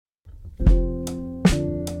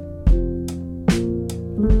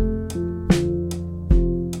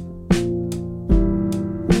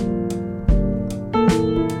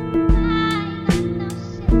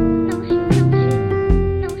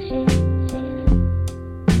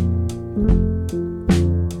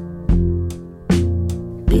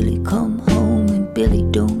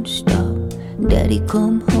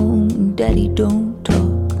come home and daddy don't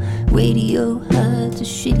talk. Radio hides a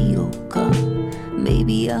shitty old car.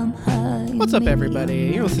 Maybe I'm high. What's up,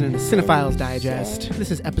 everybody? You're listening to Cinephiles Digest. This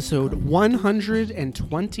is episode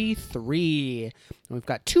 123. And we've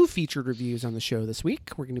got two featured reviews on the show this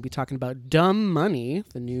week. We're going to be talking about Dumb Money,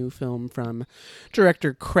 the new film from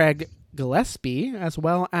director Craig Gillespie, as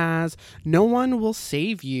well as No One Will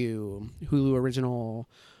Save You, Hulu original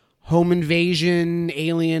home invasion,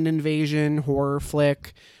 alien invasion, horror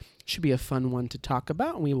flick. Should be a fun one to talk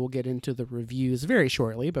about. We will get into the reviews very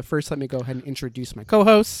shortly, but first let me go ahead and introduce my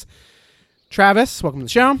co-hosts. Travis, welcome to the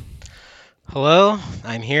show. Hello,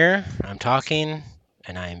 I'm here, I'm talking,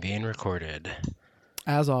 and I am being recorded.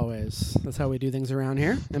 As always, that's how we do things around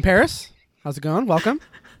here. And Paris, how's it going? Welcome.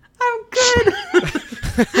 I'm good.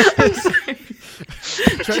 I'm sorry.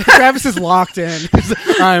 Travis is locked in.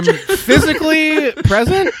 I'm physically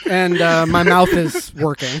present, and my mouth is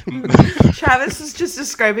working. Travis is just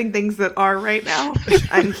describing things that are right now.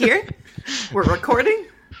 I'm here. We're recording.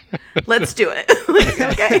 Let's do it.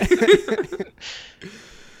 Okay.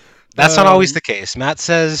 That's not always the case. Matt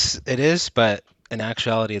says it is, but in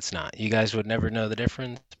actuality, it's not. You guys would never know the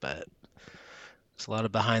difference, but it's a lot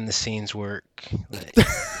of behind-the-scenes work.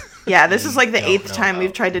 Yeah, this is like the 8th time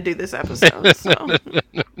we've tried to do this episode. So.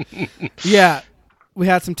 Yeah, we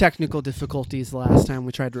had some technical difficulties the last time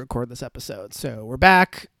we tried to record this episode, so we're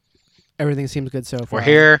back. Everything seems good so far. We're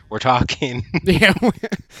here. We're talking. Yeah,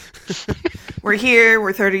 we're here.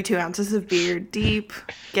 We're 32 ounces of beer deep.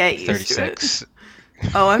 Get used 36. to it.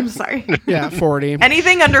 Oh, I'm sorry. Yeah, 40.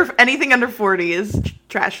 Anything under 40 is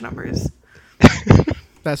trash numbers.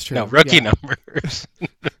 That's true. No, rookie numbers.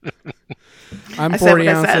 I'm 40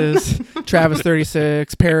 ounces. Travis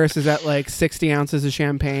 36. Paris is at like 60 ounces of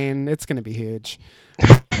champagne. It's going to be huge.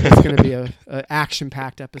 It's going to be a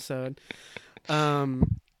action-packed episode. So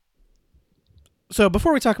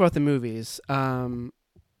before we talk about the movies, I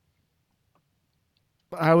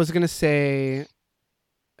was going to say,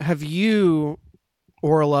 have you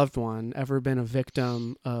or a loved one ever been a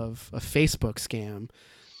victim of a Facebook scam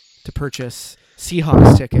to purchase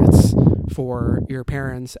Seahawks tickets for your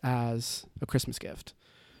parents as a Christmas gift?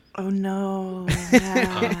 Oh, no.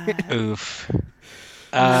 Oof.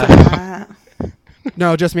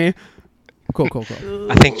 No, just me? Cool.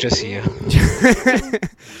 I think just you.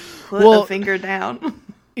 Put a finger down.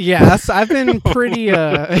 Yes, I've been pretty,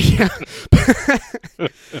 yeah.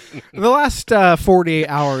 The last 48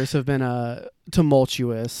 hours have been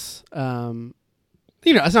tumultuous.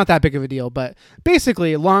 It's not that big of a deal, but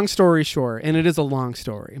basically, long story short, and it is a long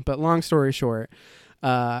story, but long story short,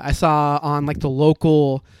 I saw on like the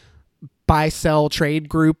local buy-sell trade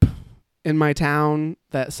group in my town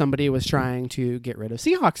that somebody was trying to get rid of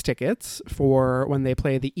Seahawks tickets for when they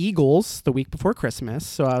play the Eagles the week before Christmas.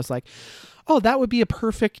 So I was like, oh, that would be a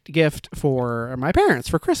perfect gift for my parents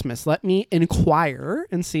for Christmas. Let me inquire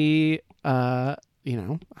and see, how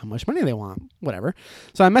much money they want, whatever.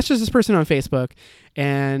 So I messaged this person on Facebook,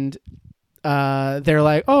 and they're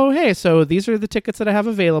like, oh, hey, so these are the tickets that I have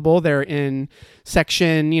available. They're in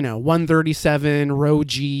section, 137, row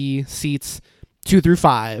G, seats 2 through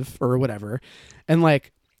 5 or whatever. And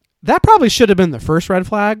like, that probably should have been the first red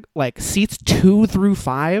flag. Like, seats 2 through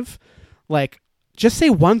 5, like, just say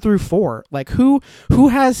 1 through 4. Like, who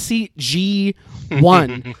has seat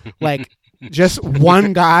G1? Like, just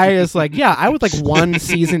one guy is like, yeah, I would like one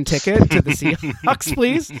season ticket to the Seahawks,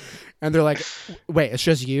 please. And they're like, wait, it's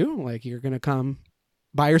just you? Like, you're going to come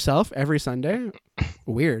by yourself every Sunday?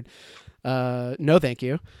 Weird. No, thank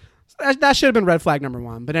you. That should have been red flag number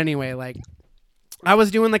 1. But anyway, like, I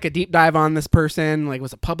was doing like a deep dive on this person, like it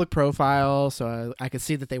was a public profile. So I could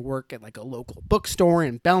see that they work at like a local bookstore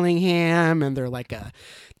in Bellingham, and they're like a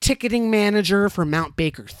ticketing manager for Mount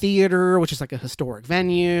Baker Theater, which is like a historic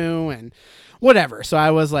venue and whatever. So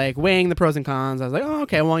I was like weighing the pros and cons. I was like, oh,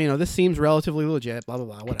 okay, well, this seems relatively legit, blah, blah,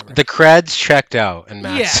 blah, whatever. The creds checked out in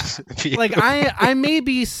Matt's view. Like I may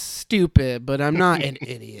be stupid, but I'm not an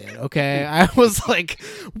idiot. Okay. I was like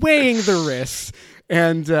weighing the risks,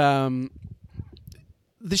 and,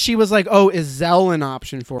 she was like, oh, is Zelle an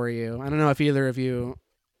option for you? I don't know if either of you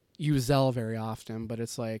use Zelle very often, but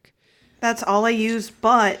it's like... That's all I use,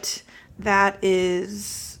 but that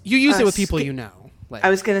is... You use it with people you know. Like,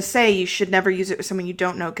 I was going to say, you should never use it with someone you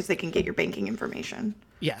don't know because they can get your banking information.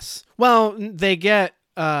 Yes. Well, they get...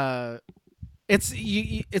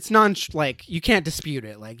 It's non... Like, you can't dispute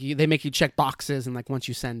it. Like, they make you check boxes, and like once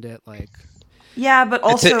you send it, like... Yeah, but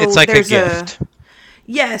also it's like there's a gift.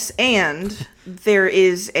 Yes, and there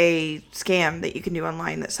is a scam that you can do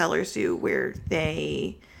online that sellers do where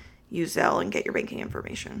they use Zelle and get your banking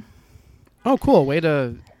information. Oh, cool. Way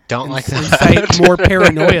to Don't like that. incite more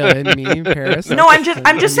paranoia in me, Paris. No, I'm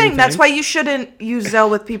just saying that's think? why you shouldn't use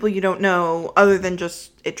Zelle with people you don't know, other than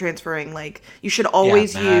just it transferring. Like, you should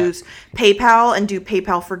always Matt. use PayPal and do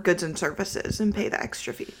PayPal for goods and services and pay the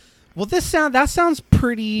extra fee. Well, that sounds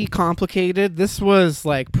pretty complicated. This was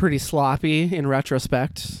like pretty sloppy in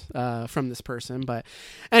retrospect from this person, but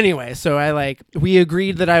anyway. So we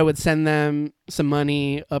agreed that I would send them some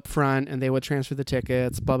money up front, and they would transfer the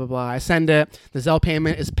tickets. Blah blah blah. I send it. The Zelle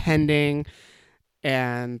payment is pending,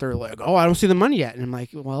 and they're like, "Oh, I don't see the money yet." And I'm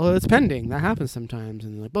like, "Well, it's pending. That happens sometimes."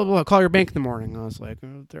 And they're like, "Blah blah blah. Call your bank in the morning." I was like,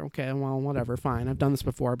 "Oh, they're okay. Well, whatever. Fine. I've done this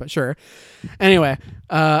before, but sure." Anyway,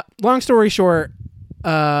 long story short.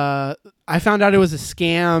 I found out it was a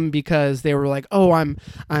scam because they were like, "Oh, I'm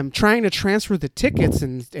trying to transfer the tickets,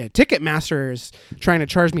 and Ticketmaster is trying to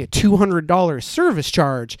charge me a $200 service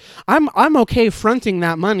charge. I'm okay fronting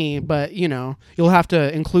that money, but you'll have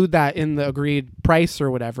to include that in the agreed price or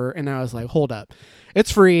whatever." And I was like, "Hold up, it's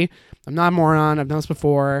free. I'm not a moron. I've done this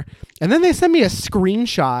before." And then they sent me a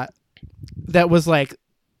screenshot that was like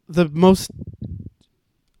the most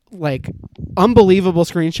unbelievable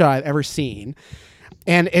screenshot I've ever seen.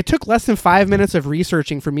 And it took less than 5 minutes of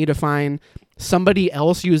researching for me to find somebody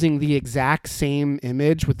else using the exact same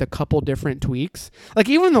image with a couple different tweaks. Like,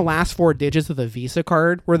 even the last 4 digits of the Visa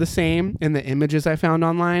card were the same in the images I found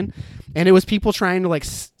online. And it was people trying to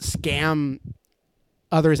scam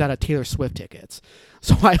others out of Taylor Swift tickets.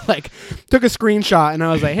 So I took a screenshot and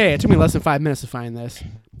I was like, "Hey, it took me less than 5 minutes to find this.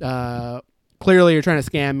 Clearly you're trying to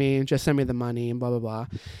scam me. Just send me the money," and blah, blah, blah.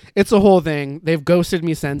 It's a whole thing. They've ghosted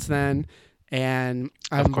me since then. And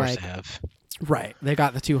I'm Of course like, they have. right, they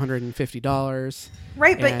got the $250.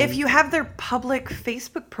 Right, but And- if you have their public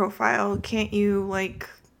Facebook profile, can't you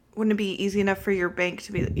wouldn't it be easy enough for your bank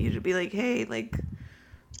to be like, "Hey,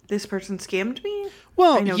 this person scammed me?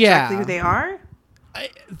 Well, I know yeah. exactly who they are."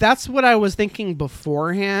 That's what I was thinking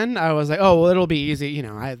beforehand. I was like, "Oh, well, it'll be easy.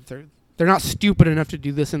 They're not stupid enough to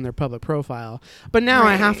do this in their public profile." But now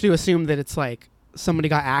I have Right. to assume that it's somebody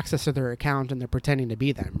got access to their account and they're pretending to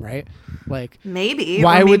be them, right? Maybe.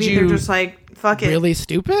 Why or maybe would they're you just like, "Fuck it." really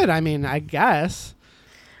stupid? I mean, I guess.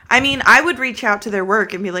 I mean, I would reach out to their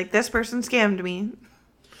work and be like, "This person scammed me."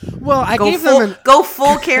 Well, I Go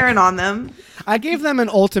full Karen on them. I gave them an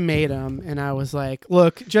ultimatum, and I was like,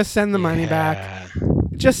 "Look, just send the money back.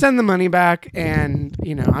 Just send the money back, and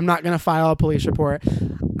I'm not gonna file a police report.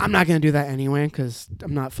 I'm not gonna do that anyway because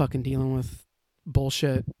I'm not fucking dealing with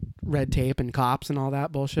bullshit red tape and cops and all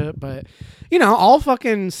that bullshit. But I'll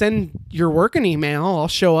fucking send your work an email. I'll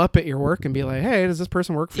show up at your work and be like, "Hey, does this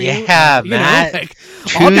person work for you?" Yeah, Matt. I'll do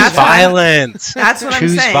Choose that. violence. That's what I'm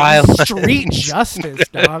Choose saying. violence. Street justice,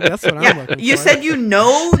 dog. That's what I'm Yeah, looking you for. said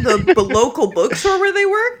the local bookstore where they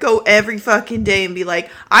work. Go every fucking day and be like,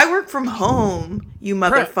 "I work from home, you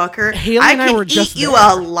motherfucker. Haley I and I can were just eat you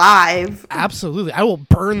there." alive." Absolutely. I will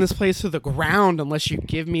burn this place to the ground unless you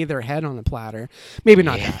give me their head on a platter. Maybe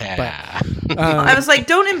not that, but I was like,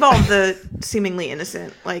 don't involve the seemingly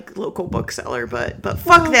innocent local bookseller, but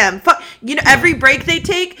fuck them. Fuck every break they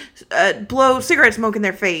take, blow cigarette smoke in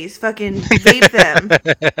their face, fucking vape them.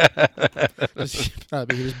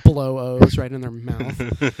 just blow O's right in their mouth.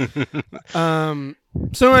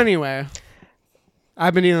 So anyway,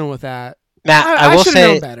 I've been dealing with that. Matt, I will should have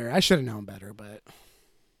say, known better. I should have known better, but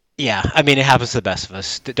yeah, I mean, it happens to the best of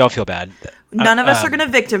us. Don't feel bad. None of us are gonna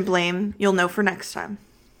victim blame. You'll know for next time.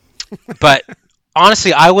 But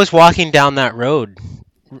honestly, I was walking down that road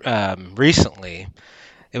recently.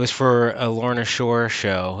 It was for a Lorna Shore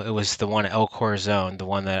show. It was the one at El Corazon, the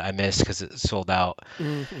one that I missed because it sold out.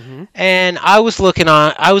 Mm-hmm. And I was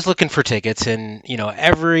looking for tickets, and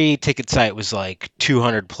every ticket site was like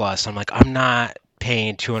 200 plus. I'm like, I'm not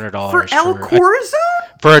paying $200 For El Corazon?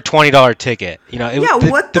 for a $20 ticket.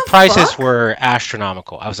 What the the prices fuck? were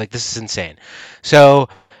astronomical. I was like, this is insane. So,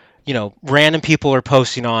 random people are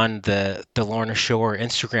posting on the Lorna Shore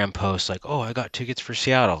Instagram posts like, "Oh, I got tickets for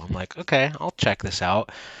Seattle." I'm like, okay, I'll check this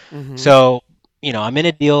out. Mm-hmm. So, I'm in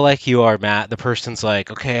a deal like you are, Matt. The person's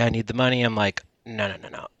like, "Okay, I need the money." I'm like, no.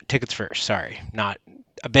 Tickets first. Sorry.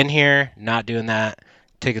 I've been here, not doing that.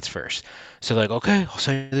 Tickets first. So they're like, "Okay, I'll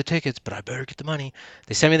send you the tickets, but I better get the money."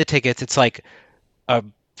 They send me the tickets. It's like a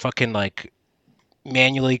fucking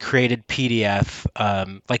manually created PDF.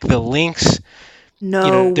 The links.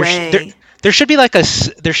 No way. There should be like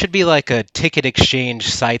a ticket exchange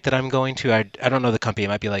site that I'm going to. I don't know the company. It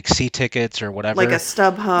might be like C Tickets or whatever. Like a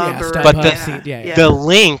StubHub Yeah, or StubHub, But yeah. The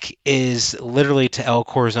link is literally to El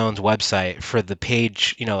Corazon's website for the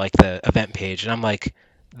page, the event page. And I'm like,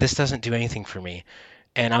 this doesn't do anything for me.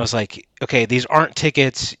 And I was like, okay, these aren't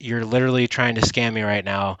tickets. You're literally trying to scam me right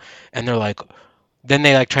now. And they're like, then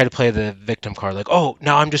they like try to play the victim card, like, oh,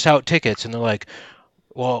 now I'm just out tickets, and they're like,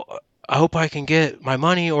 well, I hope I can get my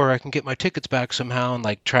money or I can get my tickets back somehow, and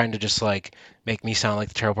like trying to just like make me sound like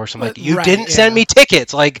the terrible person. I'm like, you Right, didn't yeah. send me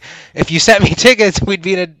tickets. Like, if you sent me tickets, we'd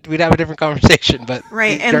have a different conversation. But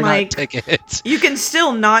Right, and, they're like, not tickets. You can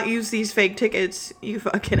still not use these fake tickets, you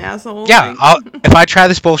fucking asshole. Yeah, Like, if I try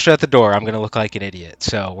this bullshit at the door, I'm gonna look like an idiot.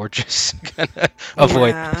 So we're just gonna avoid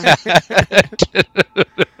Yeah. that.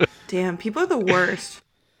 Damn, people are the worst.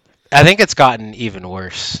 I think it's gotten even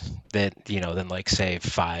worse than like say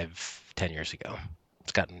 5-10 years ago.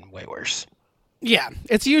 It's gotten way worse. Yeah,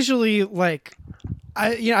 it's usually like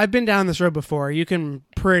I've been down this road before. You can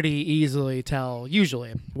pretty easily tell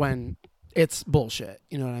usually when it's bullshit.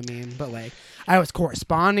 You know what I mean? But like I was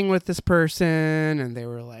corresponding with this person and they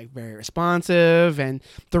were like very responsive, and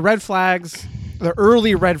the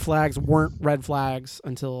early red flags weren't red flags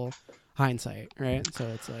until hindsight, right? So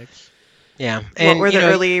it's like Yeah, What and were the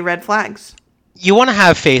early red flags? you want to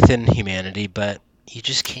have faith in humanity, but you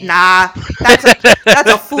just can't. Nah, that's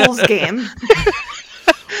a fool's game.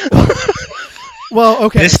 well,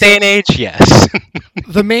 okay. This day and age, yes.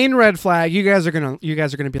 The main red flag, you guys are gonna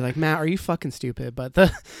be like, Matt, are you fucking stupid? But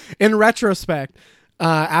in retrospect,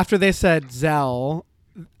 after they said Zelle,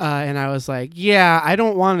 and I was like, yeah, I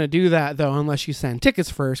don't want to do that though unless you send tickets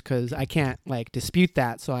first, because I can't like dispute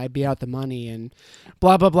that, so I'd be out the money and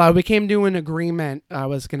blah blah blah. We came to an agreement. I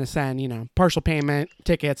was gonna send partial payment,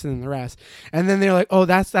 tickets, and then the rest. And then they're like, oh,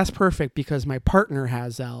 that's perfect because my partner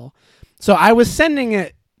has Zelle. So I was sending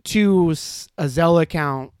it to a Zelle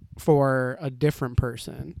account for a different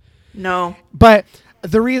person. No. But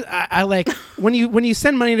the reason I like when you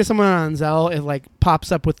send money to someone on Zelle, it like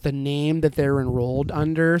pops up with the name that they're enrolled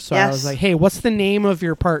under. So I was Yes. like, hey, what's the name of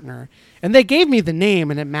your partner? And they gave me the name,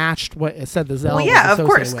 and it matched what it said the Zelle. Well, yeah, was of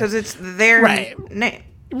course, associated because with. it's their Right. name.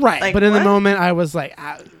 Right. like, But in what? the moment, I was like,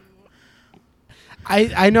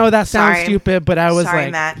 I know that sounds Sorry. stupid, but I was Sorry,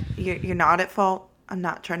 like, Matt. You're not at fault. I'm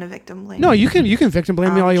not trying to victim blame. no, you can victim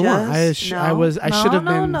blame me all you want. I Just- should no, have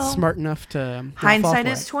been no. smart enough to not fall Hindsight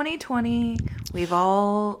for is it. 2020. We've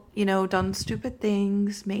all, done stupid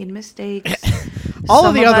things, made mistakes. All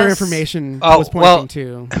Some of the other us- information Oh, was well-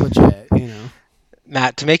 pointing to legit.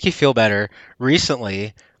 Matt, to make you feel better,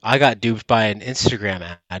 recently I got duped by an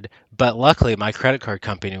Instagram ad, but luckily my credit card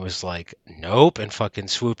company was like, nope, and fucking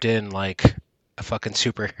swooped in like a fucking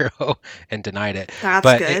superhero and denied it. That's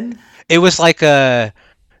But good. It was like it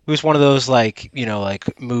was one of those like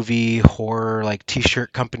like movie horror like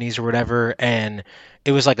t-shirt companies or whatever, and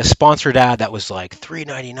it was like a sponsored ad that was like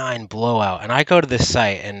 $3.99 blowout, and I go to this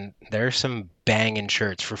site and there's some banging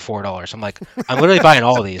shirts for $4. I'm like, I'm literally buying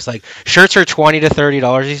all of these. Like, shirts are $20 to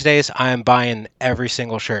 $30 these days. I am buying every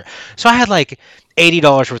single shirt. So I had like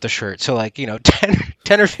 $80 worth of shirts. So like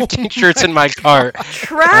 10 or 15 shirts in my cart. And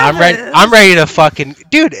Travis. I'm ready to fucking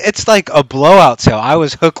dude. It's like a blowout sale. I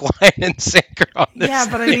was hook, line, and sinker on this. Yeah,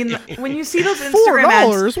 but I mean, thing. when you see those Instagram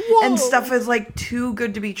ads $4, whoa. and stuff is like too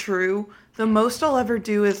good to be true, the most I'll ever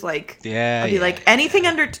do is like, Yeah, I'll be yeah. like, anything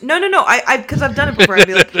under, no, I, because I've done it before. I'd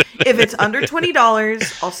be like, if it's under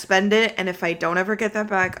 $20, I'll spend it. And if I don't ever get that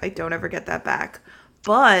back, I don't ever get that back.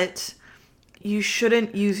 But you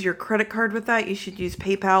shouldn't use your credit card with that. You should use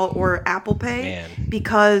PayPal or Apple Pay, Man.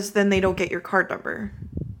 because then they don't get your card number.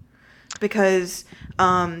 Because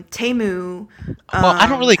Temu, Well, I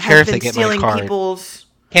don't really care has if they been get my stealing card. people's.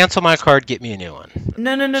 Cancel my card. Get me a new one.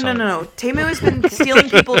 No. So- Temu has been stealing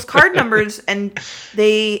people's card numbers, and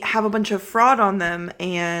they have a bunch of fraud on them,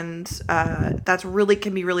 and that's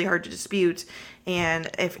can be really hard to dispute. And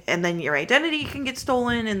then your identity can get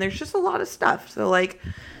stolen, and there's just a lot of stuff. So like,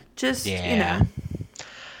 just Yeah.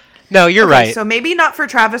 No, you're Okay, right. So maybe not for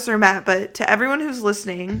Travis or Matt, but to everyone who's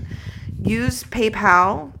listening, use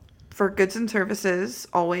PayPal for goods and services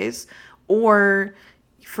always, or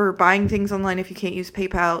for buying things online. If you can't use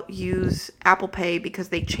PayPal, use Apple Pay, because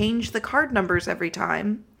they change the card numbers every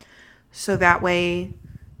time, so that way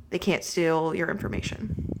they can't steal your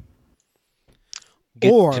information.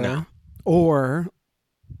 Good to know. Or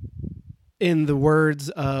in the words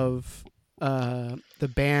of the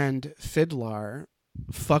band Fiddlar,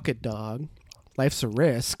 fuck it, dog. Life's a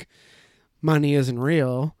risk. Money isn't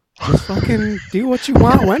real. Just fucking do what you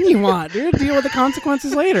want when you want, dude. Deal with the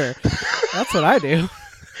consequences later. That's what I do.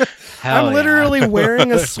 Hell I'm yeah. literally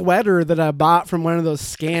wearing a sweater that I bought from one of those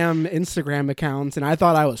scam Instagram accounts, and I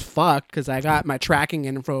thought I was fucked because I got my tracking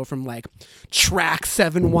info from like Track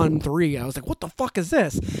 713. I was like, what the fuck is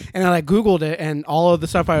this? And I like Googled it, and all of the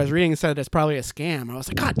stuff I was reading said it's probably a scam. I was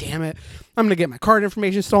like, God damn it. I'm going to get my card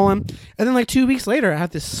information stolen. And then like 2 weeks later, I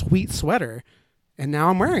have this sweet sweater. and now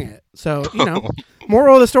I'm wearing it. So,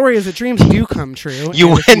 moral of the story is that dreams do come true. You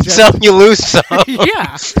and if win some, you lose some.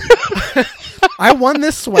 yeah. I won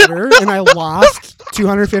this sweater and I lost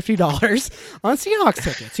 $250 on Seahawks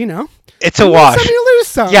tickets, It's a You win wash. some, you lose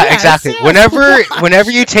some. Yeah, Yes, exactly. yes.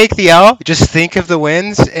 Whenever you take the L, just think of the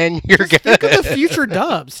wins and you're good. Think of the future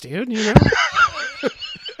dubs, dude,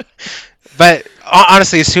 But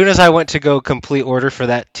honestly, as soon as I went to go complete order for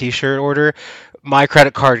that T-shirt order, my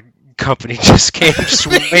credit card company just came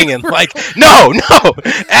swinging like, no,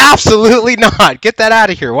 absolutely not. Get that out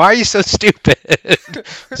of here. Why are you so stupid?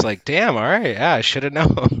 It's like, damn, all right, yeah, I should have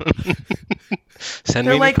known. Send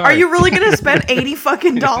They're me like, the are card. you really gonna spend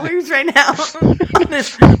 $80 right now on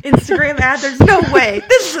this Instagram ad? There's no way.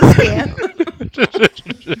 This is a scam.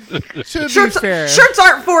 To be Shirts, fair. shirts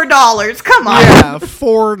aren't $4. Come on. Yeah,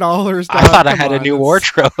 $4. I thought I Come had a on, new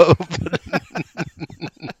that's- wardrobe.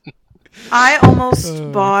 I almost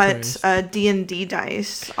Oh, bought Christ. D&D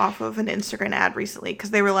dice off of an Instagram ad recently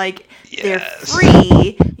because they were like, they're Yes.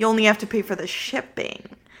 free. You only have to pay for the shipping.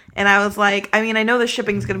 And I was like, I mean, I know the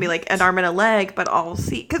shipping's going to be like an arm and a leg, but I'll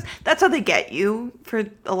see. Because that's how they get you for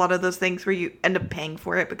a lot of those things where you end up paying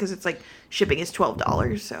for it because it's like shipping is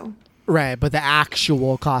 $12. So, Right, but the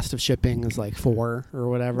actual cost of shipping is like $4 or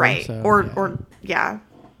whatever. right. So, Or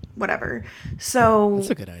whatever. So That's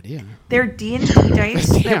a good idea. they're D&D dice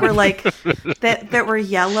that Damn. were like that were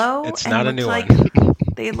yellow. It's and not a looked new like, one.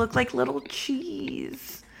 They look like little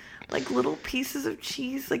cheese, like little pieces of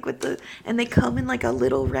cheese, like and they come in like a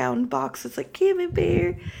little round box. It's like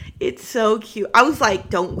Camembert. It's so cute. I was like,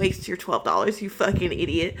 don't waste your $12, you fucking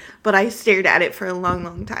idiot. But I stared at it for a long,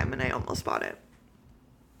 long time, and I almost bought it.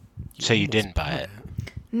 So you didn't buy it.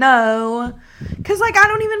 No, because like I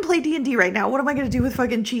don't even play D&D right now. What am I gonna do with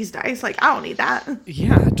fucking cheese dice? Like I don't need that.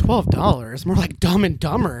 Yeah, $12. More like Dumb and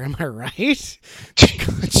Dumber, am I right?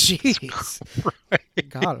 Jeez.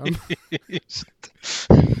 Got him.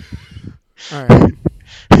 All right.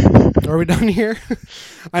 Are we done here?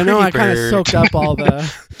 I know I Pretty kind of bird. soaked up all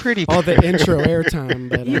the Pretty intro airtime,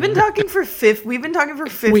 but We've been talking for 15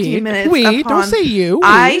 minutes. don't upon- say you.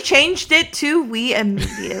 I changed it to we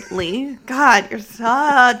immediately. God, you're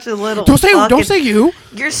such a little. Don't say fucking- don't say you.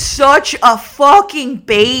 You're such a fucking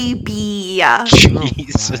baby. Jesus Right,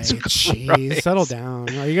 Christ. jeez, settle down.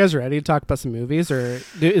 Are you guys ready to talk about some movies, or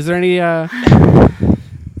is there any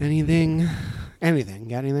anything?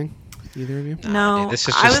 Got anything? Either of you? No, Dude, this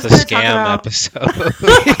is I just the was gonna talk scam about- episode.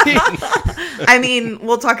 I mean,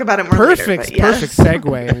 we'll talk about it more Perfect, later. But yes. perfect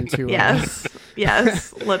segue into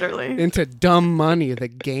Yes, literally. into Dumb Money, the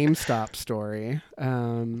GameStop story.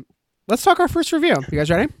 Let's talk our first review. You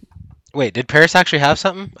guys ready? Wait, did Paris actually have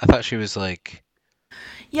something? I thought she was like.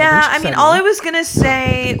 Yeah, she I mean, said all no. I was gonna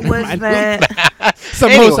say was mind. that. Some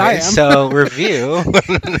Anyway, most I am. so review.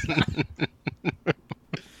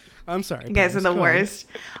 I'm sorry. You guys are Paris, the go ahead. worst.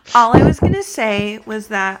 All I was going to say was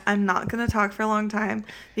that I'm not going to talk for a long time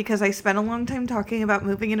because I spent a long time talking about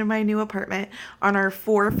moving into my new apartment on our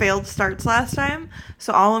 4 failed starts last time.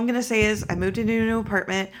 So all I'm going to say is I moved into a new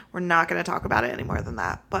apartment. We're not going to talk about it any more than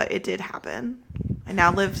that. But it did happen. I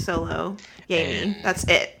now live solo. Yay me. That's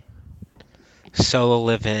it. Solo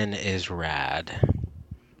living is rad.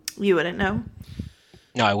 You wouldn't know.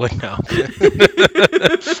 No, I wouldn't know.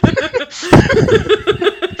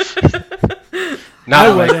 Not,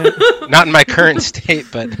 I in my, wouldn't. not in my current state,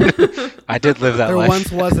 but I did live that There life.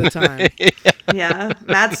 once was a time. Yeah.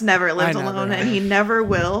 Matt's never lived never alone have. and he never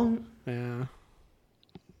will. Yeah.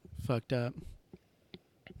 Fucked up.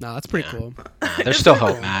 No, that's pretty cool. There's still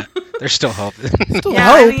hope, Matt. There's still hope. Still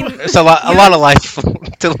Yeah, I hope. mean, There's a lot of life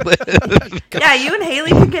to live. yeah, you and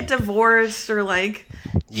Haley could get divorced or like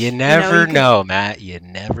You never you could- know, Matt. You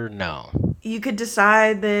never know. you could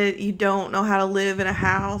decide that you don't know how to live in a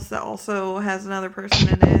house that also has another person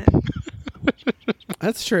in it.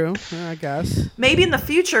 That's true. I guess. Maybe in the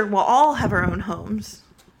future we'll all have our own homes.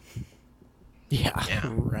 Yeah. Yeah.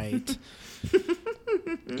 Right.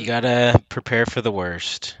 You gotta prepare for the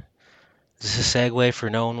worst. Is this a segue for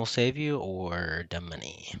No One Will Save You or Dumb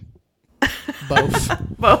Money?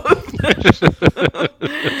 Both. Both.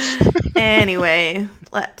 Anyway,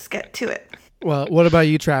 let's get to it. Well, what about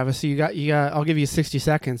you, Travis? You got. I'll give you 60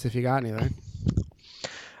 seconds if you got anything.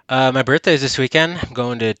 My birthday is this weekend. I'm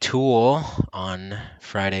going to Tool on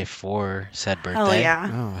Friday for said birthday. Hell yeah.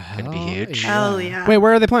 Oh, hell Could be huge. Hell yeah. Wait,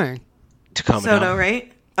 where are they playing? Tacoma Soto, Dome.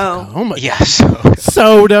 right? Oh. Oh my. Yeah, so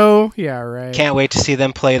Soto. Yeah, right. can't wait to see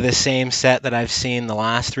them play the same set that I've seen the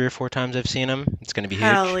last 3 or 4 times I've seen them. It's gonna be huge.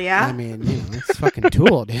 Hell yeah. I mean, it's fucking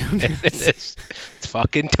Tool, dude. it's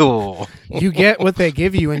fucking Tool. You get what they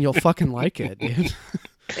give you, and you'll fucking like it, dude.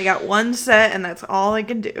 They got one set and that's all they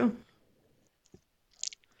can do.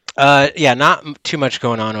 Yeah, not too much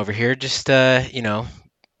going on over here. Just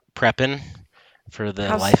prepping for the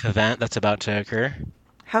How s- life event that's about to occur.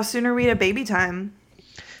 how soon are we to baby time?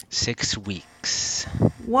 6 weeks.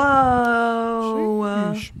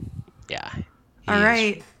 Whoa. Sheesh. Yeah. All he is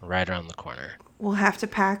right. right around the corner. We'll have to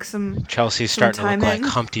pack some. Chelsea's Some starting to look time like in.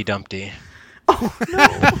 Humpty Dumpty. Oh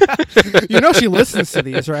no. You know she listens to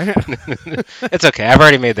these, right? It's okay. I've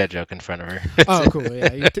already made that joke in front of her. Oh, cool.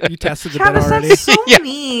 Yeah, you tested the bit Travis, already. that's so Yeah.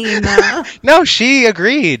 mean. No, she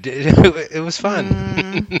agreed. It was fun.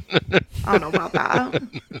 I don't know about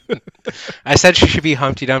that. I said she should be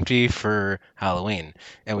Humpty Dumpty for Halloween,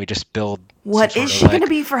 and we just build What some is sort she of, gonna like,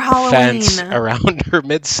 be for Halloween? fence around her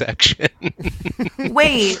midsection.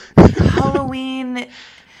 Wait, Halloween.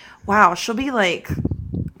 Wow, she'll be like.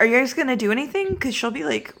 Are you guys gonna do anything? Cause she'll be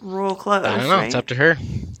like real close, I don't know. right? It's up to her.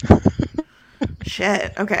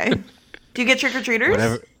 Shit. Okay. Do you get trick or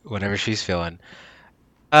treaters? Whatever she's feeling.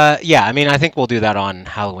 Yeah. I mean, I think we'll do that on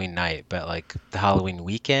Halloween night, but like the Halloween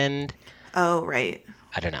weekend, Oh right.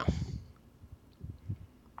 I don't know.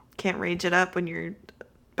 Can't rage it up when you're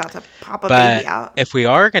about to pop a But baby out. if we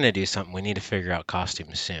are gonna do something, we need to figure out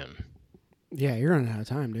costumes soon. Yeah, you're running out of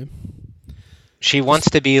time, dude. She wants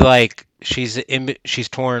to be like she's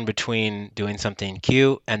torn between doing something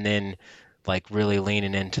cute and then like really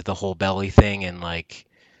leaning into the whole belly thing and like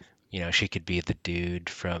she could be the dude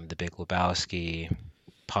from The Big Lebowski.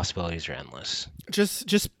 Possibilities are endless.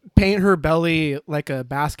 Just paint her belly like a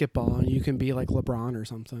basketball, and you can be like LeBron or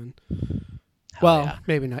something. Hell Well, yeah.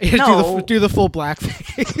 maybe not. No. do the full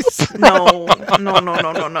blackface. No.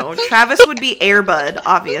 Travis would be Airbud,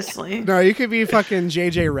 obviously. No, you could be fucking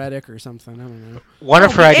JJ Redick or something. I don't know. One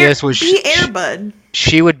of her ideas was be Airbud.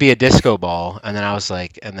 she would be a disco ball, and then I was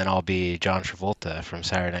like, and then I'll be John Travolta from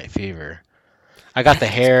Saturday Night Fever. I got the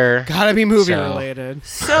hair. Gotta be movie So- related.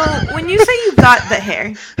 So when you say you got the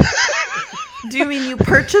hair, do you mean you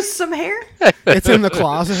purchased some hair? It's in the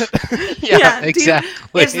closet. Yeah, do you-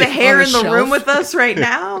 exactly. Is the hair On a in the room shelf. with us right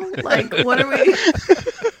now? Like, what are we?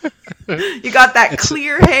 You got that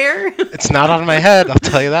clear hair? It's not on my head, I'll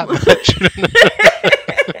tell you that much.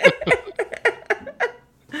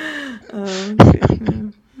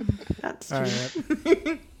 That's All true.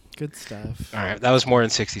 right. Good stuff. All right, that was more than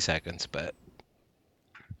 60 seconds, but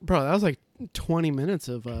Bro, that was like 20 minutes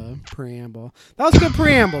of preamble. That was a good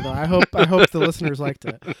preamble, though. I hope the listeners liked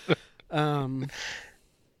it. All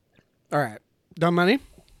right. Dumb money? You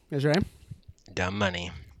guys ready? dumb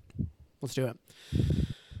money. Let's do it.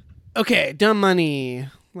 Okay, Dumb Money.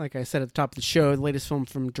 Like I said at the top of the show, the latest film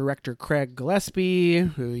from director Craig Gillespie,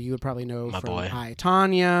 who you would probably know My from boy. I,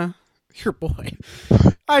 Tonya. Your boy.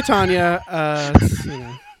 I, Tonya.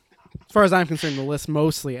 As far as I'm concerned, the list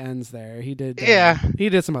mostly ends there. He did he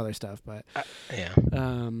did some other stuff, but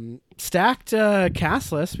Yeah. stacked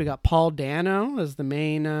cast list. We got Paul Dano as the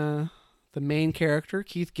main character,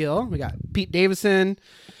 Keith Gill. We got Pete Davidson,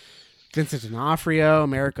 Vincent D'Onofrio,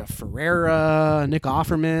 America Ferrera, Nick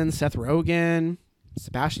Offerman, Seth Rogen,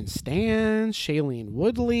 Sebastian Stan, Shailene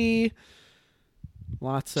Woodley.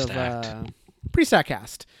 Lots of Stacked. pretty stacked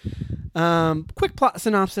cast. Quick plot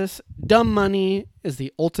synopsis. Dumb Money is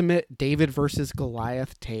the ultimate David versus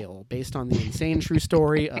Goliath tale based on the insane true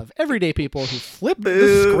story of everyday people who flipped the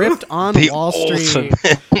Boo. script on The Wall Street.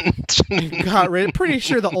 ultimate. Got rid. Pretty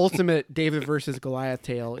sure the ultimate David versus Goliath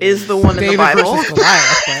tale Is the one in the David Bible. versus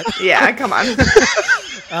Goliath. Yeah, come on.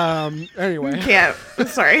 But anyway, Can't.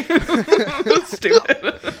 Sorry.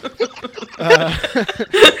 Stupid.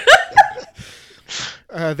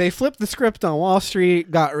 they flipped the script on Wall Street,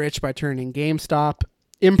 got rich by turning GameStop,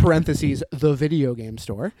 in parentheses, the video game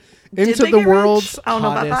store, into they the get world's rich? I don't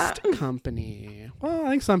know about hottest that. company. Well, I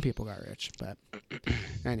think some people got rich, but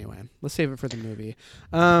anyway, let's save it for the movie.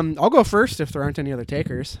 I'll go first if there aren't any other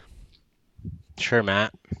takers. Sure,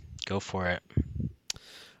 Matt. Go for it.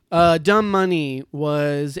 Dumb Money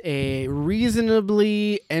was a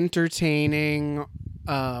reasonably entertaining,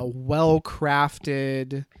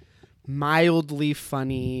 well-crafted, mildly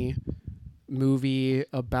funny movie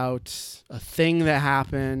about a thing that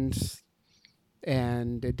happened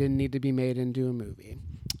and it didn't need to be made into a movie.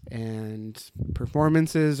 And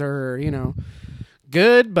performances are,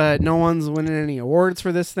 good, but no one's winning any awards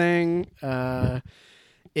for this thing.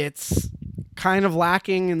 It's kind of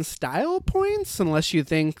lacking in style points unless you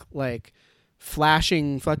think like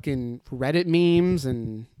flashing fucking Reddit memes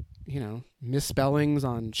and, misspellings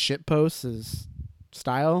on shit posts is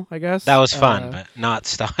style, I guess. That was fun, but not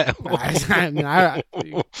style. I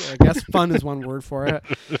guess fun is one word for it.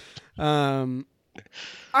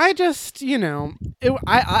 I just,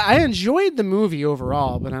 I enjoyed the movie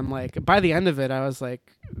overall, but I'm like, by the end of it, I was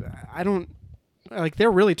like, like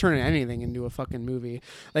they're really turning anything into a fucking movie.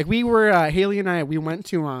 Like we were Haley and I, we went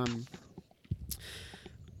to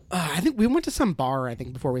I think we went to some bar, I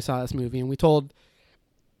think, before we saw this movie, and we told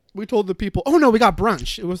the people, oh no, we got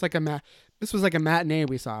brunch. It was like this was like a matinee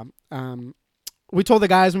we saw. We told the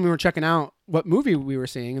guys when we were checking out what movie we were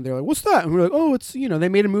seeing, and they're like, what's that? And we're like, oh, it's, they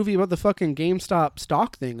made a movie about the fucking GameStop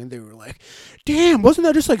stock thing. And they were like, damn, wasn't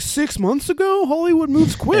that just like 6 months ago? Hollywood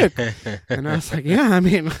moves quick. And I was like, yeah, I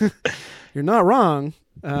mean, you're not wrong.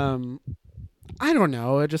 I don't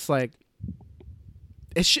know. It just like,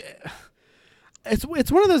 it's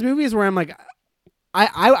one of those movies where I'm like,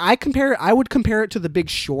 I would compare it to The Big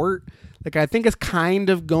Short. Like, I think it's kind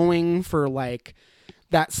of going for like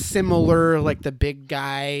that similar, like the big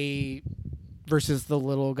guy versus the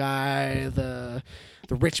little guy, the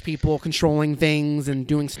rich people controlling things and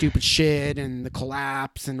doing stupid shit, and the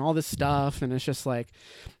collapse and all this stuff. And it's just like,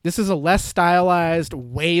 this is a less stylized,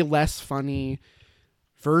 way less funny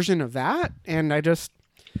version of that. And I don't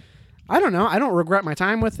know. I don't regret my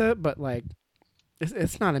time with it, but like,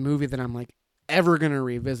 it's not a movie that I'm like ever going to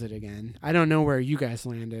revisit again. I don't know where you guys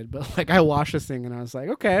landed, but like I watched this thing and I was like,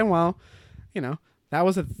 okay, well, that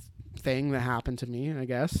was a thing that happened to me, I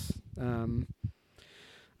guess. I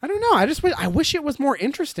don't know. I wish it was more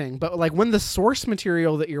interesting, but like when the source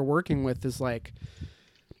material that you're working with is like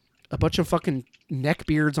a bunch of fucking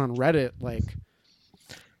neckbeards on Reddit, like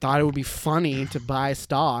thought it would be funny to buy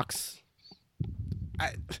stocks.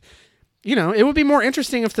 It would be more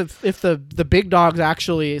interesting if the big dogs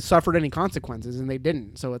actually suffered any consequences, and they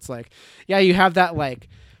didn't. So it's like, yeah, you have that like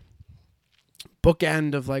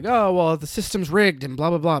bookend of like, oh, well, the system's rigged and blah,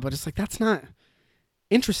 blah, blah. But it's like, that's not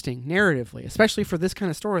interesting narratively, especially for this kind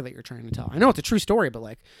of story that you're trying to tell. I know it's a true story, but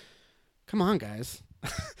like, come on, guys.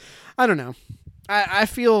 I don't know. I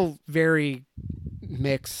feel very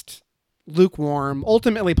mixed, lukewarm,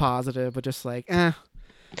 ultimately positive, but just like, Now,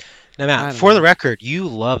 Matt, for the record, you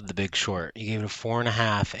loved The Big Short. You gave it a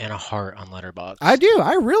 4.5 and a heart on Letterboxd. I do.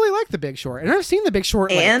 I really like The Big Short, and I've seen The Big Short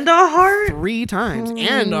like and a heart 3 times,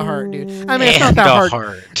 and a heart, dude. I mean, it's not that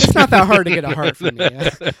hard. It's not that hard to get a heart from me.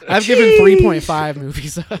 I've given 3.5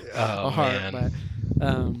 movies a heart, man.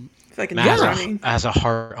 But fucking Matt has a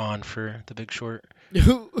heart on for The Big Short.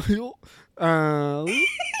 All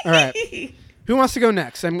right. Who wants to go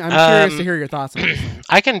next? I'm curious to hear your thoughts on this one.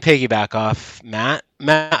 I can piggyback off Matt.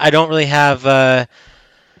 Matt, I don't really have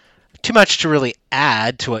too much to really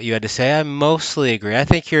add to what you had to say. I mostly agree. I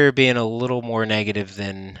think you're being a little more negative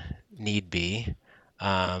than need be.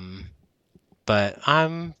 But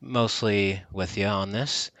I'm mostly with you on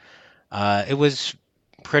this. It was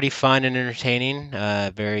pretty fun and entertaining,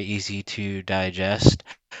 very easy to digest.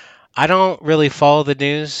 I don't really follow the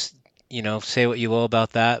news. Say what you will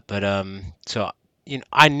about that, but so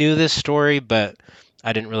I knew this story, but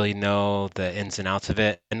I didn't really know the ins and outs of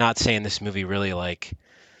it. And not saying this movie really like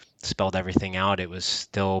spelled everything out. It was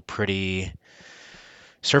still pretty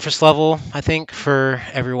surface level, I think, for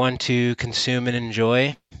everyone to consume and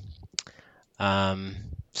enjoy.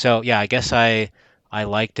 So yeah, I guess I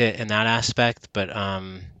liked it in that aspect, but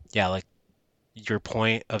yeah, like your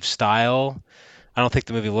point of style, I don't think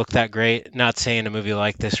the movie looked that great. Not saying a movie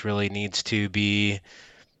like this really needs to be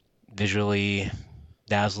visually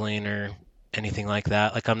dazzling or anything like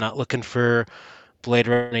that. Like, I'm not looking for Blade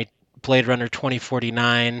Runner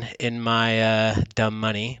 2049 in my dumb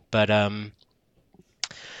money, but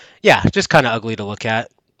yeah, just kind of ugly to look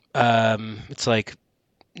at. It's like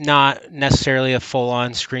not necessarily a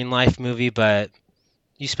full-on screen life movie, but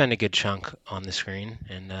you spend a good chunk on the screen,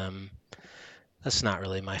 and that's not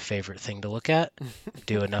really my favorite thing to look at.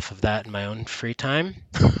 Do enough of that in my own free time.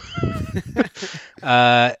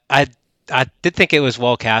 I did think it was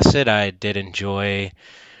well casted. I did enjoy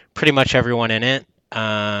pretty much everyone in it.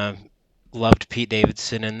 Loved Pete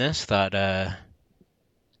Davidson in this. Thought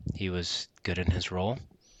he was good in his role.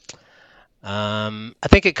 I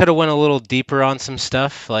think it could have went a little deeper on some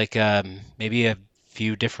stuff, like maybe a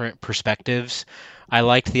few different perspectives. I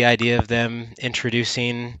liked the idea of them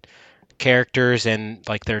introducing characters and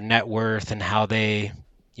like their net worth and how they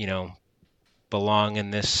belong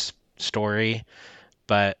in this story,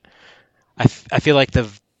 but I feel like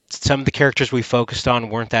some of the characters we focused on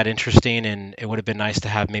weren't that interesting, and it would have been nice to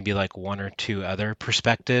have maybe like one or two other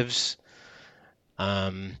perspectives.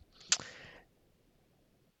 And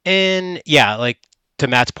yeah, like to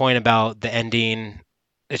Matt's point about the ending,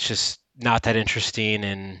 it's just not that interesting,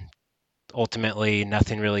 and ultimately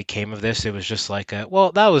nothing really came of this. It was just like,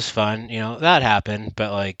 well, that was fun, that happened,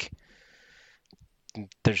 but like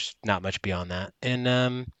there's not much beyond that.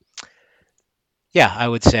 And yeah, I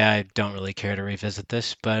would say I don't really care to revisit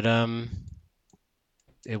this, but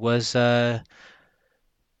it was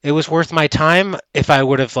It was worth my time. If I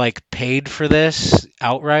would have like paid for this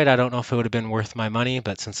outright, I don't know if it would have been worth my money,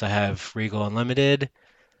 but since I have Regal Unlimited,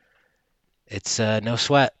 it's no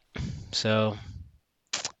sweat. So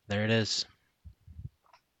there it is.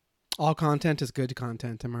 All content is good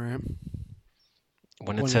content, am I right?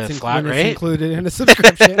 When it's a flat when it's rate. included in a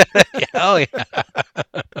subscription. Oh yeah.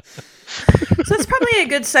 So that's probably a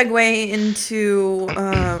good segue into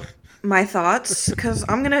my thoughts, because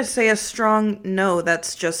I'm gonna say a strong no.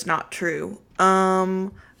 That's just not true.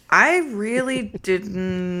 I really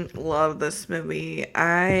didn't love this movie.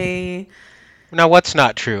 Now what's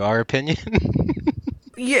not true? Our opinion?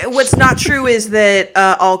 Yeah, what's not true is that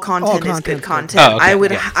all content is good content's content. Oh, okay,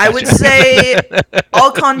 I would gotcha. say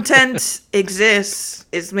all content exists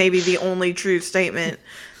is maybe the only true statement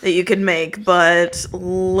that you can make, but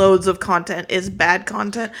loads of content is bad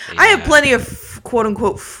content. I have Yeah. plenty of quote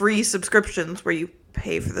unquote free subscriptions where you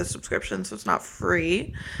pay for the subscription, so it's not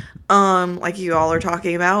free. Like you all are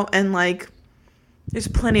talking about, and like there's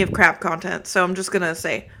plenty of crap content. So I'm just gonna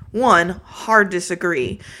say, 1, hard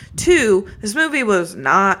disagree. 2, this movie was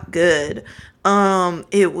not good.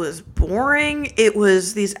 It was boring. It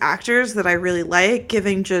was these actors that I really like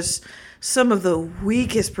giving just some of the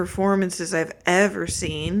weakest performances I've ever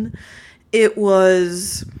seen. It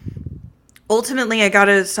was ultimately, I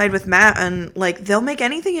gotta side with Matt, and like they'll make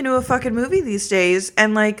anything into a fucking movie these days.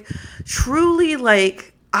 And like truly,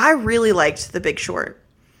 like I really liked The Big Short.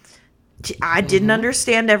 I didn't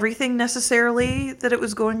understand everything necessarily that it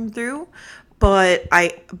was going through, but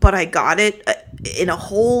I got it in a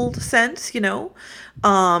whole sense, you know.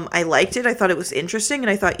 I liked it. I thought it was interesting, and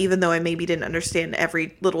I thought even though I maybe didn't understand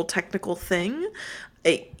every little technical thing,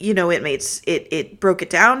 it broke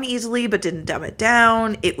it down easily, but didn't dumb it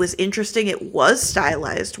down. It was interesting. It was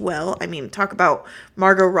stylized well. I mean, talk about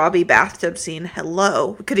Margot Robbie bathtub scene.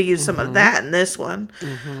 Hello, we could have used some of that in this one.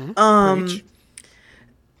 Preach.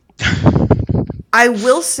 I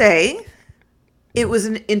will say it was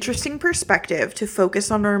an interesting perspective to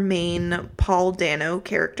focus on our main Paul Dano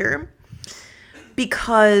character,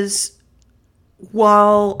 because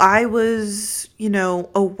while I was,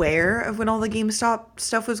 aware of when all the GameStop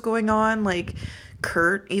stuff was going on, like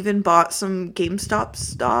Kurt even bought some GameStop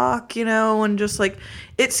stock, and just like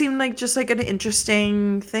it seemed like just like an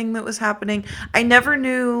interesting thing that was happening. I never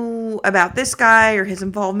knew about this guy or his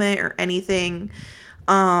involvement or anything.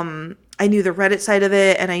 I knew the Reddit side of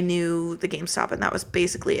it, and I knew the GameStop, and that was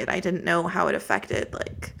basically it. I didn't know how it affected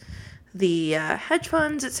like the hedge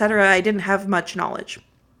funds, etc. I didn't have much knowledge.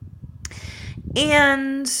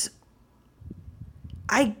 And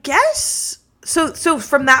I guess so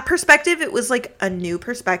from that perspective, it was like a new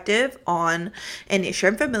perspective on an issue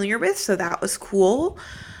I'm familiar with, so that was cool,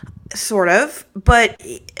 sort of. But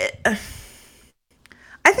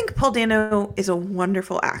I think Paul Dano is a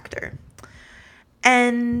wonderful actor.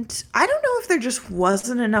 And I don't know if there just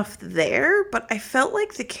wasn't enough there, but I felt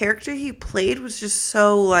like the character he played was just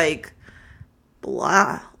so like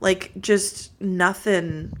blah, like just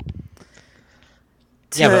nothing.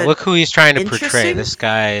 Yeah, but look who he's trying to portray. Interesting. This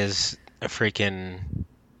guy is a freaking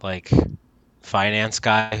like finance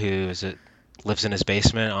guy who lives in his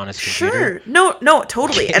basement on his computer. Sure. No,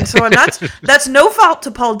 totally. And so that's no fault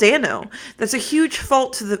to Paul Dano. That's a huge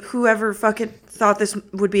fault to whoever fucking thought this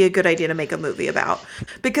would be a good idea to make a movie about.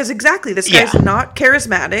 Because exactly, this guy's not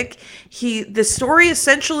charismatic. The story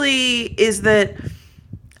essentially is that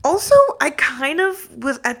also I kind of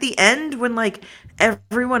was at the end when like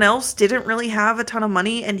everyone else didn't really have a ton of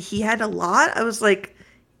money and he had a lot. I was like,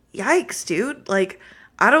 yikes, dude. Like,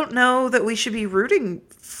 I don't know that we should be rooting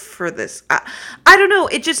for this. I don't know.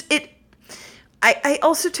 I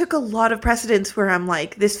also took a lot of precedence where I'm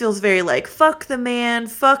like, this feels very like, fuck the man,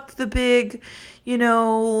 fuck the big,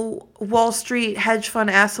 Wall Street hedge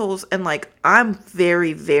fund assholes. And like, I'm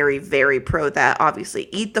very, very, very pro that, obviously.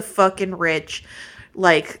 Eat the fucking rich.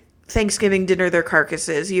 Like, Thanksgiving dinner their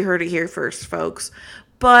carcasses. You heard it here first, folks.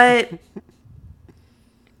 But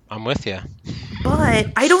I'm with you. But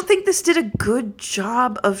I don't think this did a good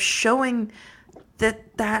job of showing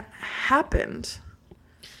that happened.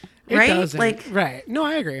 It Right? doesn't. Like, Right. No,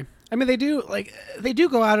 I agree. I mean, the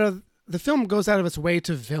film goes out of its way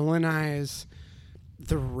to villainize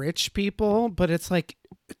the rich people, but it's like,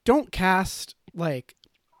 don't cast like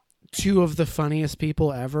two of the funniest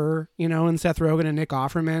people ever, in Seth Rogen and Nick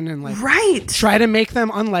Offerman, and like right. try to make them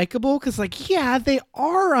unlikable, because like, yeah, they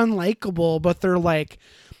are unlikable, but they're like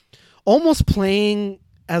almost playing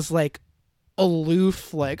as like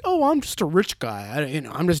aloof, like, oh, I'm just a rich guy,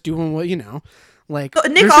 I'm just doing what Like Nick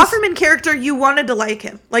there's this- Offerman character, you wanted to like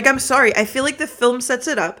him. Like, I'm sorry, I feel like the film sets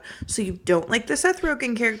it up so you don't like the Seth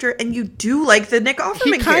Rogen character and you do like the Nick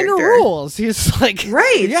Offerman he kind of character. rules. He's like,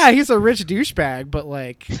 Right. Yeah, he's a rich douchebag, but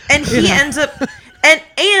like, And he ends up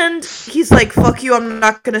and he's like, fuck you, I'm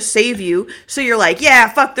not gonna save you. So you're like, yeah,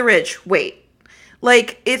 fuck the rich. Wait.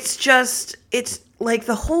 Like, it's like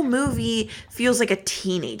the whole movie feels like a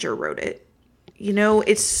teenager wrote it. You know,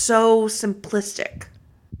 it's so simplistic.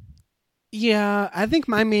 Yeah, I think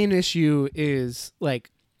my main issue is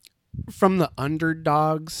like from the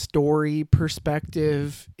underdog story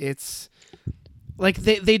perspective, it's like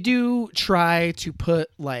they do try to put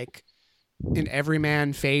like an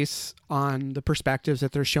everyman face on the perspectives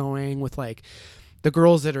that they're showing with like the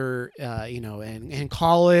girls that are in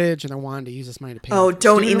college and they're wanting to use this money to pay. Oh, off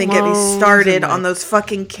don't student even get me loans started and, like, on those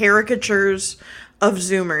fucking caricatures of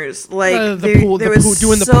Zoomers. Like the pool,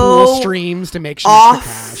 doing the pool streams to make sure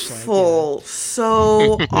cash. Like, awful,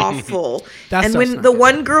 so awful. That And stuff's when not the good.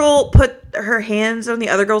 one girl put her hands on the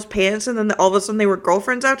other girl's pants, and then all of a sudden they were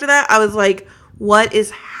girlfriends after that, I was like, "What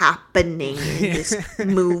is happening in this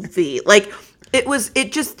movie?" Like,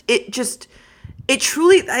 it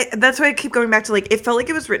truly, that's why I keep going back to, like, it felt like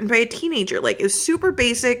it was written by a teenager. Like, it was super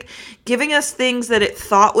basic, giving us things that it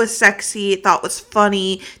thought was sexy, it thought was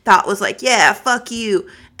funny, thought was like, yeah, fuck you.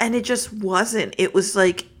 And it just wasn't. It was,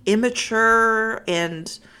 like, immature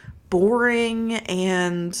and boring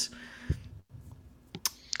and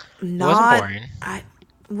not... boring.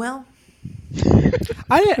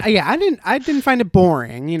 I didn't find it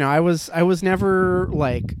boring. You know, I was never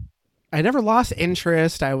like, I never lost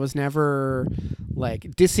interest. I was never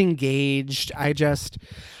like disengaged. I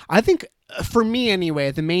think for me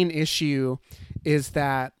anyway, the main issue is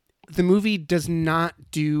that the movie does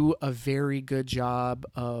not do a very good job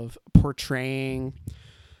of portraying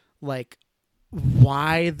like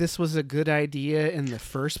why this was a good idea in the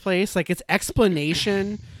first place. Like its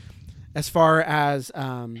explanation as far as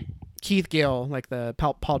Keith Gill, like the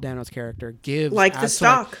Paul Dano's character, gives Like the as to,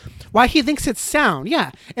 like, stock. why he thinks it's sound. Yeah.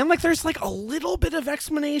 And like there's like a little bit of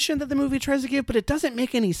explanation that the movie tries to give, but it doesn't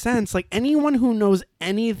make any sense. Like anyone who knows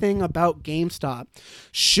anything about GameStop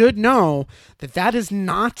should know that that is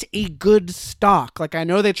not a good stock. Like I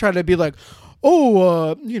know they try to be like,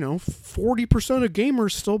 40% of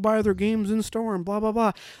gamers still buy their games in store and blah, blah,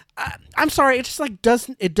 blah. I'm sorry. It just like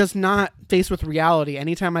it does not face with reality.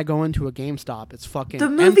 Anytime I go into a GameStop, it's fucking The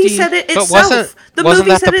movie empty. said it But itself. The wasn't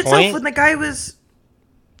movie that said the it itself point? when the guy was...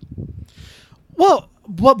 Well,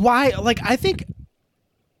 but why? Like, I think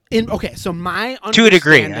so my To a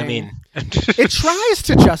degree, I understanding- mean. it tries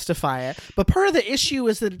to justify it, but part of the issue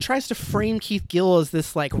is that it tries to frame Keith Gill as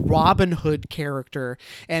this like Robin Hood character,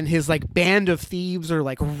 and his like band of thieves are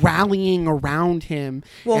like rallying around him.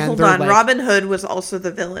 Well, and hold they're, on. like- Robin Hood was also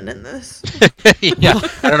the villain in this. Yeah,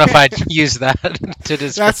 I don't know if I'd use that to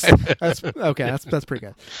describe. That's okay. That's pretty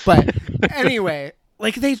good. But anyway,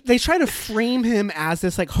 like they try to frame him as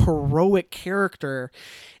this like heroic character.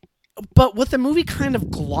 But what the movie kind of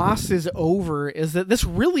glosses over is that this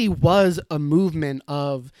really was a movement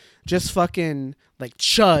of just fucking like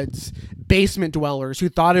chuds, basement dwellers who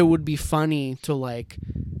thought it would be funny to like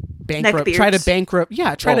Neckbeards.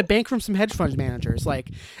 bankrupt some hedge fund managers. Like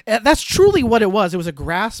that's truly what it was. It was a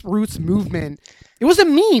grassroots movement. It was a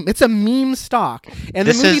meme. It's a meme stock. And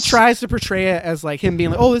the movie tries to portray it as like him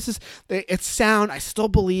being like, oh, it's sound. I still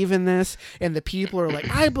believe in this. And the people are like,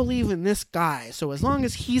 I believe in this guy. So as long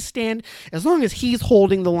as he's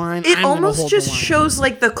holding the line, It I'm gonna almost hold just the line. shows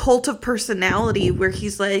like the cult of personality where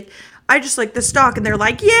he's like, I just like the stock, and they're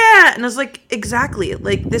like, yeah, and I was like, exactly,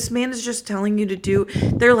 like this man is just telling you to do.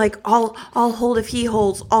 They're like, I'll hold if he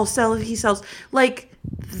holds, I'll sell if he sells. Like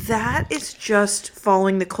that is just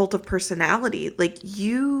following the cult of personality. Like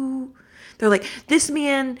they're like, this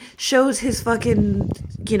man shows his fucking,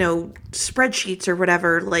 spreadsheets or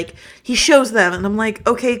whatever. Like he shows them, and I'm like,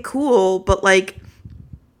 okay, cool, but like.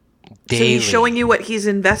 So he's showing you what he's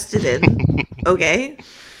invested in, okay?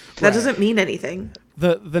 That doesn't mean anything.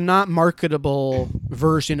 The not marketable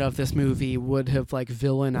version of this movie would have like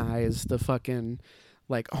villainized the fucking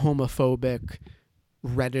like homophobic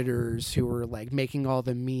Redditors who were like making all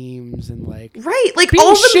the memes and like Right, like being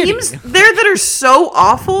all the shitty. memes there that are so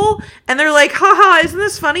awful, and they're like, haha, isn't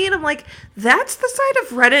this funny? And I'm like, that's the side of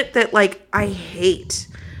Reddit that like I hate.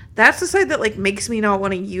 That's the side that like makes me not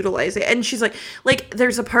want to utilize it. And she's like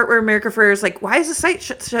there's a part where America Ferrera is like, why is the site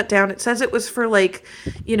shut down? It says it was for like,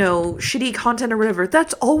 shitty content or whatever.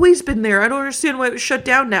 That's always been there. I don't understand why it was shut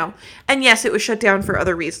down now. And yes, it was shut down for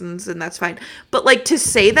other reasons, and that's fine. But like to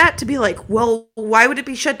say that, to be like, well, why would it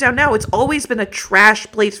be shut down now? It's always been a trash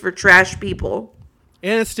place for trash people.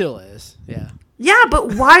 and it still is. Yeah. Yeah,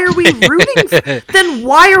 but why are we rooting? Then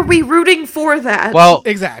why are we rooting for that? Well,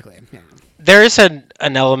 Exactly. Yeah. there is an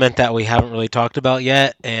element that we haven't really talked about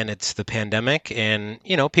yet, and it's the pandemic. And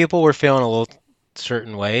people were feeling a little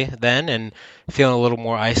certain way then, and feeling a little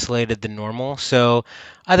more isolated than normal. So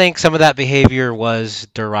I think some of that behavior was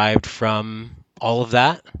derived from all of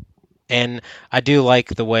that. And I do like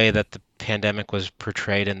the way that the pandemic was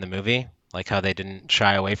portrayed in the movie, like how they didn't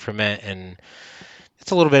shy away from it. And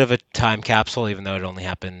it's a little bit of a time capsule, even though it only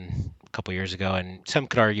happened a couple years ago, and some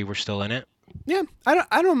could argue we're still in it. Yeah,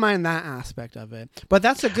 I don't mind that aspect of it, but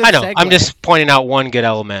that's a good. I know. Segue. I'm just pointing out one good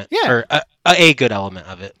element, Yeah. or a good element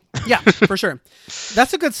of it. Yeah, for sure.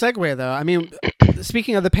 That's a good segue, though. I mean,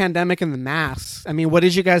 speaking of the pandemic and the masks, I mean, what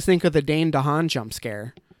did you guys think of the Dane DeHaan jump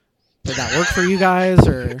scare? Did that work for you guys,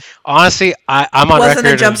 or Honestly, I'm on wasn't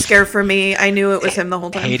record a jump of scare for me. I knew it was him the whole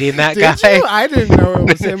time. hating that did guy. you? I didn't know it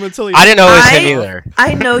was him until he. I didn't know it was him I- either.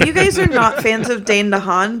 I know you guys are not fans of Dane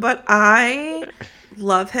DeHaan, but I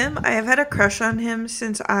love him. I have had a crush on him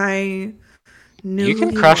since I knew You can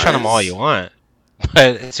who he crush on him was. all you want, but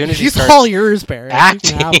as soon as you He's start all yours, Barry. You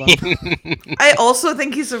can have him. acting, I also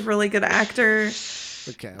think he's a really good actor.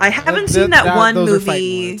 Okay. I haven't seen that one those are fighting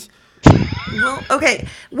movie. words. Well, okay.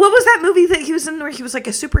 What was that movie that he was in where he was like a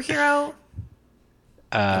superhero?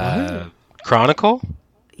 Chronicle.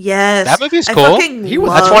 Yes. That movie's I cool. fucking He was-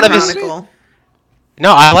 love That's one of his- Chronicle.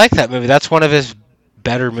 No, I like that movie. That's one of his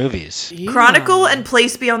better movies. Yeah. Chronicle and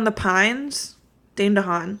Place Beyond the Pines. Dane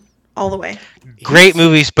DeHaan. All the way. Great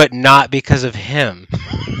movies, but not because of him.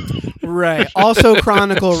 Right. Also,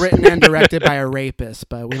 Chronicle written and directed by a rapist,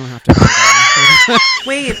 but we don't have to. Go there.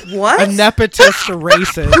 Wait, what? A nepotist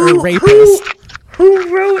racist or Who- rapist.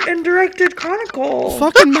 Who wrote and directed Chronicle?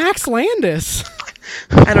 Fucking Max Landis.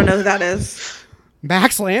 I don't know who that is.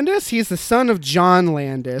 Max Landis? He's the son of John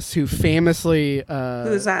Landis, who famously Who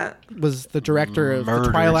is that? was the director of the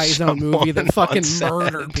Murdered Twilight Zone movie that someone fucking on set.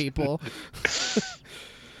 murdered people.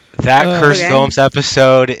 That Cursed Okay. Films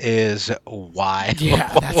episode is wild.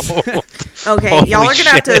 Yeah, that's- Okay, Holy y'all are gonna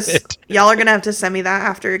have to shit. send me that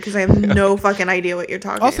after because I have no fucking idea what you're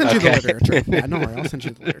talking I'll send about. you the Okay. literature. Yeah, don't worry. I'll send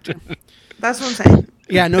you the literature. That's what I'm saying.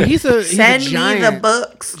 Yeah, no, he's a Send giant, me the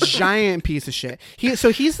books. giant piece of shit. He's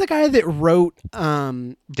the guy that wrote Did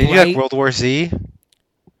you Bright- like World War Z?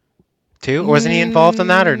 Too? Wasn't he involved in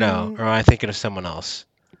that or no? Or am I thinking of someone else?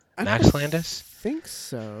 I Max don't Landis? think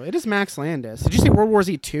so. It is Max Landis. Did you say World War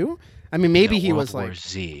Z 2? I mean, maybe No, he World was War like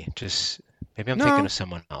Z. Just maybe I'm No. thinking of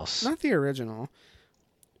someone else. not the original.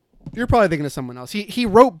 You're probably thinking of someone else. He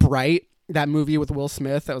wrote Bright, that movie with Will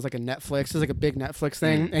Smith. That was like a Netflix. It was like a big Netflix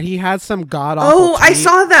thing, and he had some god awful. Oh, I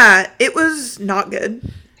saw that. It was not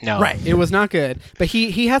good. No. Right, it was not good. But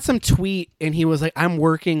he had some tweet, and he was like, "I'm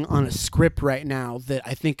working on a script right now that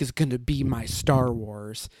I think is going to be my Star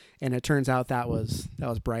Wars." And it turns out that was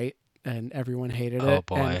Bright, and everyone hated it. Oh,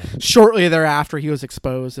 boy. And shortly thereafter, he was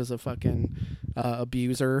exposed as a fucking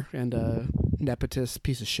abuser and a nepotist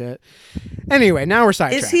piece of shit. Anyway, now we're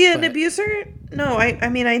sidetracked. Is he an but- abuser? No, I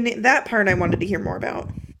mean, that part I wanted to hear more about.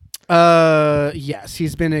 Yes,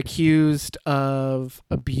 he's been accused of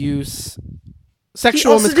abuse,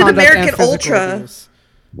 sexual also did misconduct, and American physical Ultra. abuse.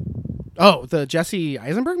 Oh, the Jesse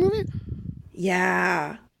Eisenberg movie?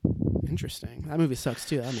 Yeah. Interesting. That movie sucks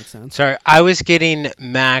too. That makes sense. Sorry, I was getting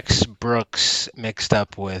Max Brooks mixed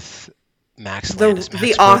up with Max Landis. Max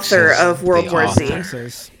The Brooks author is of World the War author. Z.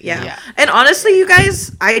 Texas. Yeah. Yeah. And honestly, you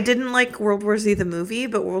guys, I didn't like World War Z the movie,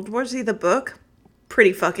 but World War Z the book,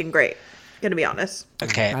 pretty fucking great. Gonna be honest.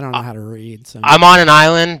 Okay, I don't know how to read. So. I'm on an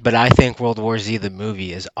island, but I think World War Z the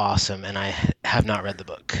movie is awesome, and I have not read the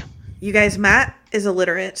book. You guys, Matt is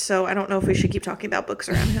illiterate, so I don't know if we should keep talking about books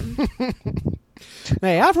around him.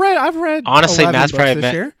 Hey, I've read. Honestly, 11 Matt's books probably this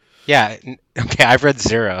met- year. Yeah, okay, I've read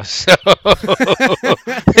 0, so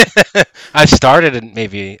I've started in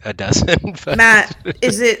maybe a dozen. But Matt,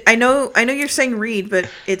 is it? I know you're saying read, but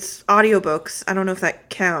it's audiobooks. I don't know if that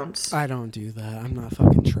counts. I don't do that. I'm not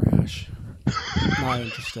fucking trash. Not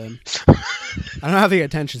interested. I don't have the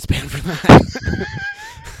attention span for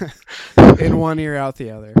that. In one ear, out the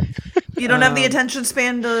other. You don't have the attention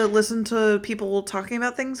span to listen to people talking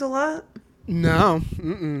about things a lot, No.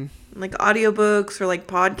 Mm-mm. like audiobooks or like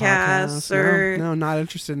podcasts or. No, not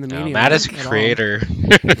interested in the no, medium. Matt is a at all. creator,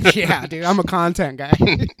 Yeah, dude, I'm a content guy.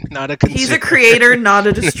 not a consumer. He's a creator, not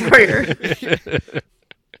a destroyer.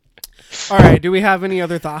 All right, do we have any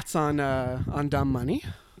other thoughts on Dumb Money?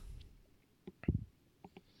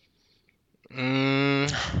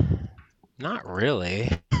 Not really.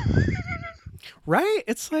 Right?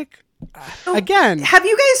 It's like again. Have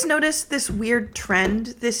you guys noticed this weird trend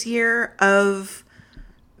this year of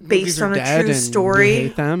movies based are on a dead true and story. you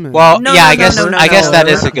hate them. And Well, No, yeah, no, I no, guess no, no, I guess no, that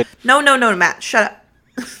no, is no. a good. No, Matt, shut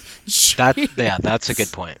up. That's a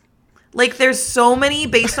good point. Like, there's so many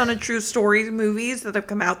based on a true story movies that have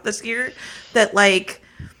come out this year that, like,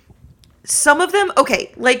 some of them,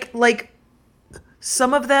 okay, like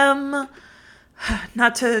some of them,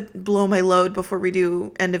 not to blow my load before we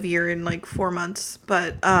do end of year in like 4 months,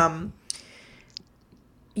 but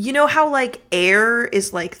you know how like Air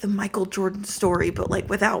is like the Michael Jordan story, but like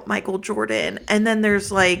without Michael Jordan, and then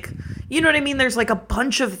there's like, you know what I mean? There's like a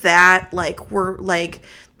bunch of that. Like we're like,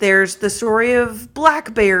 there's the story of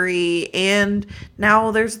BlackBerry, and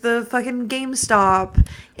now there's the fucking GameStop,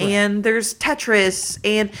 and there's Tetris,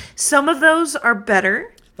 and some of those are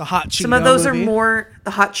better. the Hot Cheeto Some of those movie. are more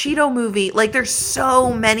the Hot Cheeto movie. Like there's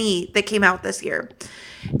so many that came out this year.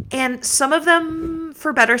 And some of them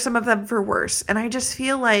for better, some of them for worse. And I just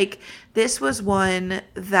feel like this was one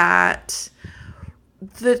that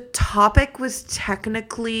the topic was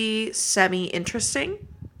technically semi-interesting,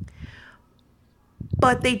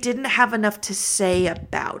 but they didn't have enough to say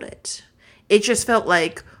about it. It just felt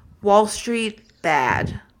like Wall Street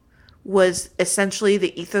bad was essentially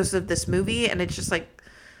the ethos of this movie. And it's just like,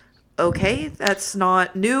 okay, that's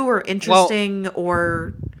not new or interesting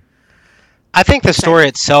or... I think the story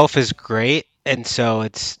itself is great, and so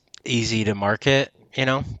it's easy to market. You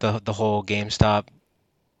know, the whole GameStop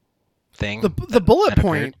thing. The bullet that occurred.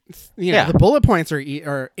 point, Yeah. the bullet points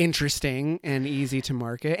are interesting and easy to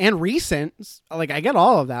market and recent. Like I get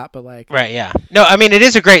all of that, but like Right, yeah. No, I mean it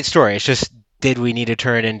is a great story. It's just, did we need to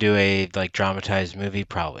turn it into a like dramatized movie?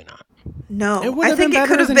 Probably not. No, It would I have think been it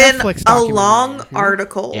better could as have a been Netflix a documentary, long you know?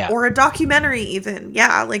 article Yeah. or a documentary even.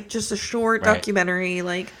 Yeah, like just a short Right. documentary.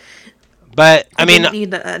 Like, But I I mean, didn't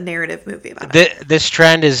need a narrative movie about it. this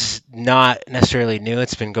trend is not necessarily new.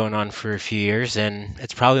 It's been going on for a few years, and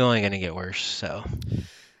it's probably only going to get worse. So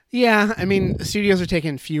yeah, I mean studios are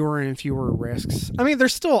taking fewer and fewer risks. I mean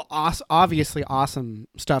there's still obviously awesome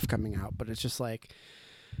stuff coming out, but it's just like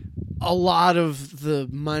a lot of the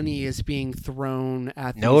money is being thrown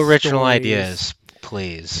at no these original stories. ideas,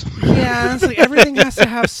 please. Yeah, it's like everything has to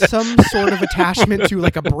have some sort of attachment to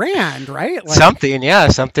like a brand, right? Like, Something, yeah,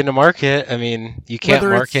 something to market. I mean, you can't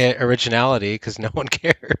Whether it's- market originality because no one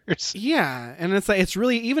cares. yeah, and it's like it's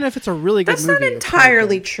really, even if it's a really good That's movie, not it's hard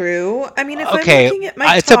entirely to- true. I mean, if Okay, I'm looking at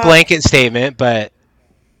my it's top, a blanket statement, but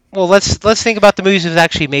well, let's think about the movies that have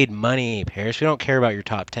actually made money, Paris. We don't care about your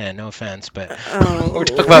top 10, no offense, but Oh, we're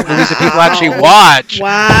talking about movies that people wow. actually watch.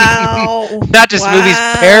 Wow. Not just movies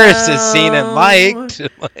Paris has seen and Wow. liked.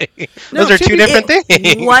 Like, No, those are two Tippy, different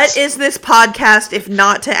things. What is this podcast if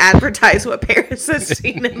not to advertise what Paris has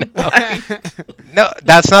seen and liked? No,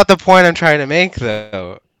 that's not the point I'm trying to make,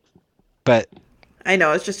 though. But I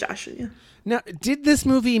know, it's just Josh and you. Now, did this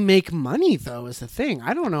movie make money though? Is the thing.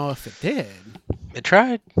 I don't know if it did. it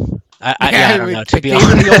tried. I don't know, to it be gave it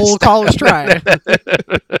honest. the old college try.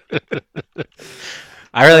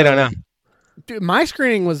 I really don't know. Dude, my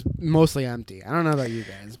screening was mostly empty. I don't know about you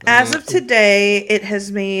guys. But As of today, it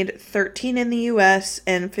has made 13 in the US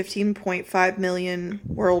and 15.5 million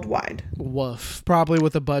worldwide. woof. Probably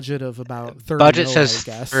with a budget of about 30 Budget mil, says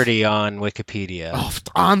I guess. 30 on Wikipedia. Oh,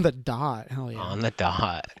 on the dot. Hell yeah. On the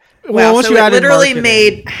dot. Well, Wow, once so you it added literally marketing-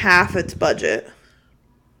 made half its budget.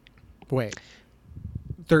 Wait.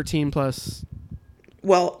 13 plus.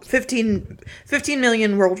 Well, 15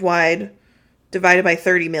 million worldwide divided by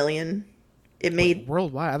 30 million. It made,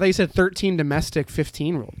 Worldwide. I thought you said 13 domestic,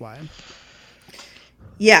 15 worldwide.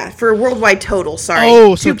 yeah, for a worldwide total, sorry.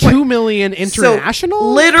 Oh, so 2 2 million international? So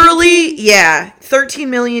literally, yeah,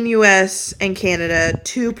 13 million US and Canada,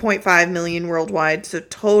 2.5 million worldwide. So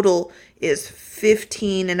total is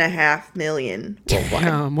 15.5 million worldwide.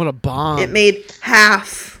 Damn, what a bomb. It made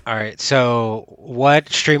half. All right, so what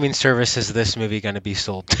streaming service is this movie going to be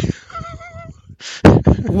sold to?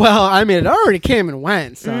 Well, I mean, it already came and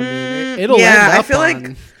went, so I mean, it'll yeah, end I up feel like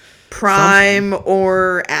on- Prime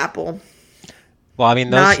or Apple. Well, I mean,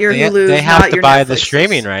 Not your they Hulus, have not to your buy the Netflixes.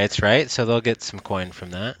 streaming rights, right? So they'll get some coin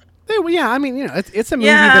from that. Well, yeah, I mean, it's a movie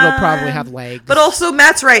that'll probably have legs. But also,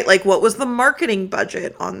 Matt's right. Like, what was the marketing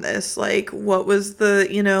budget on this? Like, what was the,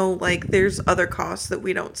 like, there's other costs that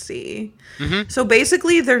we don't see. Mm-hmm. So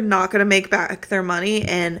basically, they're not going to make back their money,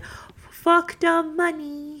 and fuck the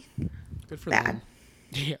money. Good for Bad. them.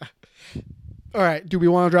 Yeah. All right, do we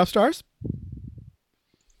want to drop stars?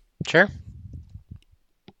 Sure.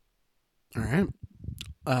 All right.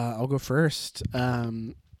 I'll go first.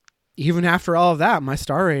 Even after all of that, my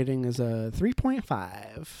star rating is a 3.5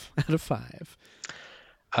 out of 5.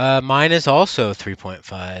 Mine is also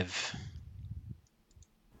 3.5.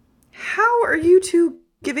 How are you two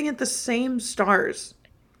giving it the same stars?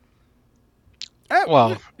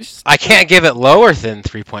 Well, I can't give it lower than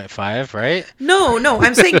 3.5, right? No,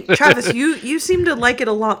 I'm saying, Travis, you seem to like it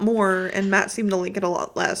a lot more, and Matt seemed to like it a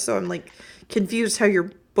lot less. So I'm like confused how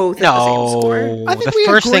you're both at the same score. No, I think the we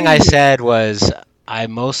first thing I agree. said was I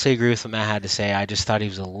mostly agree with what Matt had to say. I just thought he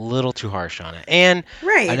was a little too harsh on it. And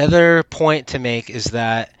Right. another point to make is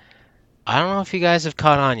that I don't know if you guys have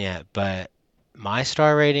caught on yet, but my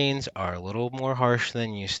star ratings are a little more harsh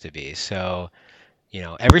than used to be. So,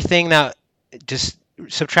 everything that just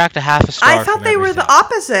subtract a half a star. I thought from they were the everything.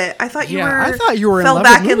 opposite. I thought I thought you were in fell love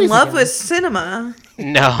back with in movies love again. with cinema.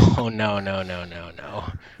 No.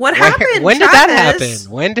 What happened? When did that Travis?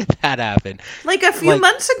 happen? When did that happen? Like a few Like-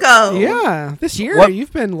 months ago. Yeah, this year What-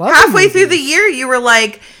 you've been loving Halfway through the movies. year, you were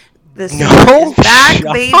like, "The No, season is back,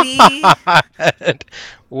 shut baby." up.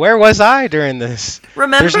 Where was I during this?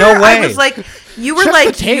 Remember, There's no way. I was like, you were Check like,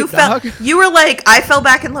 the tape, you felt, dog. you were like, I fell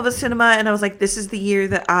back in love with cinema, and I was like, this is the year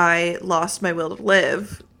that I lost my will to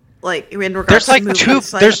live. Like in regards There's to like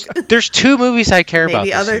movies, there's two movies I care about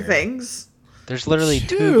maybe this other year. things. There's literally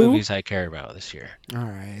two Two? movies I care about this year. All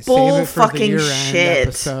right, Bull save it for the fucking year-end shit.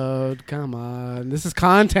 episode. Come on, this is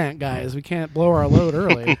content, guys. We can't blow our load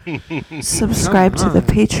early. Subscribe to the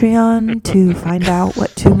Patreon to find out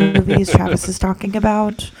what 2 movies Travis is talking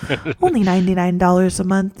about. Only $99 a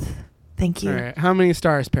month. Thank you. All right, how many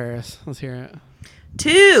stars, Paris? Let's hear it.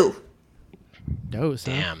 2. Dose.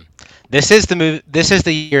 Huh? Damn. This is the movie. This is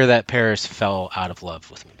the year that Paris fell out of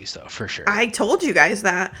love with movies, though, for sure. I told you guys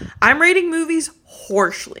that. I'm rating movies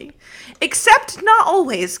harshly. Except not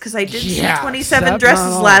always, because I did see Yeah, 27 except Dresses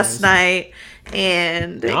not last always. night,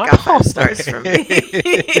 and it Not got 5 stars from me.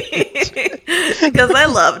 Because I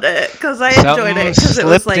loved it. Because I enjoyed it. Because it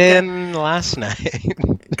was slipped like in last night.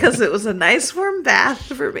 because it was a nice warm bath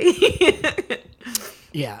for me.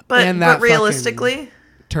 Yeah, but and that but realistically,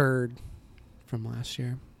 turd from last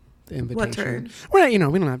year. The invitation. turd? We're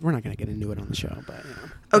not, we're not going to get into it on the show, but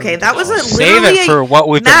okay, that was Save literally it for what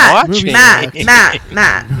we've Matt, been watching.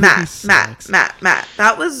 Matt. Sucks.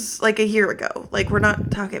 That was like a year ago. Like we're not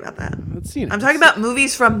talking about that. Let's I'm talking about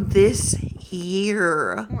movies from this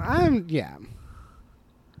year. Yeah.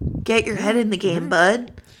 Get your head in the game,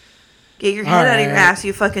 bud. Get your head out of your Alright. ass,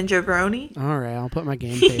 you fucking jabroni. All right, I'll put my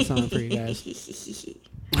game face on for you guys.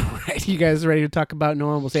 All right, you guys ready to talk about No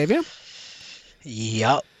One Will Save You?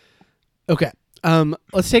 Yup. Okay.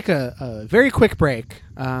 Let's take a very quick break.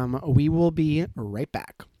 We will be right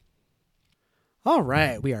back. All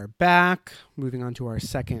right, we are back. Moving on to our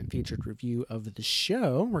second featured review of the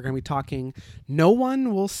show. We're going to be talking No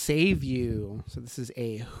One Will Save You. So this is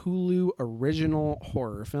a Hulu original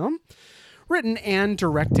horror film written and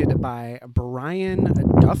directed by Brian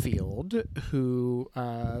Duffield, who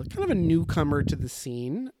kind of a newcomer to the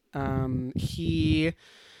scene. He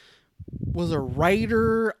was a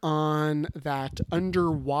writer on that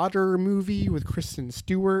underwater movie with Kristen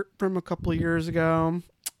Stewart from a couple of years ago.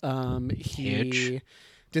 He Huge.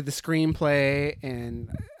 did the screenplay and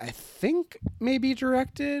I think maybe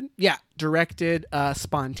directed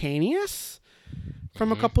Spontaneous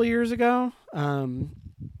from a couple of years ago. A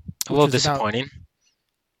little which is about- disappointing.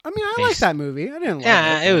 I mean, I like that movie. I didn't.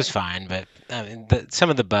 Yeah, love it was fine, but I mean, some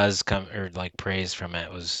of the buzz praise from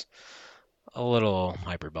it was a little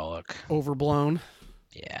hyperbolic. overblown.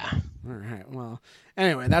 Yeah. All right. Well,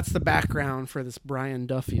 anyway, that's the background for this Brian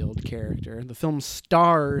Duffield character. The film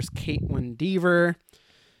stars Caitlin Dever.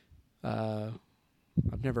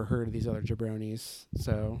 I've never heard of these other jabronis,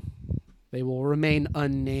 so they will remain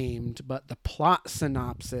unnamed. But the plot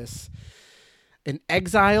synopsis: an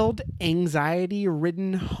exiled,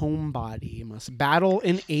 anxiety-ridden homebody must battle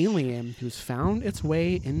an alien who's found its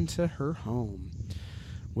way into her home.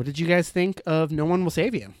 What did you guys think of No One Will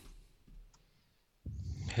Save You?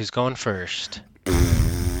 Who's going first?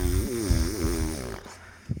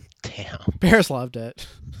 Damn. Bears loved it.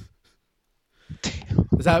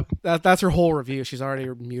 Is that's her whole review? She's already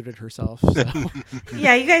muted herself. So.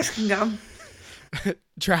 Yeah, you guys can go.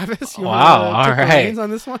 Travis, you Wow, want to take the alright. reins on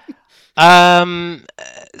this one?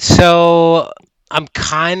 So I'm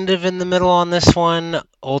kind of in the middle on this one.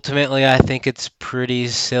 Ultimately, I think it's pretty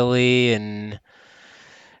silly and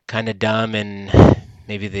kind of dumb, and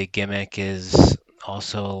maybe the gimmick is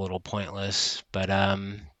also a little pointless. But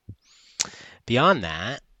beyond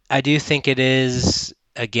that, I do think it is,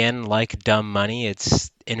 again, like Dumb Money.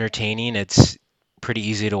 It's entertaining. It's pretty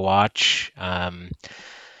easy to watch.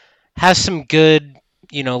 Has some good,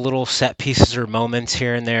 little set pieces or moments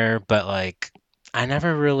here and there, but like I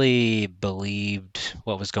never really believed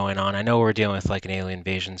what was going on. I know we're dealing with like an alien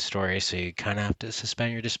invasion story, so you kind of have to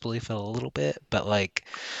suspend your disbelief a little bit. But like,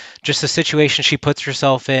 just the situation she puts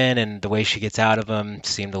herself in and the way she gets out of them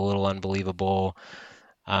seemed a little unbelievable.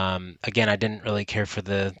 Again, I didn't really care for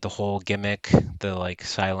the whole gimmick, the like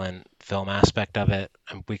silent film aspect of it.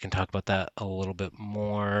 We can talk about that a little bit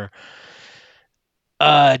more.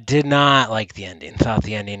 Did not like the ending. Thought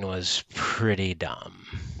the ending was pretty dumb.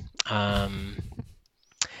 Um,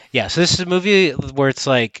 yeah, so this is a movie where it's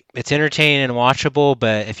like it's entertaining and watchable,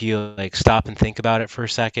 but if you like stop and think about it for a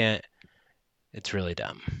second, it's really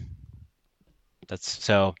dumb. That's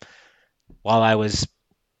so while I was,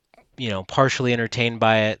 partially entertained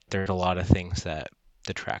by it, there's a lot of things that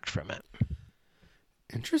detract from it.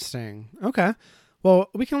 Interesting. Okay. Well,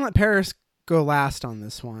 we can let Paris go last on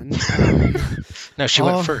this one. No, she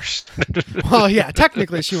went first. Well, yeah,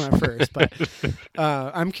 technically she went first, but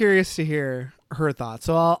I'm curious to hear her thoughts.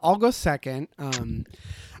 So I'll go second. I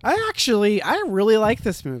really like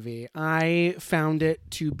this movie. I found it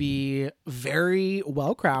to be very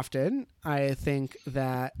well crafted. I think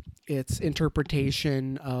that its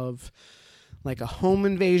interpretation of like a home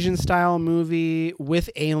invasion style movie with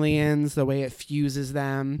aliens, the way it fuses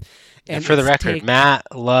them. And for the record, Matt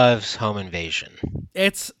loves home invasion.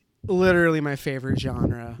 It's literally my favorite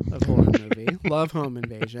genre of horror movie. Love home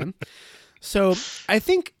invasion. So I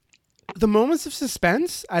think the moments of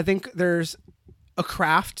suspense, I think there's a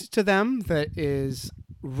craft to them that is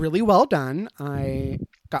really well done. I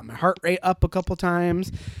got my heart rate up a couple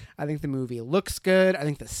times. I think the movie looks good. I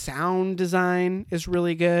think the sound design is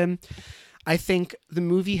really good. I think the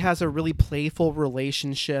movie has a really playful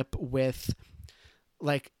relationship with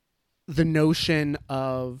like the notion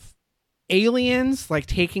of aliens, like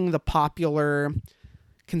taking the popular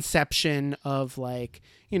conception of like,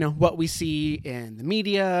 what we see in the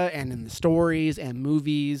media and in the stories and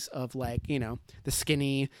movies of like, the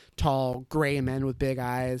skinny, tall, gray men with big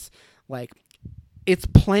eyes. Like it's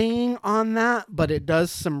playing on that, but it does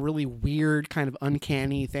some really weird kind of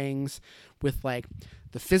uncanny things with like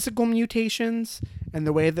the physical mutations and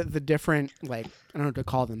the way that the different, like, I don't know what to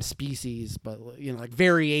call them, species, but, like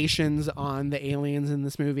variations on the aliens in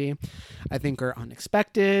this movie, I think are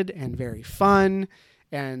unexpected and very fun.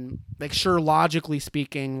 And, like, sure, logically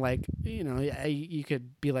speaking, like, you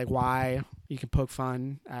could be like, why? You can poke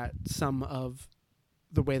fun at some of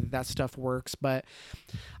the way that stuff works. But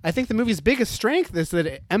I think the movie's biggest strength is that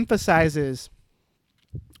it emphasizes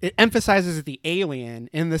the alien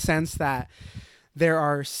in the sense that there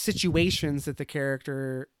are situations that the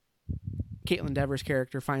character, Caitlin Dever's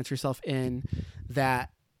character, finds herself in that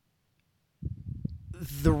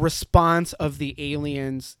the response of the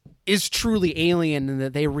aliens is truly alien and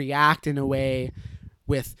that they react in a way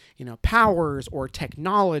with, powers or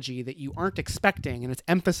technology that you aren't expecting. And it's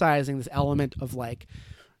emphasizing this element of like,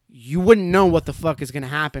 you wouldn't know what the fuck is going to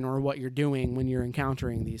happen or what you're doing when you're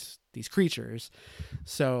encountering these creatures.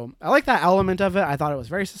 So I like that element of it. I thought it was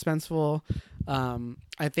very suspenseful.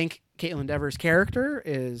 I think Caitlin Dever's character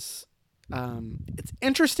is, it's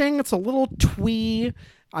interesting. It's a little twee.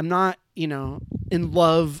 I'm not, in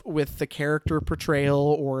love with the character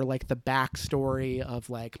portrayal or like the backstory of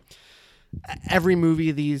like every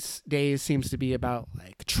movie these days seems to be about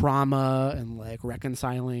like trauma and like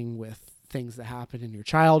reconciling with things that happen in your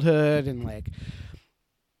childhood, and like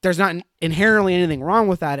there's not inherently anything wrong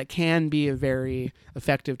with that. It can be a very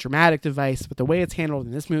effective dramatic device, but the way it's handled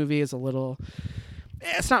in this movie is a little,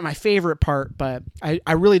 it's not my favorite part, but I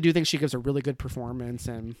really do think she gives a really good performance.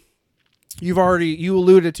 And you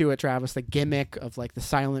alluded to it, Travis, the gimmick of like the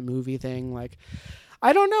silent movie thing. Like,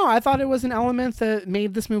 I don't know. I thought it was an element that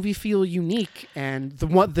made this movie feel unique. And the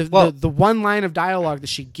one line of dialogue that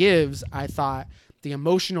she gives, I thought the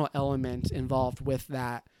emotional element involved with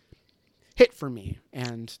that hit for me.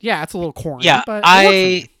 And yeah, it's a little corny. Yeah, but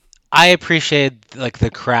I appreciate like the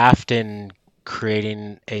craft in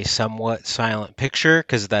creating a somewhat silent picture,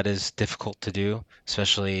 because that is difficult to do,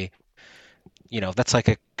 especially, that's like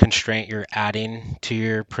a constraint you're adding to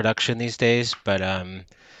your production these days. But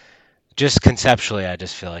just conceptually, I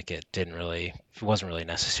just feel like it wasn't really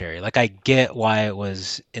necessary. Like I get why it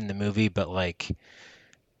was in the movie, but like,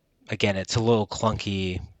 again, it's a little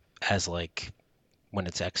clunky as like when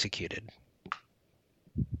it's executed.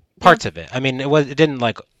 Parts of it. I mean, it didn't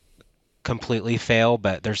like completely fail,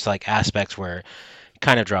 but there's like aspects where it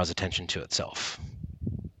kind of draws attention to itself.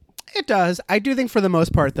 It does. I do think for the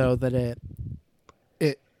most part though that it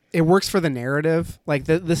it works for the narrative. Like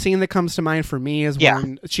the scene that comes to mind for me is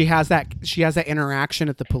when she has that interaction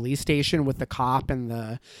at the police station with the cop and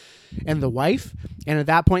the wife, and at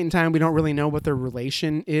that point in time we don't really know what their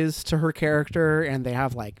relation is to her character, and they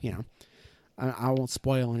have like, you know, I won't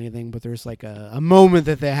spoil anything, but there's like a moment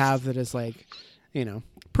that they have that is like, you know,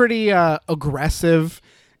 pretty aggressive.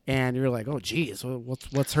 And you're like, oh, geez,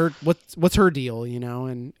 what's her deal, you know?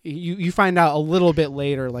 And you find out a little bit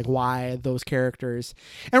later, like, why those characters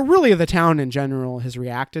and really the town in general has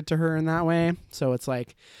reacted to her in that way. So it's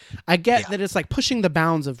like, I get that it's like pushing the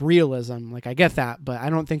bounds of realism. Like, I get that, but I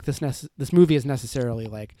don't think this movie is necessarily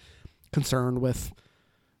like concerned with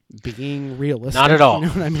being realistic. Not at all. You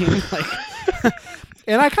know what I mean? Like,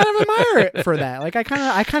 and I kind of admire it for that. Like, I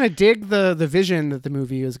kind of dig the vision that the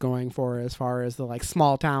movie is going for as far as the like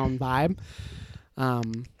small town vibe.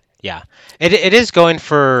 Yeah, it is going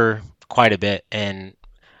for quite a bit, and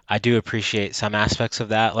I do appreciate some aspects of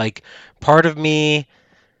that. Like, part of me,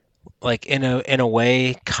 like in a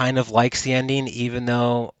way, kind of likes the ending, even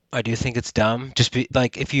though I do think it's dumb. Just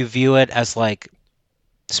like, if you view it as like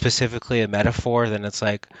specifically a metaphor, then it's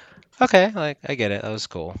like, okay, like I get it, that was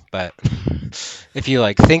cool. But if you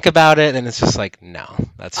like think about it, then it's just like, no,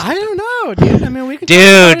 that's I don't know, dude. I mean, we could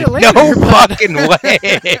dude, talk about it later, no but fucking way.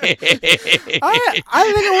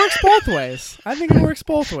 I think it works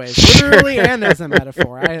both ways. Literally and as a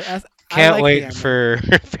metaphor. I Can't like wait for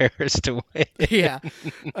Paris to win. Yeah.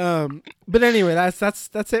 But anyway,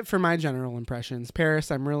 that's it for my general impressions.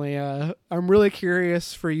 Paris, I'm really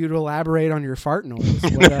curious for you to elaborate on your fart noise.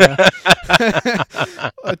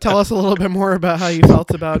 Tell us a little bit more about how you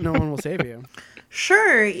felt about No One Will Save You.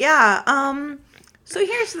 Sure, yeah. So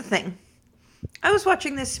here's the thing. I was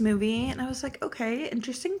watching this movie and I was like, okay,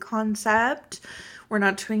 interesting concept. We're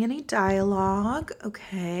not doing any dialogue.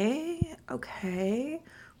 Okay.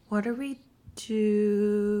 What are we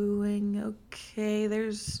doing? Okay,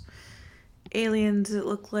 there's aliens that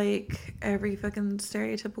look like every fucking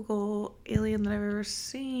stereotypical alien that I've ever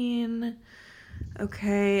seen.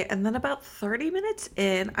 Okay, and then about 30 minutes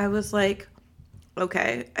in, I was like,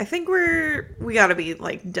 okay, I think we gotta be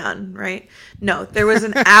like done, right? No, there was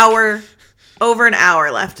over an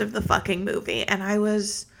hour left of the fucking movie, and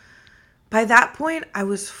by that point, I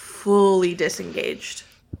was fully disengaged.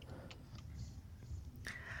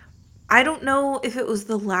 I don't know if it was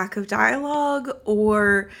the lack of dialogue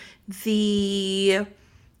or the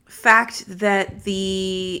fact that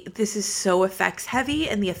this is so effects heavy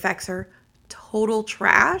and the effects are total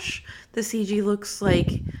trash. The CG looks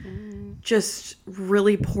like just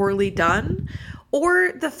really poorly done.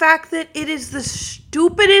 Or the fact that it is the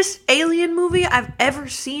stupidest alien movie I've ever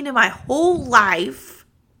seen in my whole life.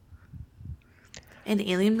 And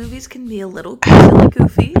alien movies can be a little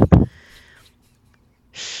goofy.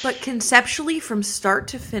 But conceptually, from start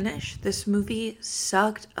to finish, this movie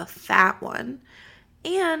sucked a fat one.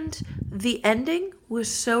 And the ending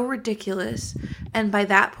was so ridiculous. And by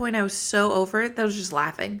that point, I was so over it that I was just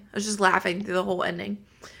laughing. I was just laughing through the whole ending.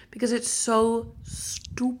 Because it's so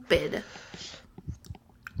stupid.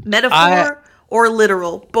 Metaphor or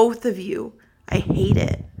literal, both of you. I hate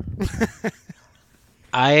it.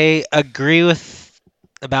 I agree with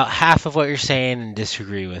about half of what you're saying and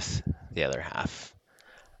disagree with the other half.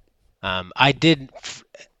 I did,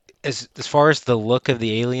 as far as the look of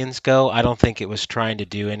the aliens go, I don't think it was trying to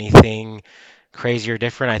do anything crazy or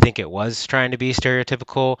different. I think it was trying to be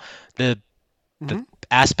stereotypical. The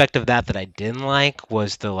aspect of that I didn't like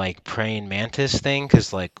was the like praying mantis thing,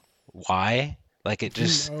 because like, why? Like, it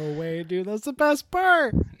just... No way, dude. That's the best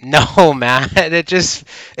part. No, man.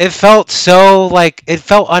 It felt so, like, it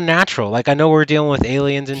felt unnatural. Like, I know we're dealing with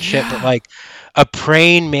aliens and shit, but like a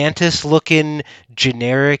praying mantis looking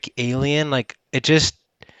generic alien, like, it just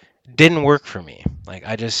didn't work for me. Like,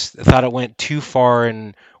 I thought it went too far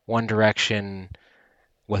in one direction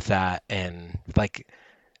with that, and like,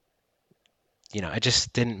 you know, it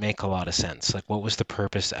just didn't make a lot of sense. Like, what was the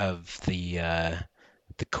purpose of the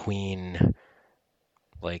queen,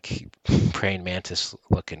 like, praying mantis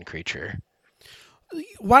looking creature?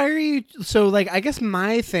 Why are you so, like, I guess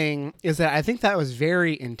my thing is that I think that was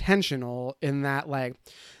very intentional in that, like,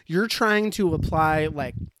 you're trying to apply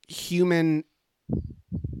like human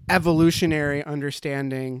evolutionary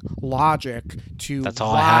understanding logic to That's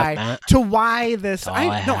all I have, Matt. why this.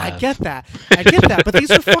 I get that, but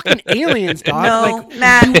these are fucking aliens, dog. No, like,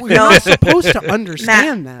 Matt, you're not supposed to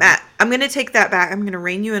understand them. Matt, I'm going to take that back. I'm going to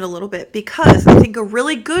rein you in a little bit, because I think a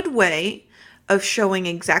really good way of showing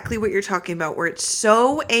exactly what you're talking about, where it's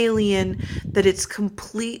so alien that it's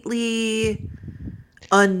completely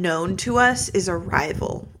unknown to us, is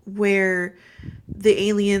Arrival, where the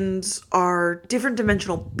aliens are different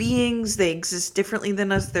dimensional beings. They exist differently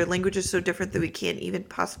than us. Their language is so different that we can't even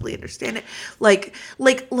possibly understand it. Like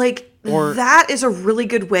Or- that is a really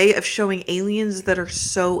good way of showing aliens that are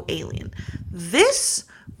so alien. This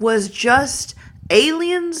was just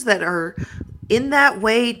aliens that are in that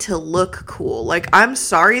way to look cool. Like, I'm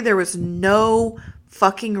sorry, there was no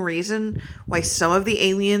fucking reason why some of the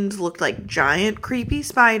aliens looked like giant creepy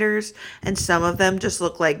spiders and some of them just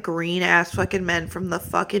look like green ass fucking men from the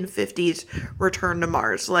fucking 50s Return to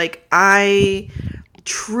Mars. Like,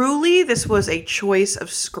 this was a choice of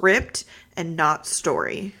script and not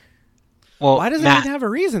story. Well, Why does it Matt, need to have a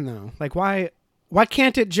reason though? Like why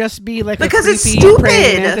can't it just be like Because a it's creepy praying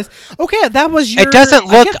stupid. mantis? Okay, that was your. it doesn't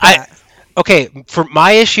look. get that. Okay, for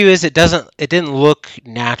my issue is it didn't look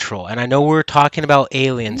natural, and I know we're talking about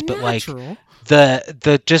aliens, but like Natural.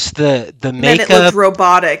 the Then it makeup. looked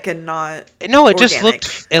robotic and not No, it just organic.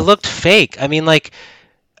 looked fake. I mean, like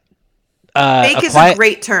fake is a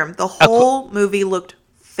great term. The whole movie looked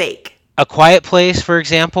fake. A Quiet Place, for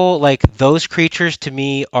example, like those creatures to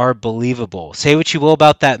me are believable. Say what you will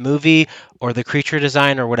about that movie or the creature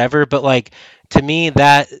design or whatever, but like to me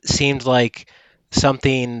that seemed like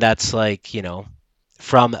something that's like,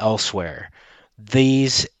 from elsewhere.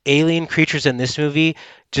 These alien creatures in this movie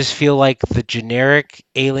just feel like the generic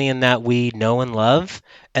alien that we know and love,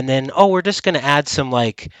 and then we're just going to add some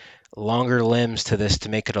like longer limbs to this to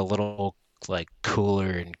make it a little like cooler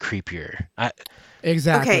and creepier.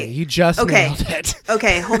 Exactly. Okay. You just Okay. nailed it.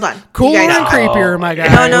 Okay, hold on. You Cooler guys- and creepier, my guy.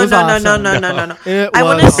 No, It no, was no, no, awesome. no. It I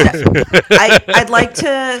want was to. I'd like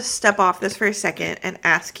to step off this for a second and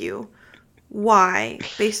ask you why,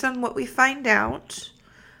 based on what we find out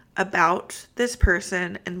about this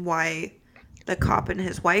person and why the cop and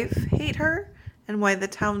his wife hate her, and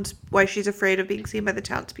why she's afraid of being seen by the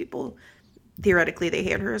townspeople. Theoretically, they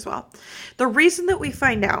hate her as well. The reason that we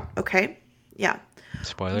find out, okay, yeah.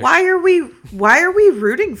 Spoilers. Why are we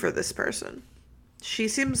rooting for this person? She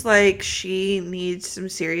seems like she needs some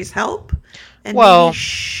serious help and Well- maybe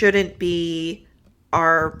shouldn't be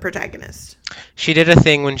our protagonist. She did a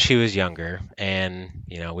thing when she was younger, and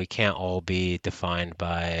we can't all be defined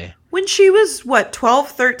by. When she was 12,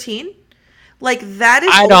 13? Like, that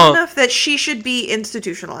is I old don't- enough that she should be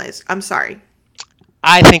institutionalized. I'm sorry.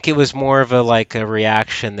 I think it was more of a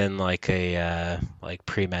reaction than like a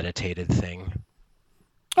premeditated thing.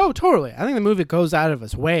 Oh, totally. I think the movie goes out of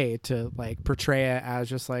its way to like portray it as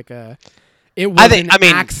just like it was an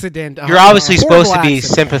accident. You're a obviously horrible supposed to be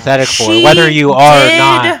accident. sympathetic for She it, whether you are or did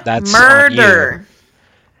not. That's on you. murder.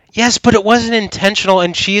 Yes, but it wasn't intentional,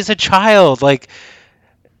 and she is a child. Like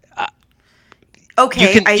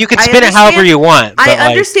Okay, you can I spin it however understand- you want. I but, like,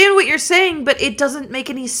 understand what you're saying, but it doesn't make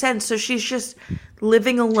any sense. So she's just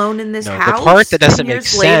living alone in this No, house. the part that 10 doesn't make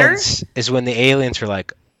years later? sense is when the aliens are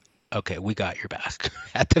like, "Okay, we got your back."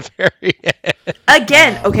 At the very end.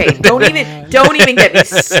 Again, okay, don't even get me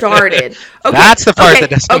started. Okay, That's the part okay, that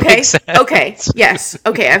doesn't okay, make sense. Okay, yes,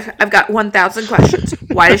 okay, I've got 1,000 questions.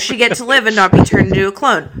 Why does she get to live and not be turned into a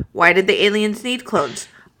clone? Why did the aliens need clones?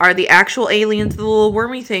 Are the actual aliens the little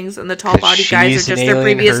wormy things and the tall body guys She's are an just their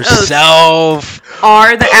alien previous hosts? herself.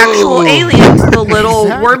 Are the actual Ooh. aliens the little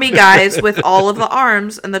Exactly. wormy guys with all of the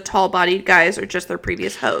arms and the tall bodied guys are just their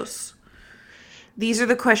previous hosts? These are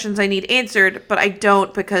the questions I need answered, but I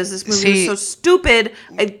don't because this movie See- is so stupid.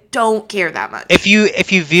 I don't care that much. If you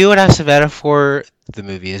view it as a metaphor, the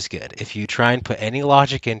movie is good. If you try and put any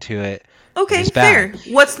logic into it, Okay, it's fair. bad.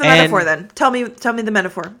 What's the And- metaphor then? Tell me the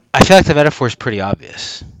metaphor. I feel like the metaphor is pretty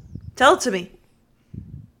obvious. Tell it to me.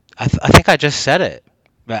 I think I just said it,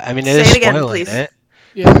 but I mean it Say is it again, spoiling please. it.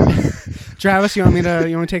 Yeah. Travis, you want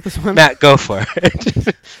to take this one? Matt, go for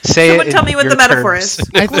it. Say Someone it. tell in me what your the metaphor terms. is.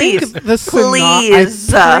 I Please. think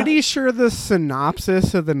Please. I'm pretty sure the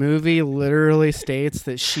synopsis of the movie literally states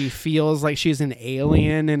that she feels like she's an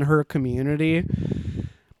alien in her community.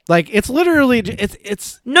 Like it's literally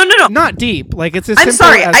it's No. not deep. Like it's as I'm simple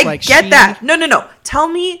sorry. as I like get she- that. No. Tell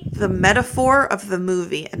me the metaphor of the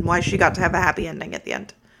movie and why she got to have a happy ending at the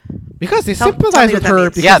end. because they Tell me sympathize what with that her means.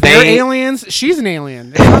 because Yeah, they're they- aliens. She's an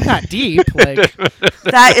alien. It's not that deep. Like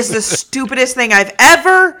That is the stupidest thing I've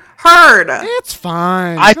ever heard. it's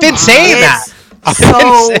fine. I've Come been on. saying that. It's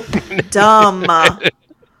so dumb.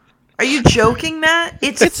 Are you joking, Matt?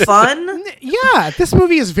 It's fun. Yeah, this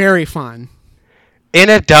movie is very fun. In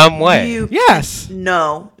a dumb way. You Yes.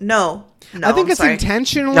 no. I think I'm it's sorry.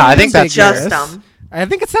 intentionally No, I think that's ambiguous. just dumb. I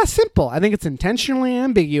think it's that simple. I think it's intentionally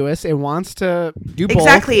ambiguous. It wants to do both.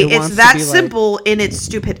 Exactly. It It's wants to that be like- simple in its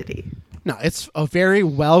stupidity. no, it's a very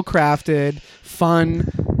well crafted, fun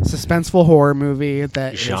suspenseful horror movie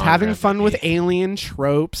that is Genre having fun with movie. alien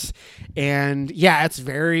tropes. And yeah, it's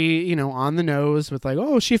very, on the nose with like,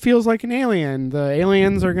 oh, she feels like an alien. The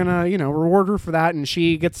aliens are going to, reward her for that. And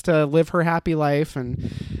she gets to live her happy life. And,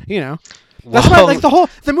 that's why, Well, like,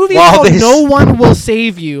 the movie is while called this- No One Will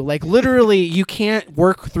Save You. Like, literally, you can't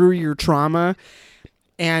work through your trauma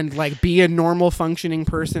and like be a normal functioning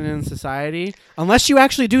person in society unless you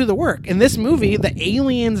actually do the work. In this movie, the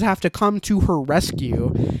aliens have to come to her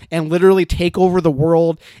rescue and literally take over the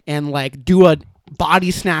world and like do a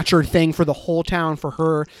body snatcher thing for the whole town for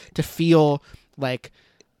her to feel like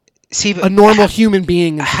See, a normal human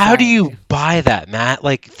being. In how do you society. buy that, Matt?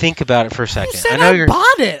 Like, think about it for a Who second. said I know I you're,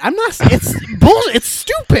 bought it? I'm not. It's bullshit. It's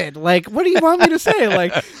stupid. Like, what do you want me to say?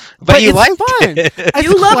 Like, but you it's liked fun. it. It's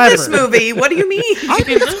You love this clever. movie. What do you mean? I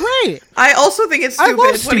think it's great. I also think it's I stupid.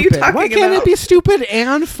 love stupid. What are you talking Why can't about? it be stupid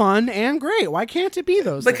and fun and great? Why can't it be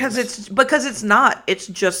those? Because things? it's not. It's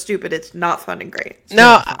just stupid. It's not fun and great.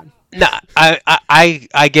 No,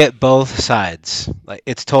 I get both sides. Like,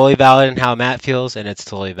 it's totally valid in how Matt feels, and it's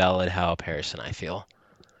totally valid how Paris and I feel.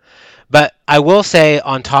 But I will say,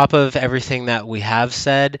 on top of everything that we have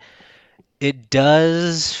said, it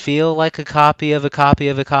does feel like a copy of a copy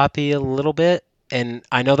of a copy a little bit. And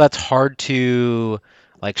I know that's hard to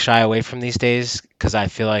like shy away from these days, because I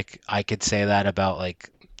feel like I could say that about like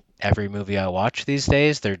every movie I watch these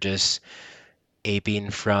days. They're just aping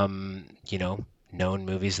from, known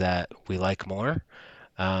movies that we like more.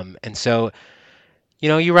 And so,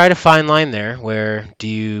 you write a fine line there where do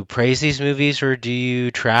you praise these movies or do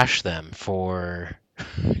you trash them for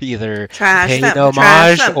either Trash paying them. homage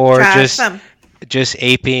Trash them. or Trash them. just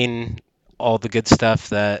aping all the good stuff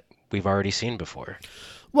that we've already seen before?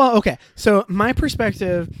 Well, okay. So my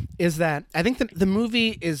perspective is that I think that the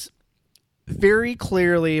movie is very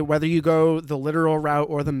clearly, whether you go the literal route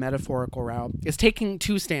or the metaphorical route, is taking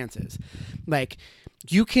two stances. Like,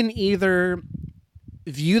 you can either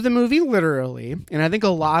view the movie literally, and I think a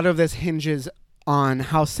lot of this hinges on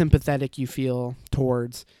how sympathetic you feel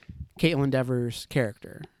towards Caitlin Dever's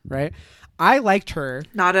character, right? I liked her.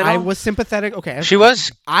 Not at I all. was sympathetic. Okay. She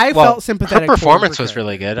was. I well, felt sympathetic. Her towards performance was character.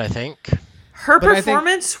 really good, I think. Her But I think-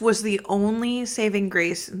 performance was the only saving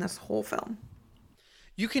grace in this whole film.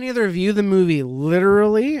 You can either view the movie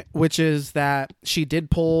literally, which is that she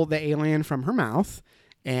did pull the alien from her mouth,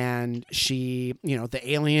 and she, the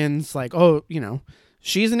alien's like, oh,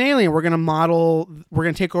 she's an alien. We're going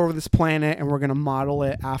to take over this planet and we're going to model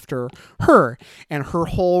it after her. And her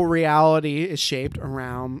whole reality is shaped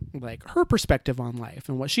around like her perspective on life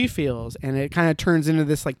and what she feels. And it kind of turns into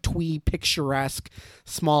this like twee picturesque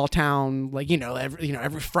small town, like,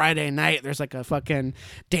 every Friday night there's like a fucking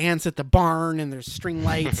dance at the barn and there's string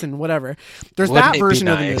lights and whatever. There's Wouldn't that it be version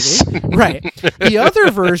nice? of the movie. Right. The other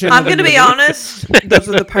version I'm of the gonna be movie- honest. Those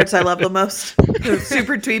are the parts I love the most. The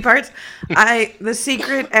super twee parts. The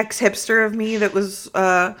secret ex hipster of me that was,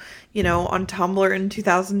 on Tumblr in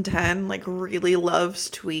 2010, like really loves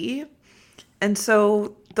twee, and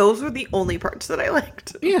so those were the only parts that I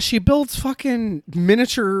liked. Yeah, she builds fucking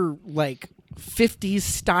miniature, like 50s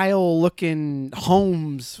style looking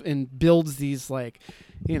homes and builds these like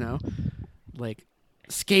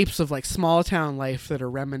scapes of like small town life that are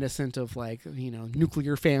reminiscent of like,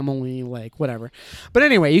 nuclear family, like whatever. But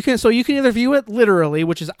anyway, you can either view it literally,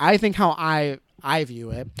 which is I think how I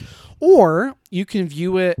view it, or you can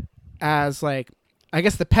view it as like, I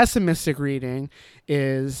guess the pessimistic reading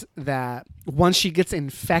is that once she gets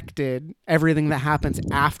infected, everything that happens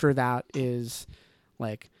after that is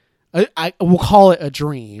like, I will call it a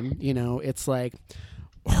dream. It's like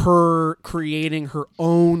her creating her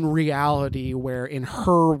own reality where in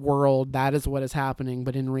her world that is what is happening,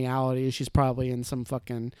 but in reality she's probably in some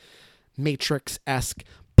fucking Matrix-esque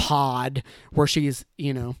pod where she's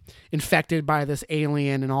infected by this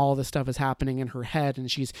alien and all this stuff is happening in her head and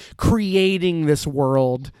she's creating this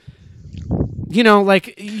world.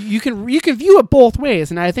 Like you can view it both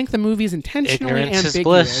ways, and I think the movie's intentionally Ignorance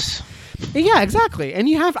ambiguous. is bliss. Yeah, exactly. And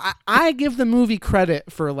I give the movie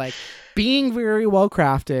credit for like being very well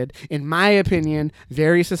crafted, in my opinion,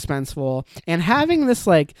 very suspenseful, and having this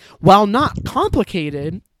like, while not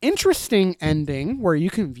complicated, interesting ending where you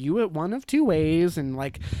can view it one of two ways. And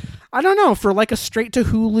like, I don't know, for like a straight to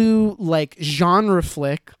Hulu like genre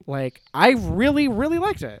flick, like I really, really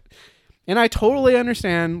liked it. And I totally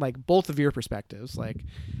understand like both of your perspectives. Like,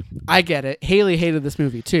 I get it. Haley hated this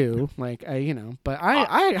movie too. Like, but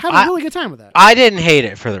I had a really good time with it. I didn't hate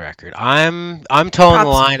it, for the record. I'm towing the Props.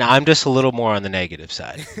 line. I'm just a little more on the negative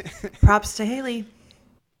side. Props to Haley.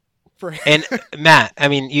 And Matt, I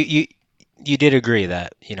mean, you did agree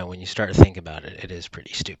that when you start to think about it, it is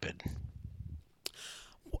pretty stupid.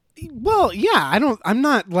 Well, yeah, I'm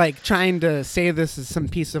not like trying to say this is some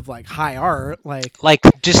piece of like high art. Like,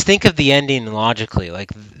 Just think of the ending logically.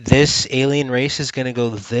 Like, this alien race is going to go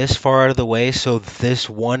this far out of the way so this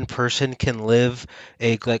one person can live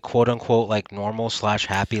a, like, quote unquote, like, normal /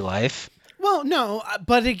 happy life. well, no,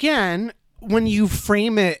 but again, when you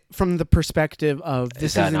frame it from the perspective of this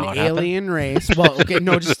is that an not what happened? alien race, well, okay,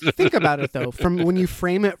 no, just think about it though. From when you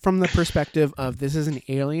frame it from the perspective of this is an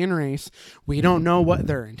alien race, we don't know what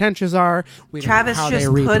their intentions are. We Travis, don't know how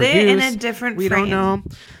just they put it in a reproduce. different We frame. don't know.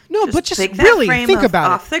 No, but just take that really frame think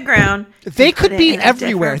about off it. the ground. They and could put it be in a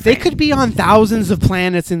everywhere. different They frame. could be on thousands of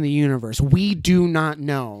planets in the universe. We do not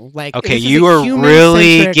know. Like, Okay, this is you a are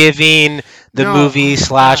really human-centric- giving the No, movie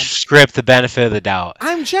oh my / script the benefit of the doubt.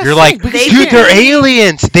 I'm just You're saying, like, because dude, you they're can't-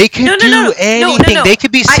 aliens. They could No, no, do no, no. No, anything. no. They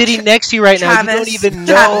could be sitting next to you right now. You don't Travis, even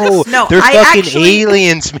Travis, know. no, They're I fucking actually-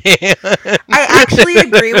 aliens, man. I actually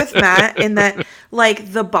agree with Matt in that,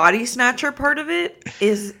 like, the body snatcher part of it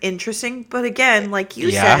is interesting. But again, like you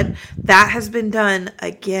Yeah. said, that has been done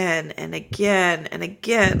again and again and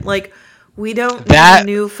again. Like, we don't That-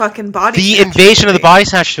 need a new fucking body The snatcher Invasion of the movie. Body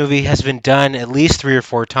Snatchers movie has been done at least 3 or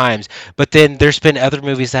 4 times, but then there's been other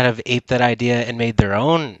movies that have aped that idea and made their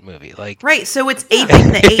own movie. Like, Right, so it's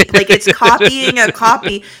aping the ape. Like, it's copying a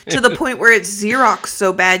copy to the point where it's Xerox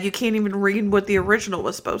so bad you can't even read what the original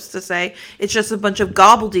was supposed to say. It's just a bunch of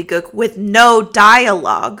gobbledygook with no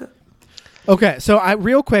dialogue. Okay, so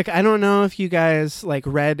real quick, I don't know if you guys like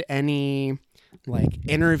read any like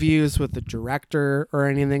interviews with the director or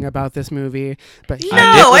anything about this movie, but No, did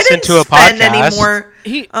I listen didn't to a spend any podcast. more.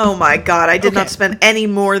 He- Oh my god, I did not Okay. spend any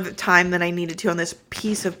more time than I needed to on this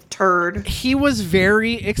piece of turd. he was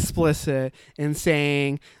very explicit in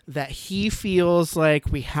saying that he feels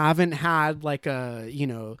like we haven't had like a,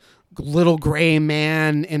 little gray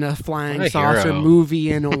man in a flying What a saucer hero. movie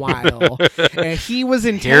in a while. And he was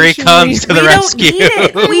Here intentionally he comes to the We don't rescue. need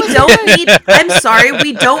it. We don't need. I'm sorry,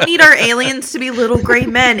 we don't need our aliens to be little gray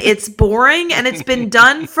men. It's boring, and it's been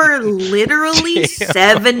done for literally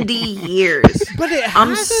 70 years. But it I'm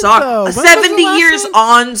hasn't, sorry, though. When was the 70 last years time-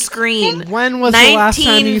 on screen. When was the last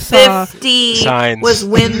time you saw 1950 Signs. was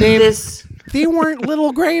when Name- this. They weren't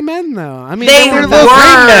little gray men though. I mean, They weren't were. little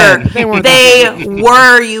gray men. They weren't. They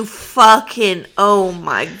were. You fucking. Oh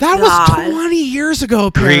my That god. was 20 years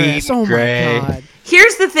ago, Paris. Green, Oh my gray. god.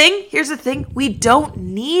 Here's the thing. We don't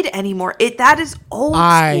need anymore. That is old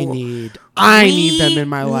I school. need them in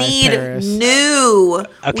my life, Need Paris. new.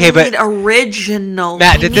 Okay, we but- need original.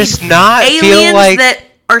 Matt, We did need this not feel aliens like- that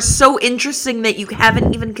are so interesting that you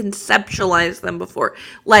haven't even conceptualized them before?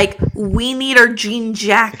 Like, we need our jean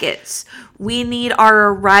jackets. We need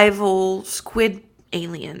our arrival squid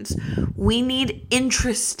aliens. We need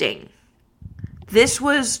interesting. This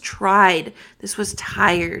was tried. This was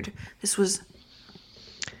tired. This was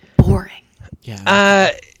boring.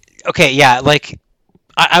 Yeah. Okay, yeah, like,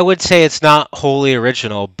 I would say it's not wholly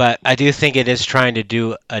original, but I do think it is trying to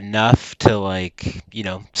do enough to, like,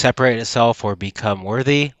 separate itself or become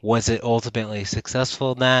worthy. Was it ultimately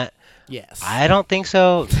successful in that? yes. I don't think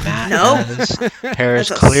so. Matt No. does. Paris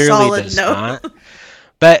That's a clearly solid does no. not.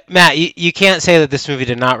 But Matt, you can't say that this movie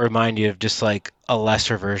did not remind you of just like a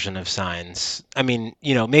lesser version of Signs. I mean,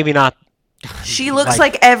 maybe not She looks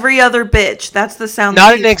like every other bitch. That's the sound. that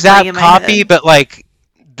not an keeps exact playing in my copy, head. but like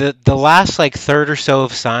the last like third or so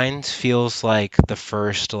of Signs feels like the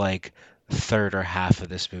first like third or half of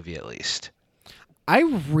this movie at least. I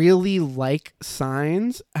really like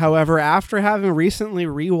Signs. However, after having recently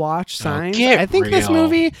rewatched Signs, get I think this real.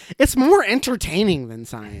 movie it's more entertaining than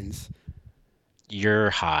Signs. You're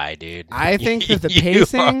high, dude. I think that the You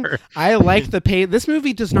pacing, are. I like the pace. This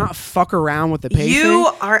movie does not fuck around with the pacing. You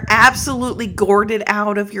are absolutely gourded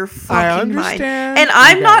out of your fucking mind. understand. And You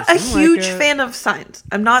I'm not a guys don't like huge it. fan of Signs.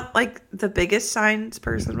 I'm not like the biggest Signs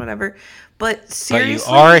person, whatever. But But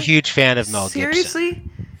seriously, you are a huge fan of Mel Gibson. seriously.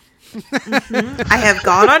 Mhm. I have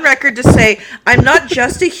gone on record to say I'm not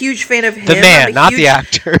just a huge fan of him. The I'm man, a not huge- the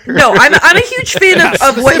actor. No, I'm a huge fan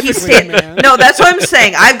of what he Specifically, stands. man. No, that's what I'm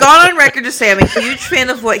saying. I've gone on record to say I'm a huge fan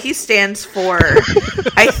of what he stands for.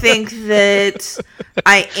 I think that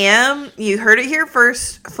I am. You heard it here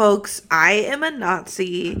first, folks. I am a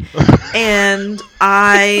Nazi, and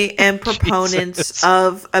I am proponents Jesus.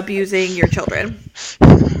 of abusing your children.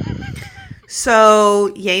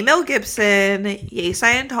 So, yay Mel Gibson, yay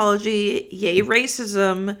Scientology, yay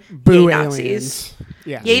racism, Boo yay aliens. Nazis.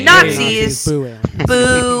 Yeah. Yay Yay Nazis. Boo aliens.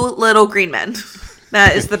 Boo little green men.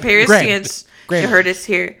 That is the Paris Great. stance. Great. You heard us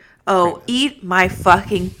here. Oh, eat my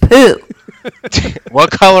fucking poo.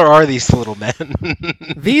 What color are these little men?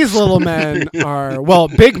 These little men are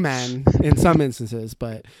big men in some instances,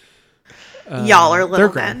 but Y'all are they're little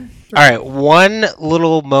great. men. All right, one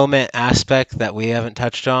little moment aspect that we haven't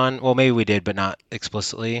touched on. Well, maybe we did, but not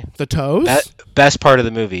explicitly. The toes. Best part of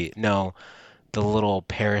the movie. No, the little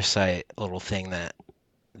parasite little thing that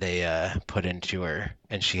they put into her,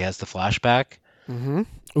 and she has the flashback. Mm-hmm.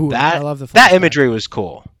 Ooh, That I love the that flashback. imagery was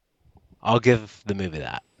cool. I'll give the movie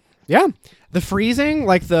that. Yeah, the freezing,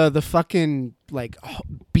 like the fucking like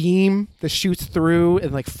beam that shoots through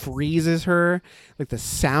and like freezes her, like the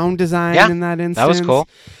sound design Yeah, in that instance. That was cool.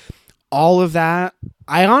 All of that.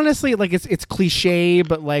 I honestly like it's cliche,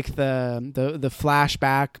 but like the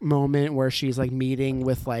flashback moment where she's like meeting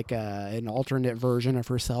with like an alternate version of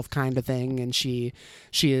herself kind of thing, and she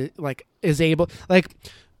like is able like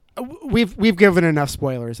we've given enough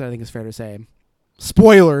spoilers. I think it's fair to say.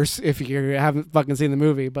 Spoilers if you haven't fucking seen the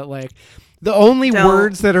movie, but like the only Don't.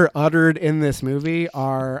 words that are uttered in this movie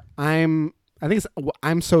are I'm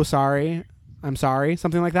so sorry, I'm sorry,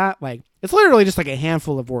 something like that. Like it's literally just like a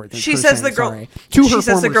handful of words. She says the girl. sorry to her She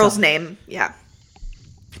says the former girl's self. name. Yeah.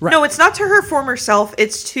 Right. No, it's not to her former self.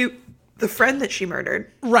 It's to the friend that she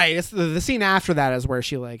murdered. Right. It's the scene after that is where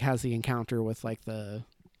she like has the encounter with like the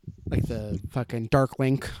fucking Dark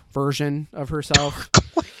Link version of herself.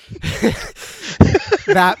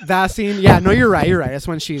 that scene. Yeah, no, you're right. That's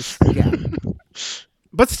when she's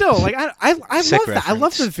But still, like I love Sick that. I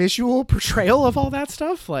love reference. the visual portrayal of all that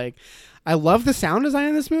stuff. Like I love the sound design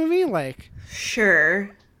in this movie. Like Sure.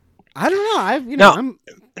 I don't know. No. I'm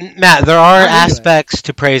Matt, there are I'm into it. aspects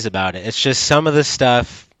to praise about it. It's just some of the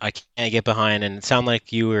stuff I can't get behind, and it sounded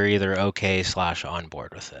like you were either okay / on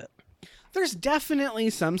board with it. There's definitely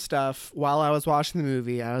some stuff while I was watching the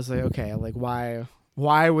movie. I was like, okay, like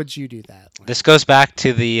why would you do that? Like, This goes back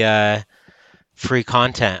to the free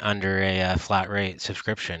content under a flat rate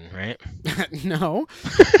subscription, right? no,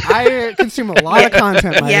 I consume a lot of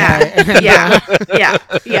content. My Yeah. guy, and,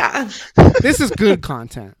 Yeah. this is good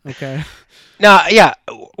content. Okay. No, yeah,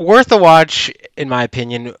 worth a watch in my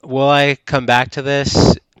opinion. Will I come back to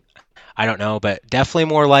this? I don't know, but definitely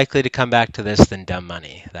more likely to come back to this than Dumb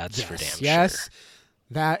Money. That's for damn Yes, sure.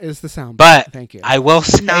 that is the sound. But bite. Thank you. I will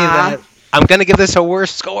say Nah. that I'm gonna give this a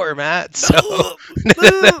worse score, Matt. So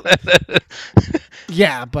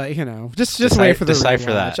Yeah, but just wait for the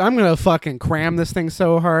decipher rewatch. that. I'm gonna fucking cram this thing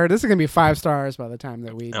so hard. This is gonna be 5 stars by the time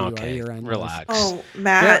that we do our okay, year-end. relax. Oh,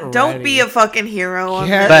 Matt, Get don't ready. be a fucking hero on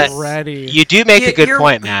Get this. But ready. You do make a good You're-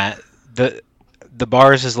 point, Matt. The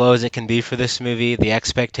bar is as low as it can be for this movie. The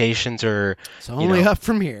expectations It's only know. up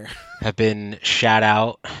from here. have been shat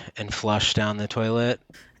out and flushed down the toilet.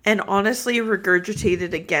 And honestly,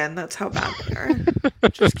 regurgitated again. That's how bad they are.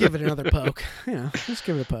 Just give it another poke. Just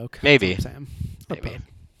give it a poke. Maybe. That's all I'm saying. A Maybe. poke.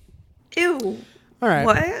 Ew. All right.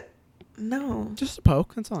 What? No. Just a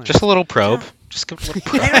poke. That's all. I'm Just a little probe. Just give it a little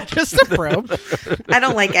probe. yeah, just a probe. I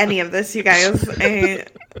don't like any of this, you guys. I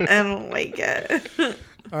don't like it.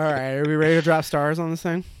 All right. Are we ready to drop stars on this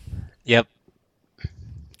thing? Yep.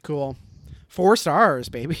 Cool. 4 stars,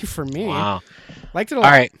 baby, for me. Wow. Liked it a All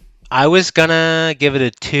lot. right. I was gonna give it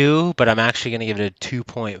a 2, but I'm actually gonna give it a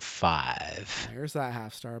 2.5. There's that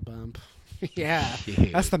half-star bump. Yeah.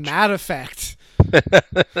 That's the mad effect. All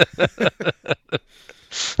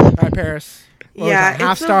right, Paris. What was Yeah, that?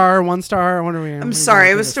 Half it's a- star, 1 star. What are we? I'm sorry,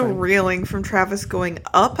 I was still reeling from Travis going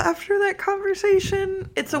up after that conversation.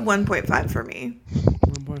 It's a 1.5 for me.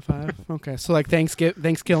 1.5. Okay, so like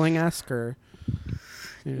Thanksgiving-esque or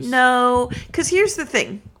No, because here's the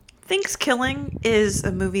thing. Thanksgiving is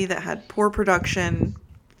a movie that had poor production.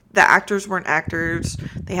 The actors weren't actors.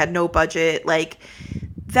 They had no budget. Like,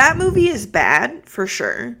 that movie is bad, for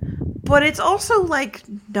sure. But it's also, like,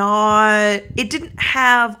 not... It didn't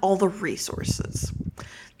have all the resources.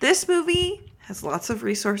 This movie has lots of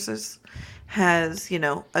resources. Has,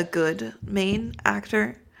 a good main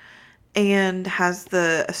actor. And has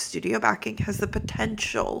the studio backing. Has the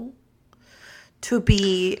potential to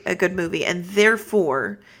be a good movie. And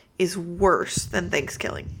therefore is worse than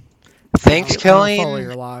Thanksgiving. follow your Thanksgiving,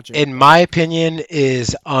 logic. in my opinion,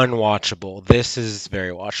 is unwatchable. This is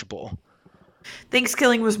very watchable.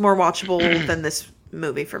 Thanksgiving was more watchable than this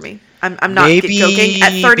movie for me. I'm not Maybe joking.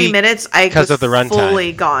 At 30 minutes, I because was of the runtime.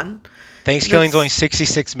 fully gone. Thanksgiving's That's- only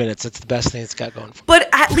 66 minutes. It's the best thing it's got going for it. But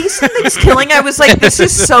at least in Thanksgiving, I was like, this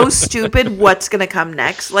is so stupid. What's going to come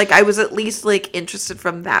next? Like, I was at least, like, interested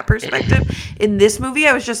from that perspective. In this movie,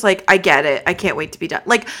 I was just like, I get it. I can't wait to be done.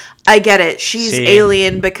 Like, I get it. She's See.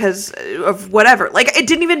 alien because of whatever. Like, it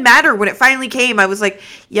didn't even matter. When it finally came, I was like,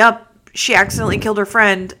 yep, she accidentally killed her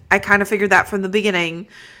friend. I kind of figured that from the beginning.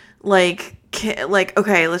 Like,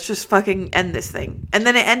 okay, let's just fucking end this thing. And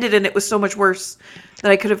then it ended, and it was so much worse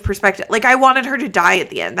that I could have perspective. Like, I wanted her to die at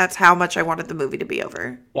the end. That's how much I wanted the movie to be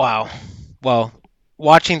over. Wow. well,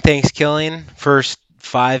 watching Thanksgiving first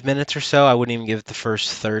 5 minutes or so, I wouldn't even give it the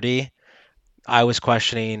first 30. I was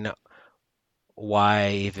questioning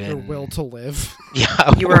why Your will even. to live.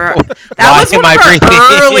 Yeah. You were Why that was am one I of our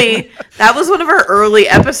breathing? early that was one of our early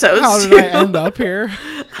episodes How did too. I end up here?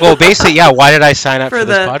 Well, basically, yeah. Why did I sign up for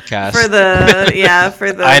this for podcast?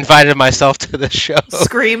 the I invited myself to the show,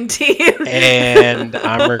 Scream team. and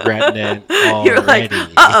I'm regretting it You're like,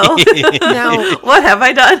 already. uh-oh. Now- What have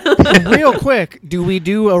I done? Real quick, do we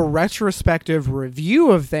do a retrospective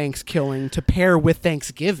review of Thanksgiving to pair with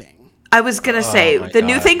Thanksgiving? I was gonna say my the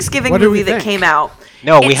new God. Thanksgiving What do we movie that think? came out.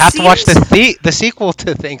 No, we It have to watch seems- the sequel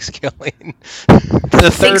to Thanksgiving. The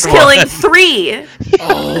third Thanksgiving one. 3.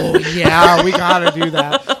 Oh yeah, we gotta do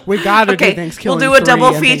that. We gotta do Okay, Thanksgiving. we'll do a 3 double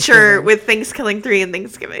and feature Thanksgiving. with Thanksgiving 3 and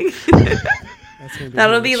Thanksgiving. That's gonna be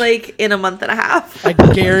That'll be huge. like in a month and a half. I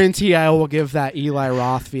guarantee I will give that Eli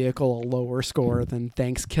Roth vehicle a lower score than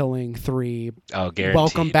Thanksgiving 3. Oh, guaranteed.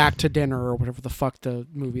 Welcome Back to Dinner or whatever the fuck the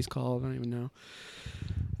movie's called. I don't even know.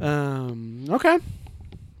 Okay.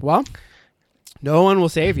 Well, no one will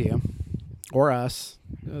save you or us.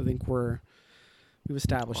 I think we've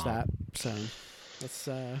established that. So let's.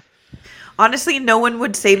 Honestly, no one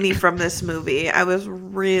would save me from this movie. I was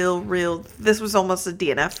real. This was almost a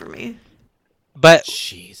DNF for me. But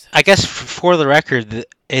Jeez. I guess for the record, it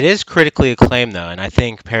is critically acclaimed though, and I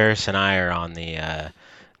think Paris and I are on the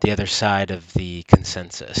other side of the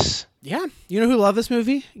consensus. Yeah. You know who loved this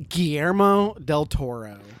movie? Guillermo del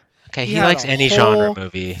Toro. Okay, He he had likes a any whole genre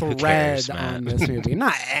movie. Who Thread cares, on man? this movie.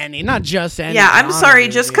 Not just any. Yeah, I'm genre sorry.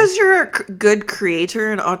 Just movie. because you're a good creator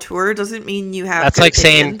and auteur doesn't mean you have. That's good like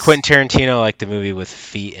saying opinions. Quentin Tarantino liked the movie with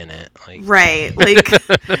feet in it. Like, Right,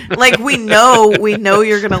 like we know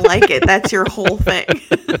you're gonna like it. That's your whole thing.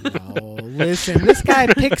 Oh, listen, this guy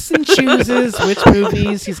picks and chooses which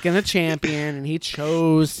movies he's gonna champion, and he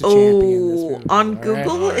chose to champion this movie. On all right?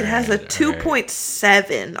 Google, it has a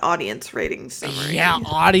 2.7 audience rating summary. Yeah,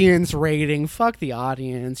 audience rating. Fuck the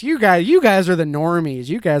audience. You guys are the normies.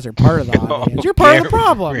 You guys are part of the audience. You're part of the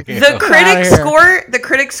problem. Yeah. The Get outta critic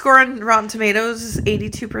here. score, on Rotten Tomatoes is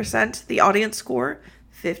 82%. The audience score,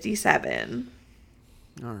 57.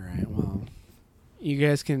 All right, well, you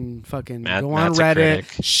guys can fucking Matt- go on Matt's a Reddit, critic.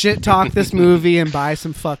 shit talk this movie, and buy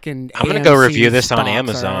some fucking. I'm gonna go AMC review this on stocks,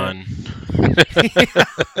 Amazon.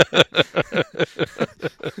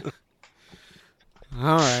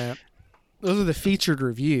 All right. Those are the featured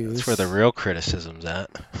reviews. That's where the real criticism's at.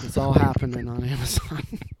 It's all happening on Amazon.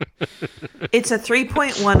 It's a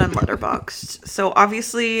 3.1 on Letterboxd. So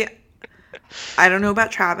obviously, I don't know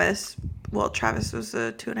about Travis. Well, Travis was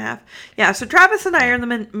a 2.5. Yeah, so Travis and I are in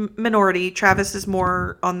the minority. Travis is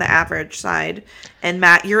more on the average side. And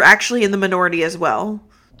Matt, you're actually in the minority as well.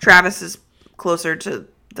 Travis is closer to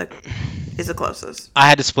the closest. I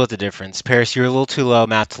had to split the difference. Paris, you're a little too low.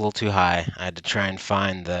 Matt's a little too high. I had to try and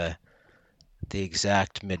find the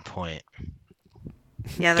exact midpoint.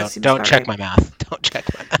 Yeah, that seems Don't about check right. my math. Don't check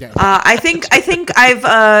my math. Yeah. I think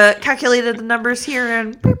I've calculated the numbers here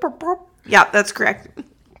and yeah, that's correct.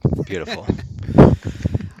 Beautiful.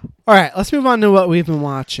 All right, let's move on to what we've been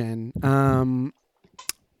watching.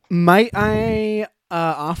 Might I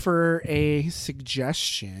offer a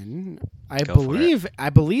suggestion? Go for it. I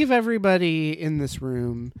believe everybody in this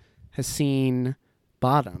room has seen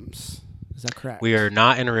Bottoms. Is that correct? We are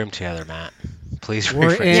not in a room together, Matt. Please We're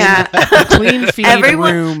rephrase. in Yeah. a clean feed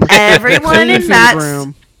room. Everyone Clean in feed Matt's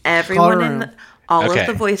room. everyone Color in room. all Okay, of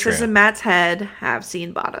the voices true. in Matt's head have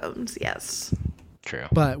seen Bottoms. Yes. True.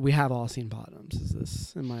 But we have all seen Bottoms. Is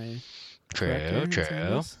this? Am I correct True. in saying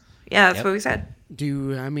True. this? Yeah, that's Yep. what we said. Do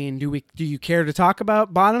you care to talk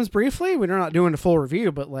about Bottoms briefly? We're not doing a full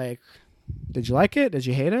review, but like, did you like it? Did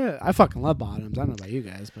you hate it? I fucking love Bottoms. I don't know about you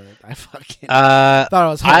guys, but I fucking thought it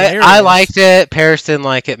was hilarious. I liked it. Paris didn't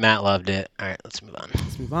like it. Matt loved it. All right, let's move on.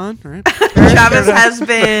 Let's move on. All right. Travis has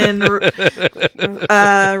been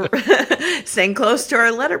staying close to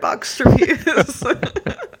our letterbox reviews.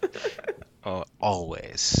 Oh,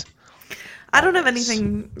 always. I don't have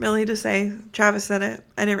anything really to say. Travis said it.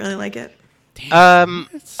 I didn't really like it.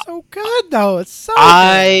 It's so good though. It's so good.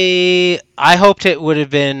 I hoped it would have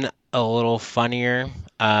been a little funnier.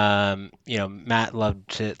 Matt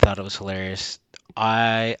loved it, thought it was hilarious.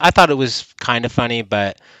 I thought it was kind of funny,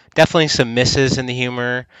 but definitely some misses in the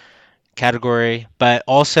humor category. But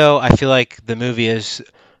also, I feel like the movie is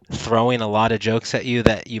throwing a lot of jokes at you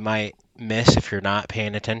that you might miss if you're not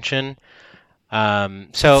paying attention.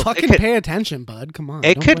 So Fucking pay attention, bud. Come on.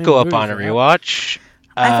 it Don't could blame go the up movie on a for that. rewatch.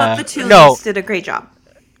 I thought the two no, leads did a great job.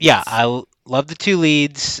 yeah, love the two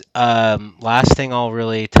leads. Last thing I'll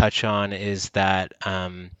really touch on is that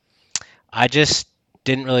I just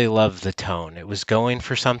didn't really love the tone. It was going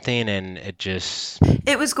for something, and it just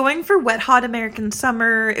It was going for Wet Hot American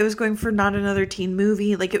Summer. It was going for Not Another Teen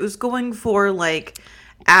Movie. Like, it was going for, like,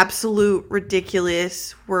 absolute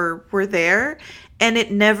ridiculous. We're there. And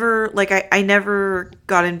it never, like, I never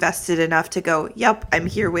got invested enough to go, yep, I'm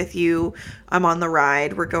here with you. I'm on the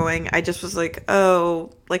ride. We're going. I just was like,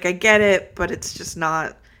 oh, like, I get it, but it's just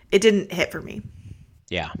not, it didn't hit for me.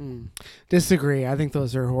 yeah. Disagree. I think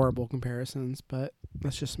those are horrible comparisons, but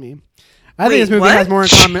that's just me. I Wait, think this movie what? has more in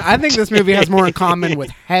common. I think this movie has more in common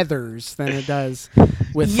with Heathers than it does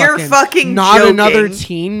with You're fucking Not joking. Another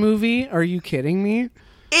Teen Movie. Are you kidding me?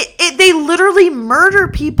 They literally murder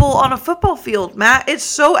people on a football field, Matt. It's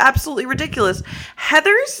so absolutely ridiculous.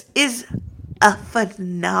 Heathers is a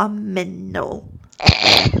phenomenal.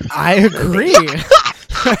 I agree.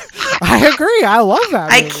 I agree. I love that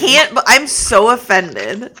movie. I can't, but I'm so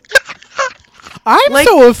offended. I'm like-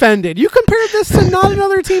 so offended. You compared this to Not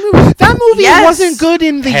Another Teen Movie. That movie Yes. wasn't good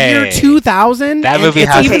in the year Hey, 2000. that and movie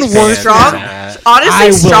it's has even its worse. fans. Strong, honestly, I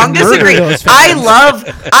will strong murder disagree. those I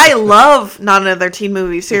fans. love Not Another Teen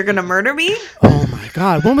Movie. So you're gonna murder me? Oh my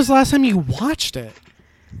god! When was the last time you watched it?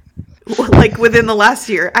 Like within the last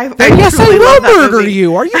year? I Yes, I truly will love that murder movie.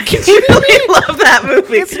 you. Are you I kidding me? truly love that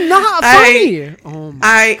movie. It's not I- funny. Oh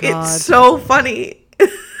my god! It's so funny.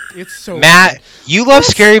 It's so Matt, funny. you love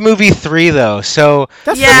Scary Movie 3 though, so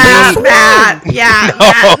That's Yeah, the best one. Matt. Yeah,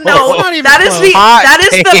 Matt. No, It's not even that is close. the Hot that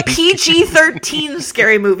is the take. PG-13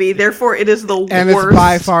 scary movie. Therefore, it is the And worst it's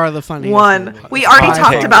by far the funniest one. movie. We already Hot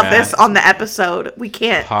talked take, about Matt. this on the episode. We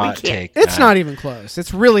can't. hot we can't. take. It's Matt. not even close.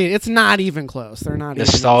 It's not even close. They're not.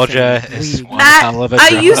 Nostalgia even is league. one Matt, hell of a I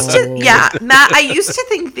drug. used to, Matt, I used to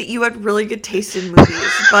think that you had really good taste in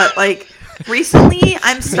movies, but like recently,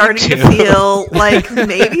 I'm starting to too. feel like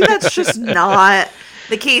maybe that's just not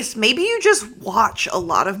the case. Maybe you just watch a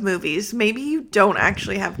lot of movies. Maybe you don't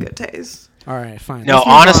actually have good taste. All right, fine. No, Let's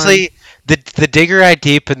move on. honestly, the digger I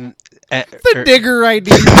deep and the digger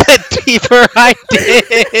idea. the deeper I dig.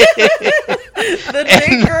 The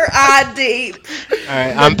digger eye deep. All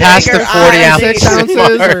right, I'm past the digger 40 eye ounce 6 ounces,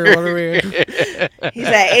 or what are we? He's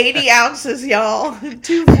at 80 ounces, y'all.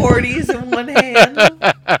 2 40s in one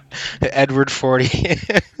hand. Edward 40.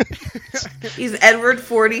 He's Edward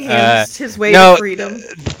 40 hands his way no, to freedom.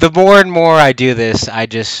 The more and more I do this, I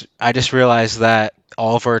just realize that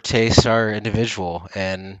all of our tastes are individual,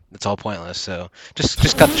 and it's all pointless. So just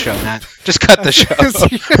cut the show, Matt. Just cut the show.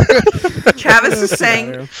 Travis is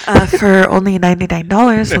saying, For only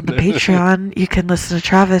 $99 on the Patreon, you can listen to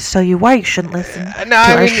Travis tell you why you shouldn't listen No, to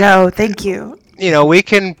I our mean, show. Thank you. you know, we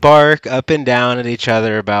can bark up and down at each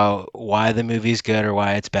other about why the movie's good or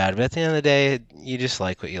why it's bad, but at the end of the day, you just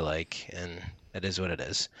like what you like, and it is what it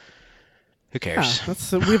is. Who Yeah, cares?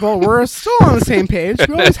 we're still on the same page.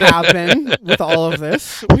 We always have been with all of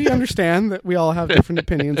this. We understand that we all have different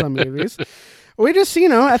opinions on movies. We just,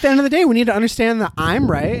 at the end of the day, we need to understand that I'm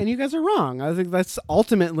right and you guys are wrong. I think that's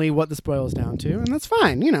ultimately what this boils down to, and that's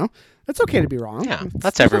fine. It's okay to be wrong. Yeah, It's-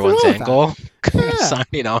 that's there's nothing everyone's wrong with that. angle. Yeah.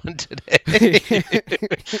 Signing on today.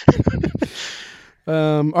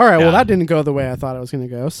 All right. Well, Yeah. that didn't go the way I thought it was going to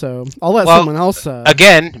go. So I'll let Well, someone else.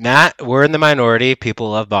 Again, Matt, we're in the minority.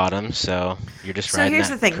 People love bottoms, so you're just So riding here's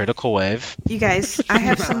that the thing. critical wave. you guys, I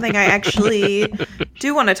have something I actually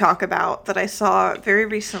do want to talk about that I saw very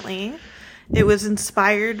recently. It was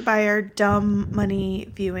inspired by our Dumb Money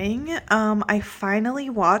viewing. I finally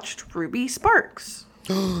watched Ruby Sparks.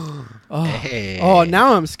 Hey. Oh,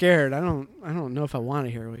 now I'm scared. I don't know if I want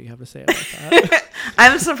to hear what you have to say about that.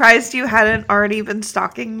 I'm surprised you hadn't already been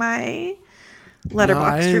stalking my No, I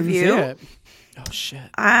Letterboxd didn't see review. it. Oh shit.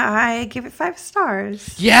 I give it 5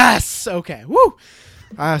 stars. Yes. Okay. Woo.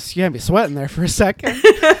 So you had me sweating there for a second.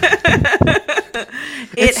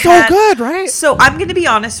 It's so good, right? So I'm going to be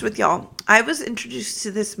honest with y'all. I was introduced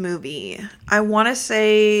to this movie, I want to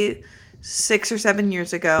say 6 or 7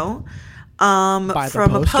 years ago, By the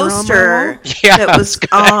from a poster on my poster Yeah, that I was was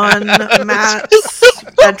on Matt's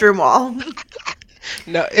bedroom wall.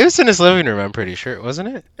 No, it was in his living room, I'm pretty sure,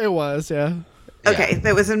 wasn't it? It was, yeah. Okay,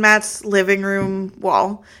 that was in Matt's living room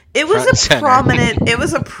wall. It was Front and a center.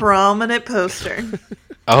 prominent poster.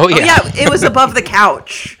 Oh, yeah. Oh yeah, it was above the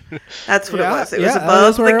couch. That's what it was. It was that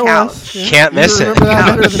above where the it couch. was. Yeah. Can't miss You it. remember that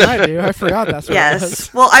better Couch. than I do. I forgot that's what it was.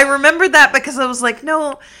 Yes. Well, I remembered that because I was like,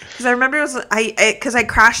 no, because I remember it was because I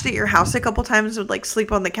crashed at your house a couple times and would like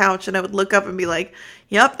sleep on the couch and I would look up and be like,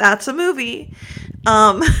 yep, that's a movie.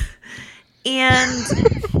 And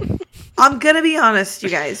I'm gonna be honest, you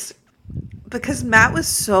guys. because Matt was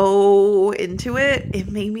so into it,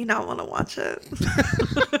 it made me not want to watch it.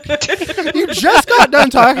 You just got done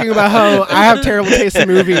talking about how I have terrible taste in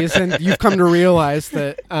movies, and you've come to realize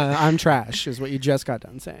that I'm trash, is what you just got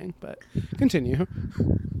done saying. But continue.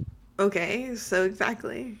 Okay, so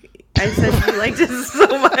exactly. I said you liked it so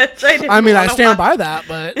much. I stand by that,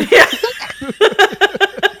 but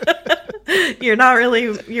you're not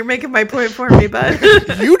really. You're making my point for me, bud.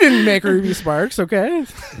 you didn't make Ruby Sparks, okay?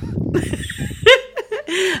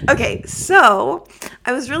 Okay, so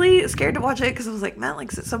I was really scared to watch it because I was like, Matt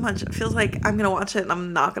likes it so much. It feels like I'm gonna watch it and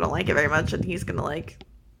I'm not gonna like it very much, and he's gonna like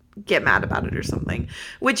get mad about it or something.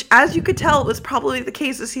 Which, as you could tell, was probably the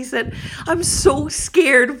case. As he said, "I'm so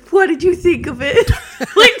scared. What did you think of it?"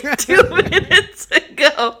 Like 2 minutes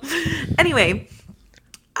ago. Anyway.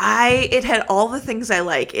 It had all the things I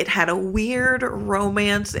like. It had a weird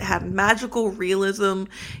romance. It had magical realism.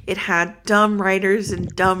 It had dumb writers in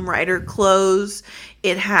dumb writer clothes.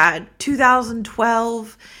 It had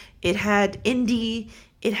 2012. It had indie.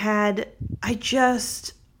 It had, I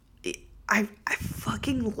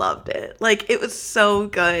fucking loved it. Like, it was so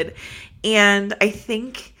good. And I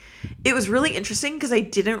think it was really interesting because I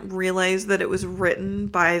didn't realize that it was written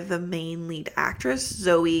by the main lead actress,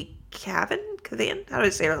 Zoe Kazan? How do I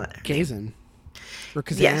say her name? Kazan. Or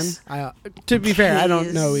Kazan? Yes. To be fair, I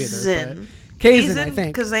don't know either. But Kazan, I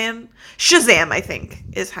think. Kazan? Shazam, I think,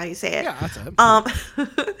 is how you say it. Yeah, that's it.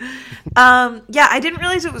 Yeah, I didn't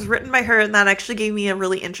realize it was written by her, and that actually gave me a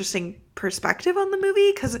really interesting perspective on the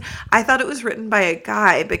movie, because I thought it was written by a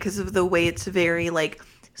guy because of the way it's very, like,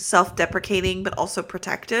 self-deprecating, but also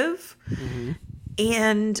protective. Mm-hmm.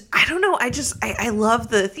 And I don't know, I love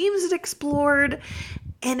the themes it explored.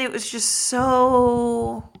 And it was just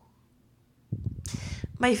so...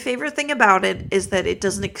 My favorite thing about it is that it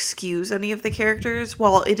doesn't excuse any of the characters.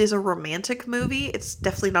 While it is a romantic movie, it's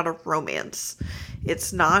definitely not a romance.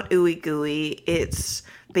 It's not ooey gooey. It's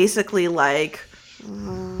basically like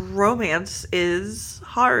romance is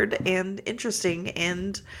hard and interesting,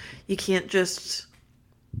 and you can't just...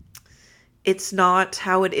 It's not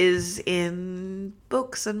how it is in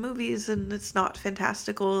books and movies, and it's not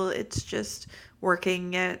fantastical. It's just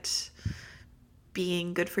working at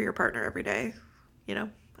being good for your partner every day. You know,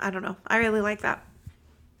 I don't know. I really like that.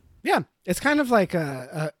 Yeah, it's kind of like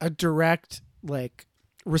a direct like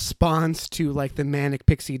response to like the manic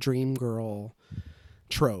pixie dream girl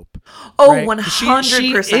trope. Oh, right?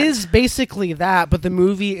 100%. She is basically that, but the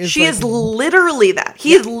movie is She is literally that.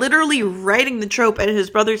 He is literally writing the trope, and his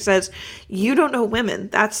brother says, "You don't know women.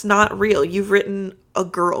 That's not real. You've written a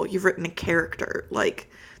girl. You've written a character. Like,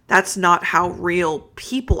 that's not how real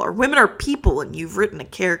people are. Women are people, and you've written a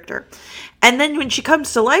character." And then when she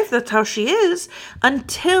comes to life, that's how she is,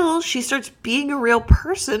 until she starts being a real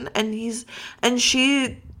person, and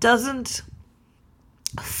she doesn't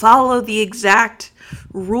follow the exact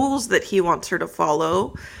rules that he wants her to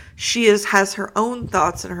follow. She has her own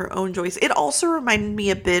thoughts and her own joys. It also reminded me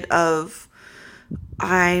a bit of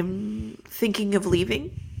I'm Thinking of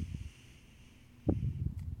Leaving.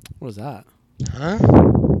 What was that? Huh?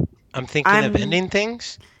 I'm thinking of ending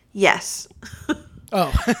things? Yes.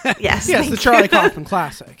 Oh. Yes. Yes, the Charlie Kaufman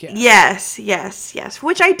classic. Yeah. Yes.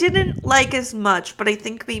 Which I didn't like as much, but I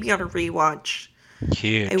think maybe on a rewatch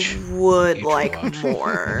Huge. I would like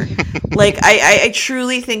more. Like, I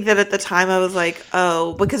truly think that at the time I was like,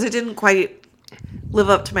 oh, because it didn't quite live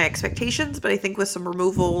up to my expectations, but I think with some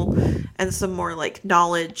removal and some more like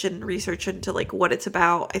knowledge and research into like what it's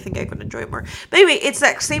about, I think I could enjoy it more. But anyway, it's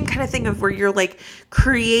that same kind of thing of where you're like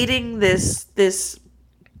creating this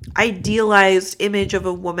idealized image of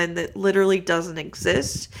a woman that literally doesn't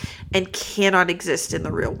exist and cannot exist in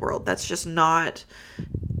the real world. That's just not...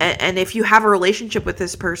 And if you have a relationship with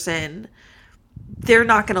this person, they're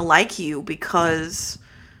not going to like you because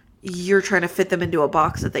you're trying to fit them into a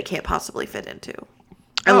box that they can't possibly fit into.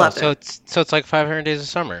 I love it. So it's like 500 Days of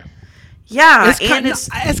Summer. Yeah, It's kind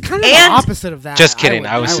of the opposite of that. Just kidding.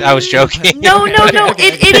 I was joking. No.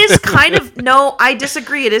 It is kind of... No, I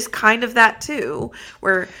disagree. It is kind of that too,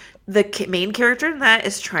 where the main character in that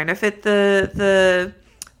is trying to fit the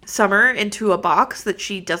Summer into a box that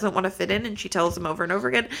she doesn't want to fit in, and she tells him over and over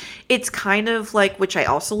again. It's kind of like, which I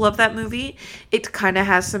also love that movie, it kind of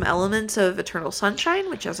has some elements of Eternal Sunshine,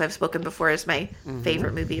 which, as I've spoken before, is my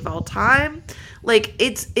favorite movie of all time. Like,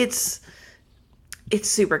 it's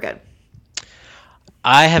super good.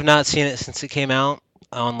 I have not seen it since it came out.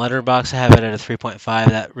 On Letterboxd, I have it at a 3.5.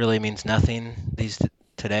 That really means nothing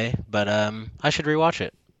today, but I should rewatch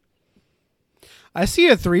it. I see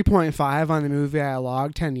a 3.5 on the movie I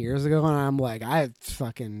logged 10 years ago, and I'm like, I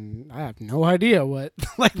have no idea what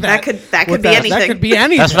like That could what be anything. That could be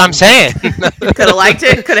anything. That's what I'm saying. Could have liked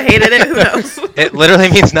it, could have hated it, who knows? It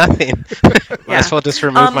literally means nothing. Might Yeah. as well just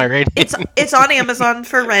remove my rating. It's on Amazon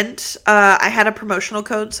for rent. I had a promotional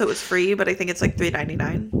code, so it was free, but I think it's like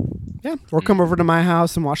 $3.99. Yeah, or come over to my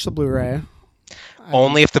house and watch the Blu-ray.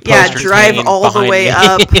 Only if the Yeah, poster's drive hanging all the behind way me.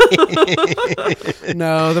 up.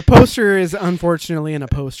 No, the poster is unfortunately in a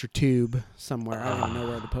poster tube somewhere. I don't know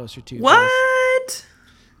where the poster tube is. What?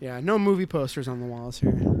 Yeah, no movie posters on the walls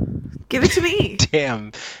here. Give it to me.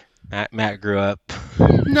 Damn, Matt grew up.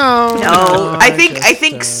 No, No, I think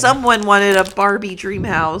just, someone wanted a Barbie dream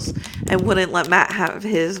house and wouldn't let Matt have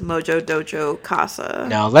his Mojo Dojo Casa.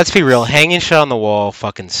 No, let's be real. Hanging shit on the wall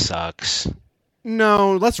fucking sucks.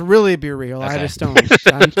 No, let's really be real. I Okay. just don't.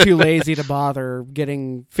 I'm too lazy to bother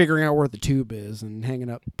figuring out where the tube is and hanging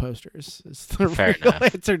up posters. Is the Fair real enough.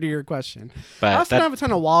 answer to your question. I But also don't have a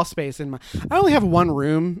ton of wall space in my. I only have one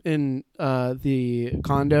room in the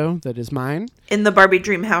condo that is mine. In the Barbie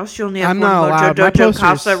dream house, you only have I'm one not Mojo allowed. My Dojo posters-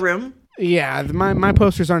 Casa room. Yeah, my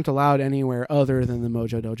posters aren't allowed anywhere other than the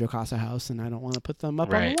Mojo Dojo Casa house, and I don't want to put them up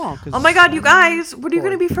on Right. the wall. 'Cause Oh my god, you I'm guys, what are you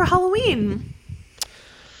bored. going to be for Halloween?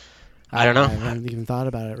 I don't know. I haven't even thought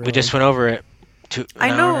about it. Really. we just went over it. I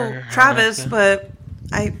know Travis, but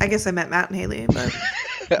I guess I met Matt and Haley, but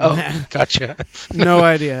Oh, gotcha. No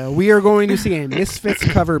idea. We are going to see a Misfits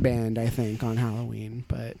cover band, I think, on Halloween,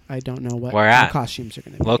 but I don't know what Where the at? costumes are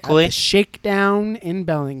going to be. Locally? At the Shakedown in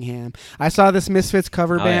Bellingham. I saw this Misfits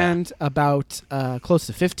cover Oh, yeah. band about close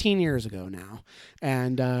to 15 years ago now,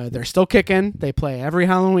 and they're still kicking. They play every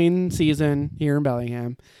Halloween season here in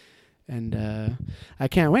Bellingham. And I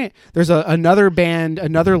can't wait. There's another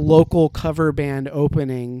local cover band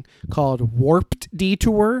opening called Warped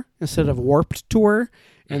Detour instead of Warped Tour.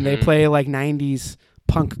 And they play like 90s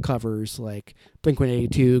punk covers like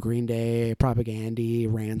Blink-182, Green Day, Propaganda,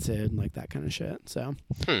 Rancid, like that kind of shit. So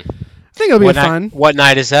I think it'll be fun. What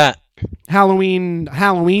night is that? Halloween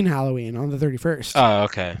on the 31st. Oh,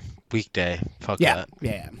 okay. Weekday. Fuck yeah, that.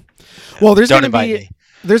 yeah. Well, there's Don't going to invite be... me.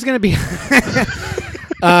 There's going to be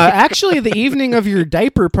actually the evening of your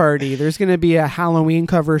diaper party. There's going to be a Halloween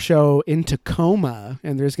cover show in Tacoma,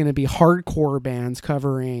 and there's going to be hardcore bands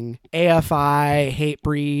covering AFI,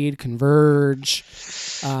 Hatebreed, Converge.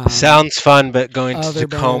 Sounds fun, but going to other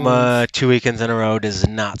Tacoma 2 weekends in a row does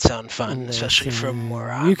not sound fun, especially from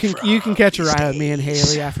where I'm you can from catch a these ride with me and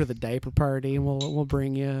days. Haley after the diaper party, and we'll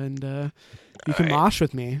bring you, and you can right. mosh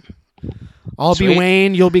with me. I'll be Sweet.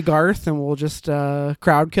 Wayne, you'll be Garth, and we'll just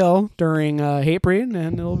crowd kill during Hatebreed,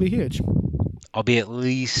 and it'll be huge. I'll be at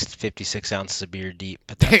least 56 ounces of beer deep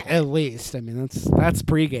at that point. At least, I mean that's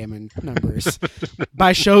pre-gaming numbers.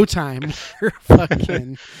 By showtime, we're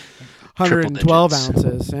fucking 112 digits.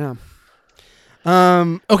 ounces. Yeah.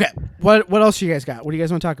 Okay. What else you guys got? What do you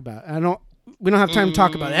guys want to talk about? We don't have time to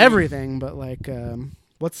talk about everything, but like,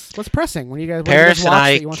 what's pressing? What do you guys? What do you guys Paris and watch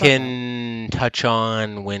I that you wanna talk about? can touch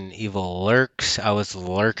on When Evil Lurks. I was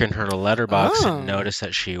lurking her letterbox Oh. and noticed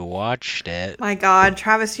that she watched it. my god,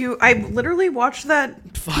 Travis, I literally watched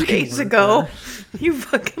that 2 Fucking days lurker. ago. You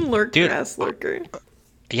fucking lurker Dude. ass lurker.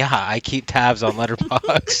 Yeah, I keep tabs on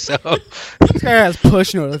Letterboxd, so This guy has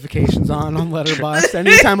push notifications on Letterboxd.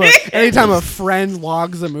 Anytime a friend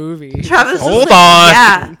logs a movie. Travis is Hold like, on.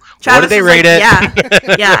 Yeah. Travis they is rate like, it?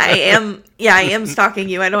 Yeah. Yeah, I am. Yeah, I am stalking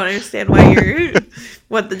you. I don't understand why you're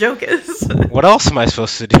what the joke is. what else am I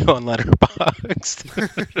supposed to do on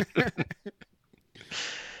Letterboxd?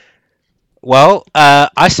 Well,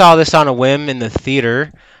 I saw this on a whim in the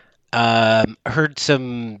theater. Heard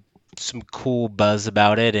some cool buzz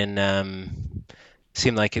about it, and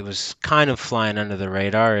seemed like it was kind of flying under the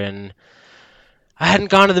radar. And I hadn't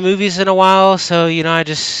gone to the movies in a while, so I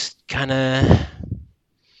just kind of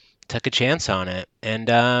took a chance on it. And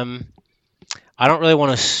I don't really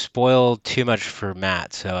want to spoil too much for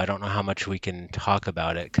Matt, so I don't know how much we can talk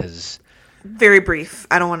about it because. Very brief.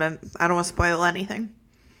 I don't want to spoil anything.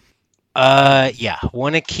 Yeah,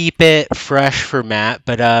 want to keep it fresh for Matt,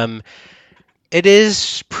 but it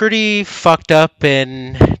is pretty fucked up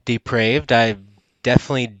and depraved. I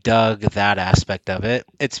definitely dug that aspect of it.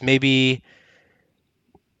 It's maybe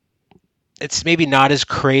not as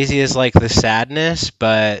crazy as like the sadness,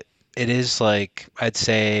 but it is like I'd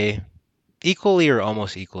say equally or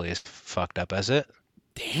almost equally as fucked up as it.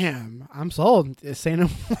 Damn, I'm sold. Say no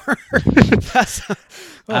more.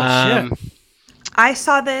 Shit. I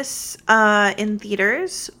saw this in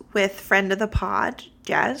theaters with friend of the pod,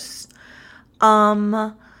 Jess.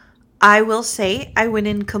 I will say I went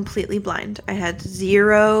in completely blind. I had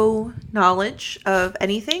zero knowledge of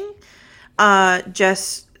anything.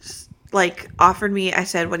 Jess like offered me, I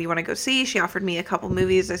said, what do you want to go see? She offered me a couple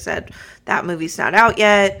movies. I said, that movie's not out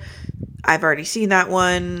yet. I've already seen that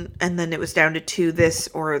one. And then it was down to two, this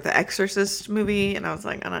or the Exorcist movie. And I was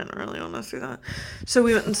like, I don't really want to see that. So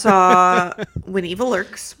we went and saw When Evil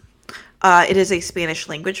Lurks. It is a Spanish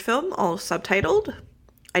language film, all subtitled.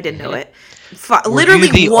 I didn't know it.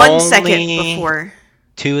 Literally 1 second before.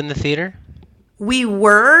 Two in the theater? We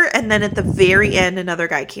were, and then at the very end, another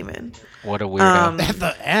guy came in. What a weirdo. At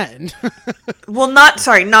the end. Well, not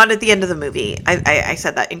at the end of the movie. I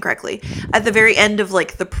said that incorrectly. At the very end of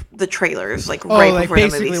like the trailers, like right before the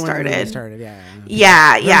movie started.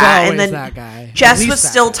 Yeah. And then that guy. Jess was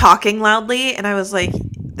still talking loudly, and I was like,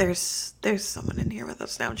 "There's someone in here with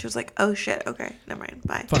us now." And she was like, "Oh shit, okay, never mind,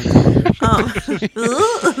 bye."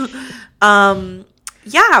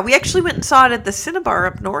 Yeah, we actually went and saw it at the Cinnabar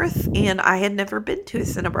up north, and I had never been to a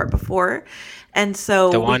Cinnabar before, and so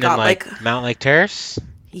the one we got in like Mount Lake Terrace.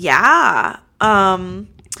 Yeah.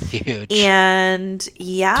 Huge. And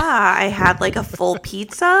yeah, I had like a full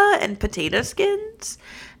pizza and potato skins,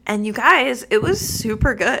 and you guys, it was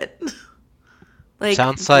super good. Like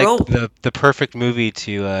sounds like the perfect movie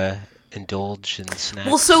to indulge in snacks.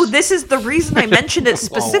 Well, so this is the reason I mentioned it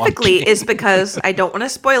specifically is because I don't want to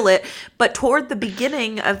spoil it, but toward the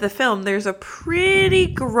beginning of the film, there's a pretty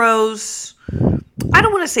gross, I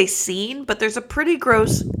don't want to say scene, but there's a pretty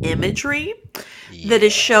gross imagery that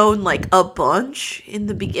is shown like a bunch in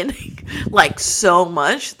the beginning, like so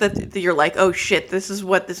much that you're like, oh shit, this is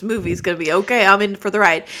what this movie is going to be. Okay, I'm in for the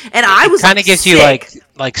ride. And I was kind of like, gives sick. you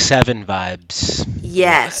like Seven vibes.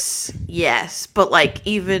 Yes, but like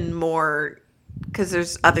even more because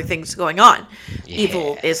there's other things going on. Yeah.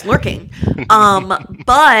 Evil is lurking.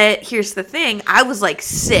 But here's the thing. I was like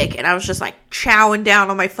sick and I was just like chowing down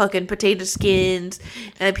on my fucking potato skins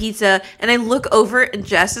and a pizza. And I look over and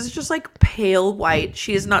Jess is just like pale white.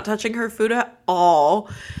 She is not touching her food at all.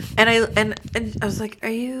 And I was like, are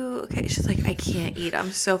you okay? She's like, I can't eat.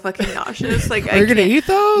 I'm so fucking nauseous. Like, Are you going to eat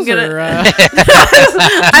those? I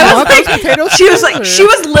was like, she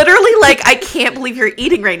was literally like, I can't believe you're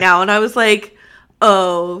eating right now. And I was like,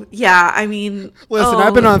 oh, yeah, I mean... Listen,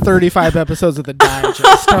 I've been on 35 episodes of The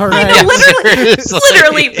Digest, all right?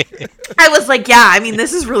 Literally, I was like, yeah, I mean,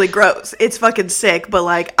 this is really gross. It's fucking sick, but,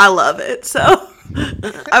 like, I love it. So,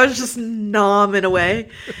 I was just nomming away.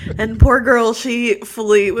 And poor girl, she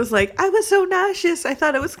fully was like, I was so nauseous. I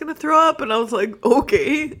thought I was going to throw up. And I was like,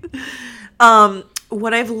 okay.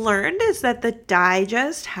 What I've learned is that the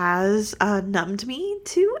Digest has numbed me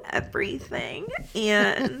to everything.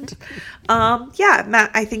 And yeah,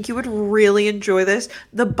 Matt, I think you would really enjoy this.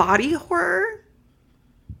 The body horror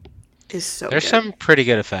is so There's good. some pretty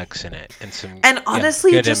good effects in it. And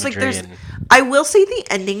honestly, good just like imagery I will say the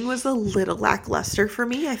ending was a little lackluster for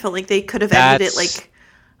me. I felt like they could have ended it like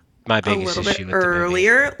my a biggest little issue bit with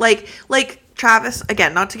earlier. Like Travis,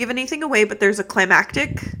 again, not to give anything away, but there's a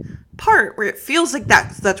climactic part where it feels like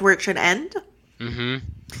that's where it should end. Mm-hmm.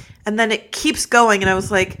 And then it keeps going, and I was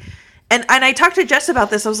like, and I talked to Jess about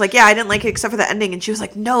this. I was like, yeah, I didn't like it except for the ending, and she was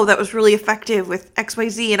like, no, that was really effective with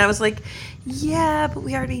XYZ, and I was like, yeah, but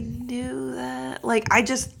we already knew that. Like, I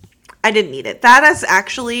didn't need it. That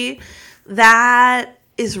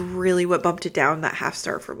is really what bumped it down that half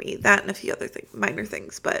star for me. That and a few other minor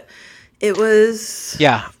things, but it was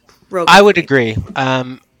I would agree.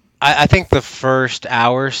 I think the first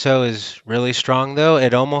hour or so is really strong, though.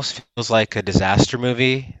 It almost feels like a disaster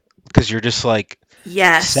movie because you're just like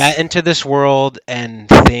set into this world and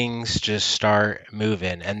things just start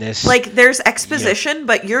moving. And this like there's exposition,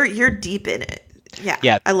 but you're deep in it.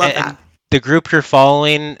 Yeah, I love that. The group you're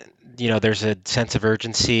following, there's a sense of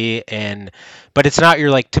urgency, but it's not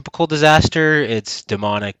your like typical disaster. It's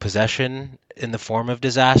demonic possession in the form of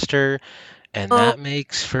disaster. And that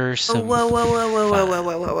makes for some whoa.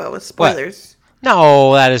 Spoilers. What?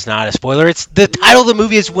 No, that is not a spoiler. It's the title of the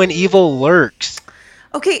movie is When Evil Lurks.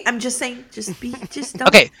 Okay, I'm just saying, just don't.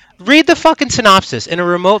 Okay, read the fucking synopsis. In a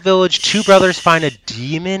remote village, two brothers find a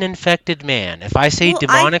demon-infected man. If I say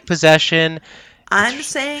demonic possession, I'm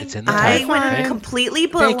saying it's in the I title, went right? completely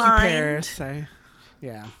Thank blind. you, Paris.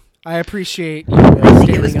 I appreciate you. I think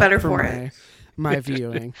it was better for it. My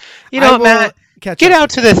viewing. Matt, get out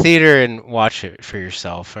to the theater and watch it for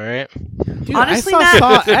yourself, all right? Dude, honestly, I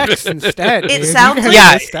saw X instead. It dude. sounds You like-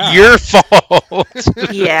 guys missed out. Your fault.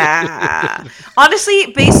 Yeah.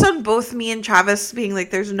 Honestly, based on both me and Travis being like,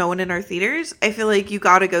 there's no one in our theaters, I feel like you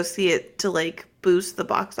gotta go see it to like boost the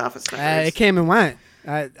box office numbers. It came and went.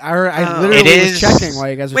 I literally was checking while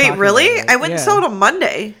you guys were Wait, talking really? about it. I went and saw it on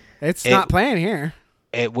Monday. It's not playing here.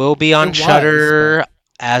 It will be on It was, Shudder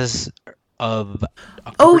as of Oh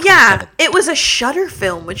October yeah, 27th. it was a Shutter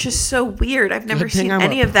film, which is so weird. I've never Good thing seen I'm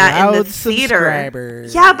any a of that in the proud theater. subscriber.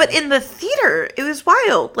 Yeah, but in the theater, it was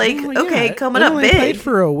wild. Like, Well, okay, yeah, coming it up only big. played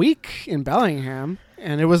for a week in Bellingham,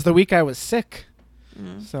 and it was the week I was sick.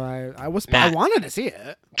 So I Matt. wanted to see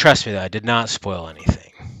it. Trust me, though, I did not spoil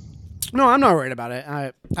anything. No, I'm not worried about it.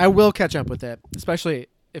 I will catch up with it, especially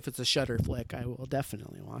if it's a Shutter flick. I will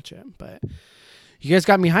definitely watch it. But you guys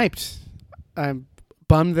got me hyped. I'm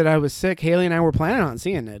bummed that I was sick. Haley and I were planning on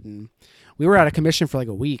seeing it, and we were out of commission for like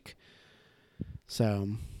a week. So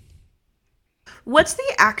What's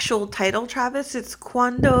the actual title, Travis? It's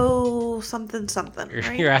Quando something something,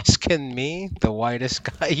 right? You're asking me, the whitest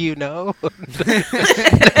guy you know?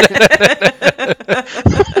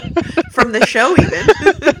 From the show, even.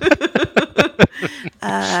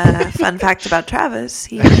 Fun fact about Travis: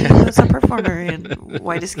 he was a performer in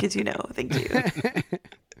Whitest Kids You Know. Thank you.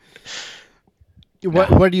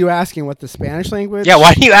 what are you asking? What the Spanish language? Yeah,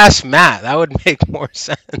 why do you ask Matt? That would make more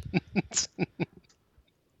sense.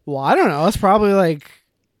 Well, I don't know. It's probably like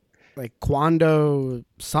Quando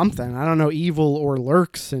something. I don't know. Evil or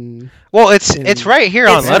lurks and Well, it's right here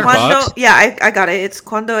on It's Cuando. Letterboxd. Yeah, I got it. It's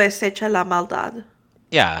Cuando es hecha la maldad.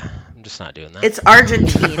 Yeah, I'm just not doing that. It's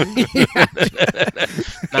Argentine.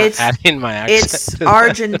 not it's- adding my accent. It's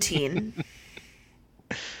Argentine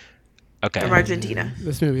Okay. from Argentina.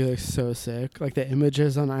 this movie looks so sick. Like the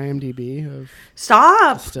images on IMDb of.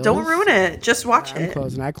 Stop! Stills? Don't ruin it. Just watch I'm it.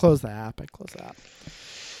 closing. I closed the app.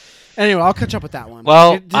 Anyway, I'll catch up with that one.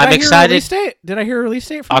 Well, Did I'm I hear a excited. release date? Did I hear a release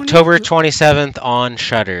date? From October 27th on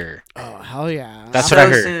Shudder. Oh hell yeah! That's so what I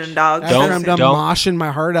heard. soon, dog. After Don't- I'm done don't- moshing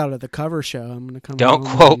my heart out of the cover show, I'm gonna come. Don't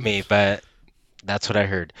home quote and- me, but that's what I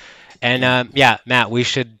heard. And yeah, Matt, we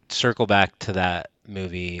should circle back to that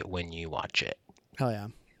movie when you watch it Hell yeah!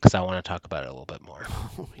 because I want to talk about it a little bit more.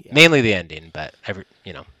 Oh, yeah. Mainly the ending, but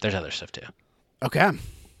there's other stuff too. Okay,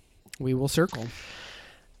 we will circle.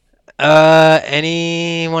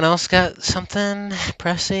 Anyone else got something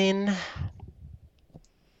pressing?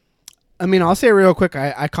 I mean, I'll say real quick.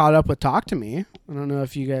 I caught up with Talk to Me. I don't know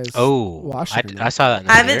if you guys watched it. or I not. saw that in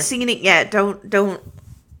the I haven't theater. seen it yet. Don't.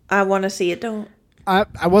 I want to see it. Don't.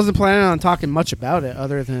 I wasn't planning on talking much about it,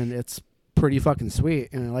 other than it's pretty fucking sweet,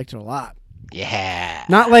 and I liked it a lot. Yeah.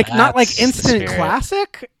 Not like that's the instant spirit.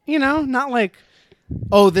 classic, not like,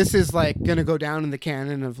 oh, this is like gonna go down in the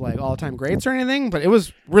canon of like all time greats or anything, but it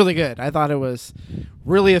was really good. I thought it was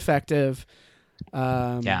really effective.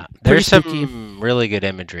 Yeah, pretty there's spooky. some really good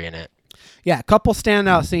imagery in it. Yeah, a couple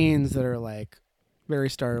standout scenes that are like very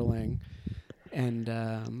startling, and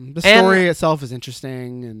the story itself is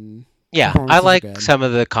interesting. And Yeah, I performances are like good. some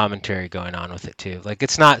of the commentary going on with it too. Like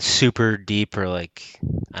it's not super deep or like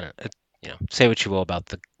I don't say what you will about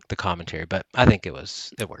the commentary, but I think it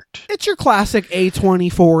worked. It's your classic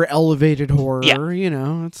A24 elevated horror. Yeah.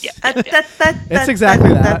 It's It's exactly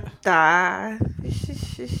that.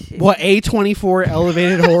 What A24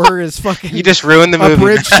 elevated horror is fucking. You just ruined the a movie.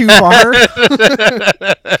 bridge too far.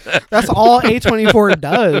 That's all A24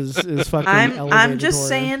 does is fucking. I'm elevated just horror.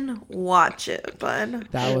 saying, watch it, bud.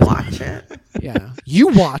 That was- Watch it. Yeah, you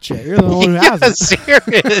watch it. You're the one who has Yeah,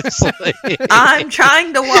 it. seriously. I'm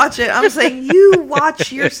trying to watch it. I'm saying you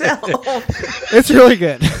watch yourself. It's really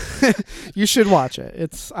good. You should watch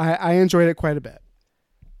it. I enjoyed it quite a bit.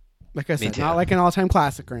 Like I said, too. not like an all time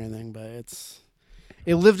classic or anything, but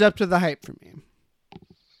it lived up to the hype for me,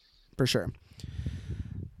 for sure.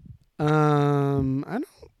 I don't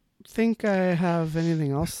think I have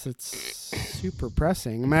anything else that's super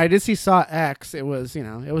pressing. I mean, I did see Saw X. It was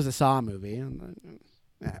it was a Saw movie, and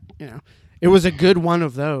it was a good one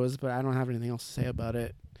of those. But I don't have anything else to say about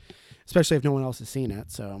it. Especially if no one else has seen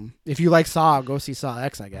it. So if you like Saw, go see Saw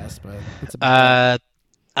X, I guess. But it's about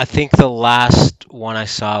I think the last one I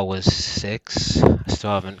saw was 6. I still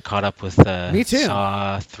haven't caught up with Me too.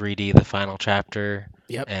 Saw 3D, the final chapter,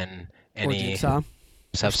 Yep. and or any Jigsaw.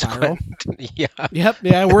 subsequent. Yeah, Yep.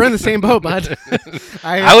 Yeah, we're in the same boat, bud.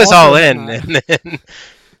 I was also all have in, not. and then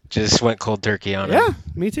just went cold turkey on Yeah, it.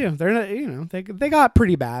 me too. They're not, they got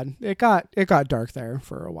pretty bad. It got dark there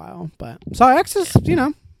for a while, but Saw X is,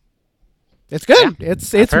 it's good. Yeah,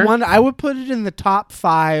 it's heard. one I would put it in the top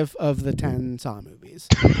 5 of the 10 Saw movies.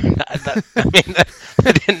 That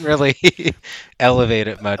didn't really elevate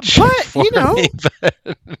it much. But, for me, but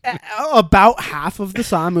About half of the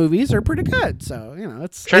Saw movies are pretty good. So,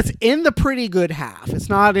 it's Sure. it's in the pretty good half. It's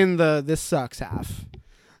not in the this sucks half.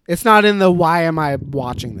 It's not in the why am I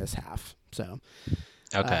watching this half. So,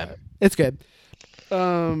 okay. it's good.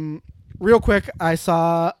 Real quick, I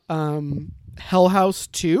saw Hell House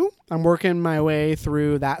 2. I'm working my way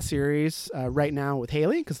through that series right now with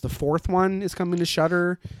Haley because the fourth one is coming to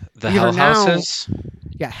Shudder. The either Hell now- Houses.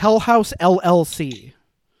 Yeah, Hell House LLC.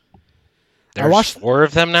 There's watched- 4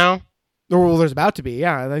 of them now. Well, there's about to be.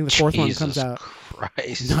 Yeah, I think the fourth Jesus one comes out.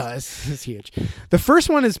 Christ. No, it's huge. The first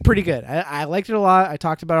one is pretty good. I liked it a lot. I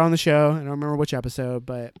talked about it on the show. I don't remember which episode,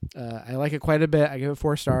 but I like it quite a bit. I give it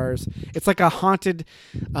 4 stars. It's like a haunted.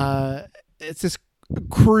 It's this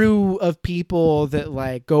crew of people that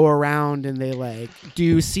like go around and they like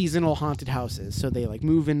do seasonal haunted houses. So they like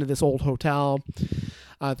move into this old hotel.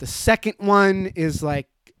 The second one is like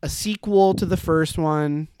a sequel to the first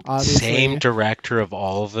one. Obviously. Same director of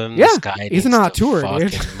all of them. Yeah, This guy he's needs an to auteur,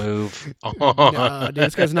 dude. fucking move on. No, dude,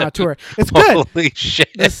 this guy's not tour. It's good. Holy shit.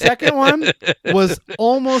 The second one was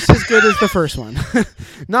almost as good as the first one.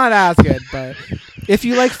 Not as good, but if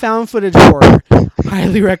you like found footage horror,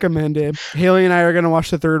 highly recommend it. Haley and I are going to watch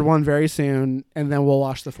the third one very soon, and then we'll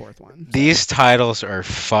watch the fourth one. These titles are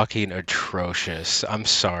fucking atrocious. I'm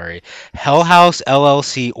sorry. Hell House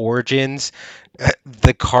LLC Origins,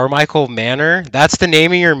 The Carmichael Manor. That's the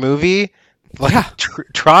name of your movie? Like, Yeah.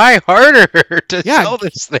 try harder to Yeah, sell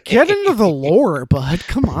this thing. Get into the lore, bud.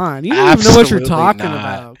 Come on. You don't even know what you're Absolutely talking not.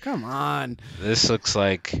 about. Come on. This looks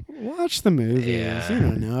like Watch the movies. Yeah. You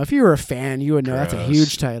don't know. If you were a fan, you would know that's a Gross.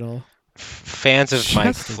 huge title. fans of Mike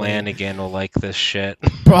Just Flanagan will like this shit.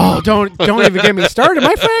 Bro, don't even get me started.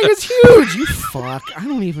 My Flanagan's huge. You fuck. I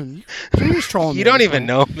don't even. You're just trolling me. You don't That's even fine.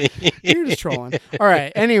 know me. You're just trolling. All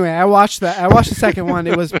right. Anyway, I watched that. I watched the second one.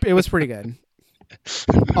 It was pretty good.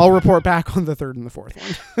 I'll report back on the third and the fourth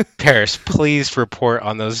one. Paris, please report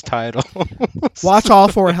on those titles. Watch all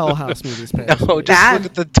 4 Hell House movies, Paris. No, just Bad.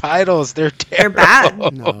 look at the titles. They're They're terrible.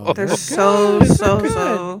 bad. No. They're They're so good. so They're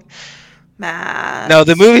so mad. No,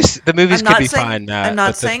 the movies I'm could not be saying, fine, Matt. I'm not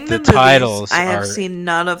but saying the the, titles movies. I have are seen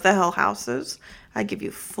none of the Hell Houses. I give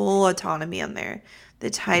you full autonomy on there. The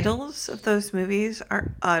titles of those movies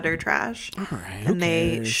are utter trash, All right. who and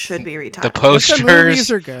they cares? should be the retitled. But the posters movies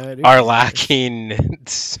are good. Who are cares? lacking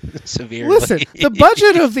severely. Listen, the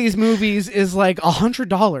budget of these movies is like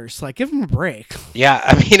 $100. Like, give them a break. Yeah,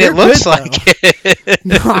 I mean, They're it looks good, like it.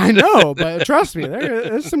 No, I know, but trust me,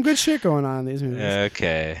 there's some good shit going on in these movies.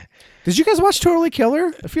 Okay. Did you guys watch Totally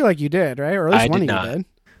Killer? I feel like you did, right? Or at least I one did of not. you did.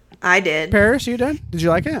 I did. Paris, you did? Did you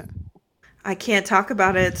like it? I can't talk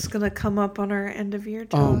about it. It's gonna come up on our end of year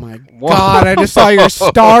talk. Oh my Whoa. god! I just saw your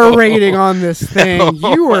star rating on this thing. Oh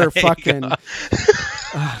You were my fucking.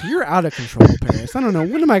 You're out of control, Paris. I don't know.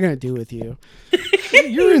 What am I gonna do with you?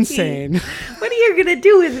 You're insane. What are you gonna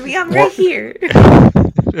do with me? I'm right here.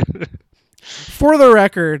 For the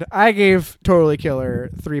record, I gave Totally Killer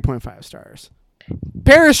 3.5 stars.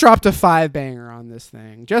 Paris dropped a 5 banger on this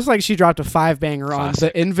thing, just like she dropped a 5 banger on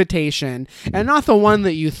Classic. The Invitation, and not the one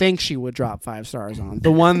that you think she would drop 5 stars on.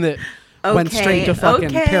 The one that went straight to fucking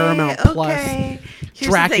Paramount Plus. Here's the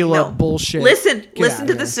Dracula thing, no. bullshit. Listen Get to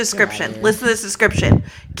outta this here. description. Get outta here. Listen to this description.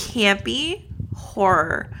 Campy,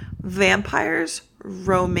 horror, vampires,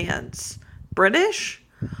 romance, British,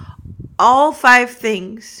 all 5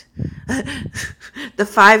 things. The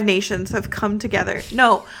 5 nations have come together.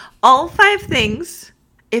 No, all 5 things.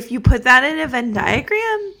 If you put that in a Venn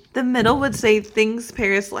diagram, the middle would say things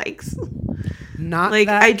Paris likes. Not Like,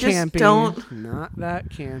 that I just campy. don't- Not that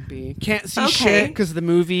campy. Can't see Okay. shit because the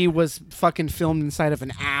movie was fucking filmed inside of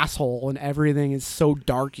an asshole and everything is so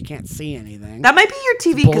dark you can't see anything. That might be your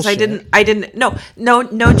TV because Bullshit. I didn't.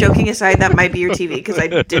 No joking aside, that might be your TV because I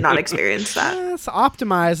did not experience that. It's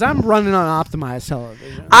optimized. I'm running on optimized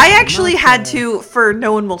television. I actually Not, had to, for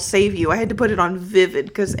No One Will Save You, I had to put it on Vivid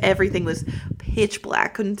because everything was pitch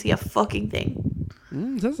black. Couldn't see a fucking thing.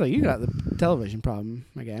 Sounds like you got the television problem,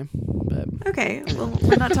 okay? But Okay, well,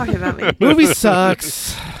 we're not talking about me. movie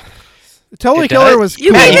sucks. Totally It Killer does? was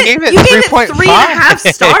You cool. Matt, gave you it, gave it you gave it 3.5.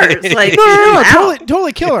 3.5 stars. Like, No, chill out.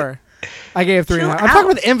 totally Killer. I gave 3.5. Chill I'm talking about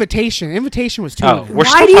out. the Invitation. Invitation was 2. Oh, we're Why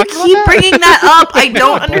still do you talking about keep that? bringing that up? I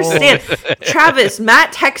don't understand. Travis,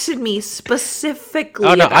 Matt texted me specifically.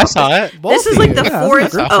 Oh no, I about saw this. it. This is like the Yeah, it was in the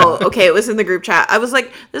fourth. group Oh, chat. okay. It was in the group chat. I was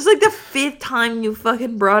like, this is like the 5th time you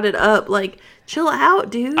fucking brought it up. Like, chill out,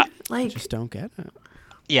 dude. Like, Just don't get it.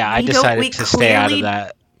 Yeah, I We don't- decided we to stay out of clearly-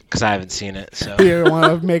 that because I haven't seen it. So You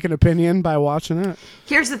want to make an opinion by watching it?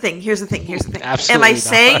 here's the thing. Absolutely Am I not.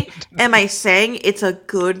 saying? Am I saying it's a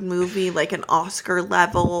good movie, like an Oscar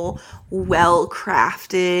level, well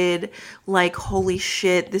crafted? Like, holy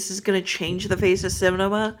shit, this is gonna change the face of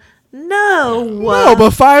cinema? No. No,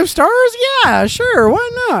 but 5 stars? Yeah, sure. Why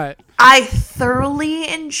not? I thoroughly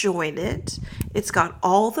enjoyed it. It's got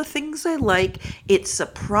all the things I like. It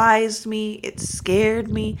surprised me. It scared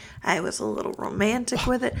me. I was a little romantic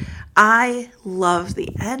with it. I loved the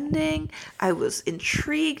ending. I was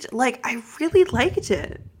intrigued. Like, I really liked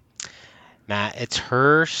it. Matt, it's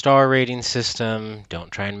her star rating system.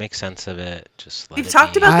 Don't try and make sense of it. Just let We've it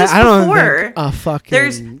talked be. about this I don't before. think a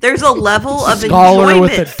fucking There's a level of scholar enjoyment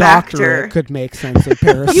with a factor. doctorate could make sense of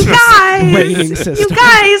Paris. You rating guys, system. you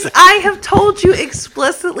guys, I have told you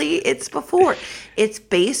explicitly it's before. It's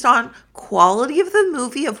based on quality of the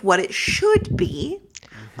movie, of what it should be.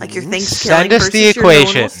 Like your Thanksgiving Send us versus the your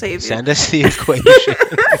equation. normal savior. Send us the equation.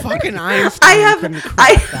 Fucking Einstein couldn't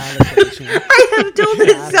crack that equation. I have told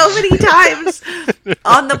it so many times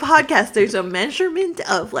on the podcast. There's a measurement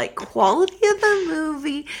of like quality of the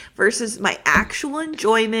movie versus my actual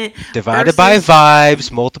enjoyment. Divided by versus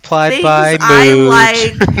vibes, multiplied things by I mood.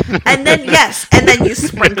 like. And then and then you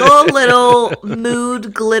sprinkle a little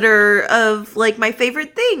mood glitter of like my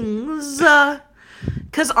favorite things.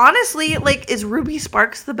 Because honestly, like, is Ruby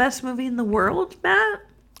Sparks the best movie in the world, Matt?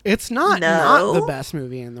 It's not No. the best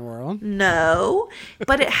movie in the world. No,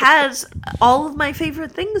 but it has all of my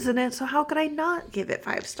favorite things in it, so how could I not give it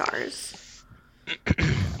 5 stars?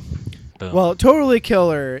 Boom. Well, Totally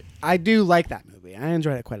Killer, I do like that movie. I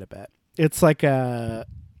enjoyed it quite a bit. It's like a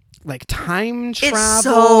time travel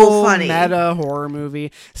so funny. meta horror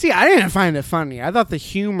movie. See, I didn't find it funny. I thought the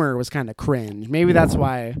humor was kind of cringe. Maybe that's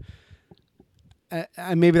why.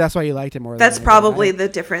 Maybe that's why you liked it more. That's than probably the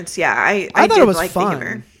difference. Yeah, I thought did it was like fun the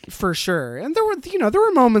humor. for sure, and there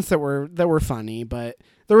were moments that were funny, but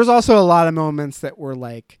there was also a lot of moments that were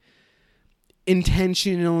like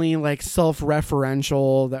intentionally like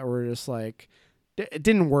self-referential that were just like it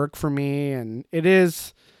didn't work for me, and it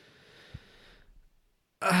is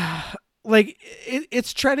like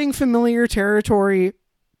it's treading familiar territory,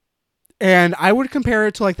 and I would compare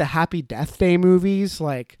it to like the Happy Death Day movies,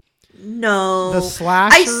 like. No, The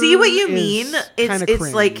slasher I see what you is mean. kinda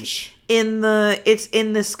It's like cringe. in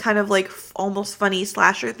this kind of like almost funny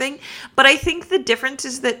slasher thing. But I think the difference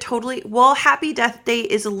is that Happy Death Day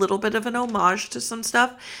is a little bit of an homage to some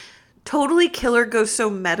stuff. Totally Killer goes so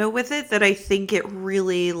meta with it that I think it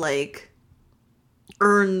really like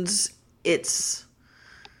earns its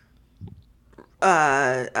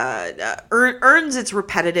earns its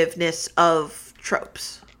repetitiveness of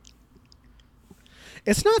tropes.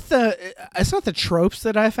 It's not the tropes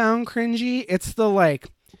that I found cringy. It's the like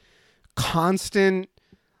constant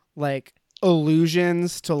like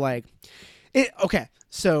allusions to like it. Okay,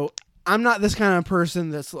 so I'm not this kind of person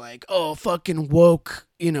that's like, oh, fucking woke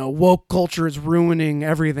culture is ruining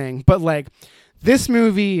everything. But like this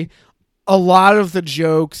movie, a lot of the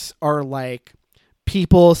jokes are like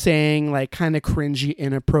people saying like kind of cringy,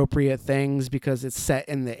 inappropriate things because it's set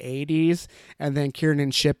in the 80s, and then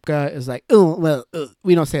Kiernan Shipka is like, oh, well,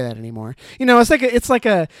 we don't say that anymore. It's like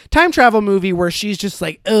a time travel movie where she's just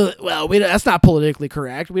like, oh, well, that's not politically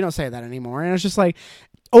correct. We don't say that anymore. And it's just like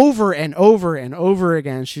over and over and over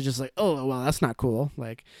again, she's just like, oh, well, that's not cool.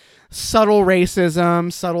 Like subtle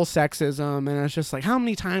racism, subtle sexism, and it's just like, how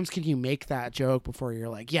many times can you make that joke before you're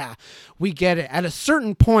like, yeah, we get it. At a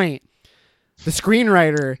certain point, the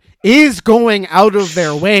screenwriter is going out of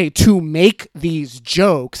their way to make these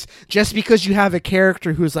jokes. Just because you have a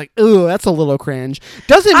character who's like, "Ooh, that's a little cringe,"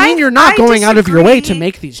 doesn't mean you're not going out of your way to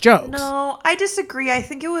make these jokes. No, I disagree. I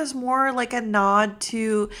think it was more like a nod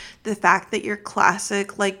to the fact that your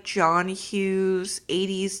classic, like John Hughes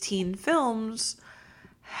 80s teen films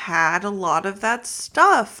had a lot of that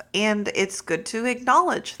stuff, and it's good to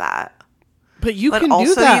acknowledge that. But you But can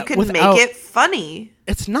also do that you can without. make it funny.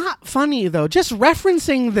 It's not funny though. Just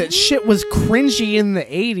referencing that shit was cringy in the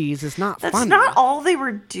 80s is not That's funny. not all they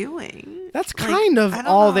were doing. That's Like, kind of I don't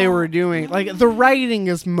all they know. were doing. Like the writing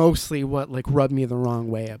is mostly what like rubbed me the wrong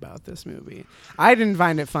way about this movie. I didn't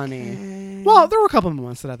find it funny. Well, there were a couple of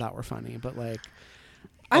moments that I thought were funny, but like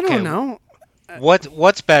I Okay. don't know.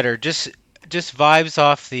 What's better? Just vibes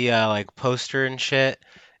off the like poster and shit.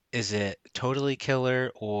 Is it Totally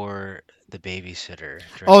Killer or The Babysitter?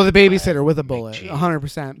 Oh, the directed babysitter by with a Mick bullet. G?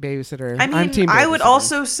 100% babysitter. I I'm mean, team I would babysitter.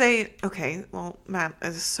 also say, okay, well, Matt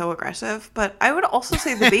is so aggressive, but I would also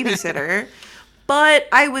say The Babysitter, but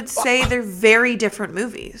I would say they're very different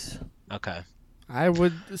movies. Okay. I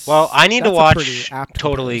would. Well, I need to that's a watch pretty apt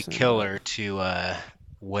Totally comparison. Killer to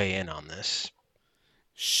weigh in on this.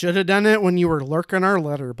 Should have done it when you were lurking our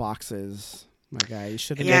letterboxes, my guy. You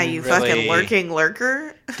should have. Yeah, didn't you really- fucking lurking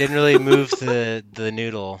lurker. Didn't really move the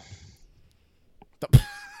noodle.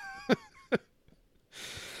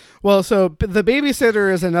 Well, so The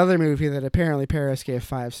Babysitter is another movie that apparently Paris gave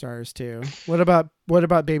 5 stars to. What about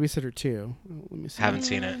Babysitter 2? Let me see. Haven't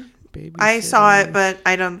seen it. I saw it, but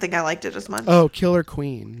I don't think I liked it as much. Oh, Killer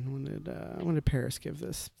Queen. When did Paris give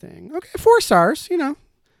this thing? Okay, 4 stars. Yeah.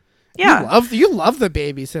 You love the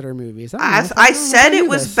babysitter movies. I said it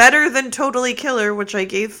was better than Totally Killer, which I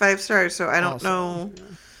gave 5 stars, so I don't know.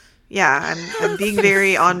 Yeah, I'm being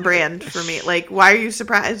very on brand for me. Like, why are you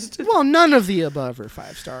surprised? Well, none of the above are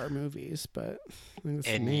 5-star movies, but that's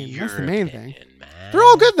the In main your thing. opinion, man. They're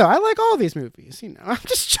all good, though. I like all these movies. I'm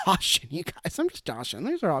just joshing, you guys. I'm just joshing.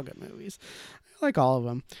 These are all good movies. I like all of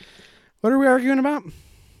them. What are we arguing about?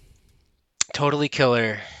 Totally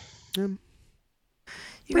Killer. You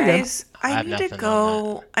Pretty good. guys, I have need to nothing on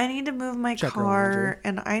go. I need to move my Check your car, laundry.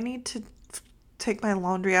 and I need to take my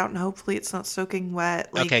laundry out, and hopefully it's not soaking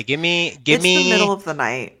wet. Like, Okay, give me it's the middle of the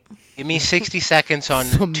night. give me 60 seconds on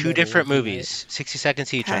The 2 middle different of the movies. 60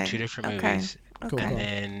 seconds each on Okay, 2 different okay. movies. Cool. And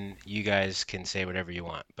then you guys can say whatever you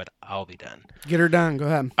want, but I'll be done. Get her done. Go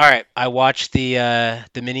ahead. All right, I watched the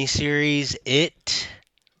miniseries It,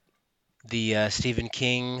 the Stephen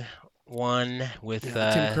King one with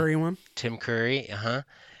Tim Curry one. Tim Curry,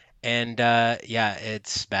 and yeah,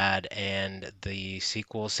 it's bad. And the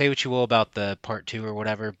sequel, say what you will about the part 2 or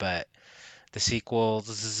whatever, but the sequel,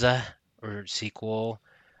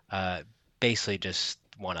 basically just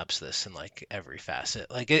one-ups this in like every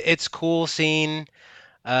facet. Like it's cool seeing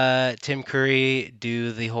Tim Curry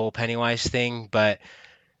do the whole Pennywise thing, but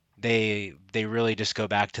they really just go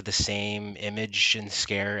back to the same image and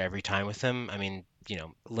scare every time with him. I mean,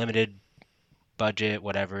 limited budget,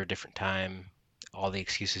 whatever, different time, all the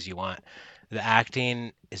excuses you want. The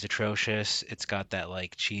acting is atrocious. It's got that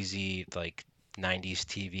like cheesy like 90s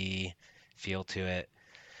TV feel to it.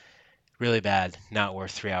 Really bad. Not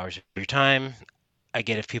worth 3 hours of your time. I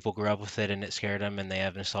get if people grew up with it and it scared them and they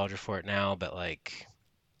have nostalgia for it now, but like,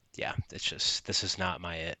 yeah, it's just, this is not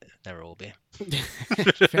my It. Never will be.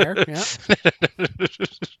 Fair. Yeah.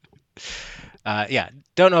 Yeah,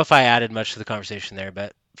 don't know if I added much to the conversation there,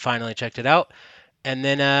 but finally checked it out. And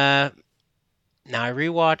then now I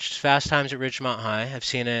rewatched Fast Times at Ridgemont High. I've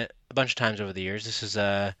seen it a bunch of times over the years. This is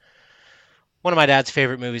one of my dad's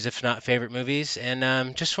favorite movies, if not favorite movies.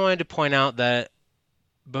 And just wanted to point out that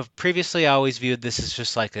previously I always viewed this as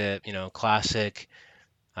just like a classic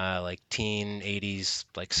like teen 80s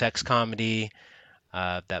like sex comedy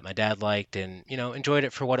that my dad liked and enjoyed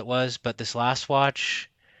it for what it was. But this last watch,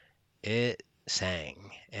 it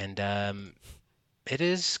sang, and it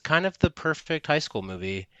is kind of the perfect high school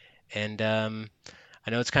movie. And I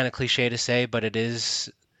know it's kind of cliche to say, but it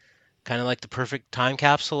is kind of like the perfect time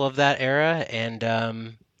capsule of that era. And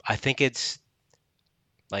I think it's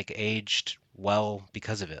like aged well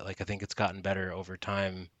because of it. Like I think it's gotten better over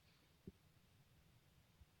time.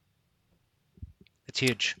 It's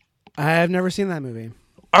huge. I have never seen that movie.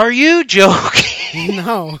 Are you joking?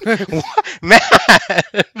 No. Matt,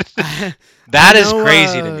 that is I know,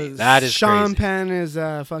 crazy to me. That is Sean crazy. Penn is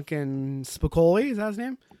fucking Spicoli. Is that his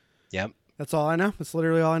name? Yep. That's all I know. That's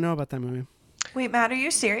literally all I know about that movie. Wait, Matt, are you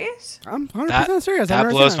serious? I'm 100% serious. I've That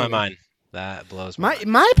never blows seen my movie. mind. That blows my mind.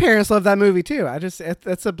 My parents love that movie too.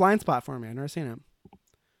 It's a blind spot for me. I've never seen it.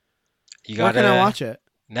 You Where gotta can I watch it?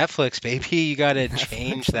 Netflix, baby. You gotta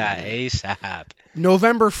change that ASAP.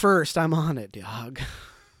 November 1st. I'm on it, dog.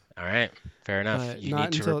 All right, fair enough. But You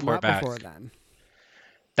not need to until report not back. before then.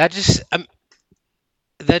 That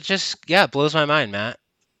just yeah blows my mind, Matt.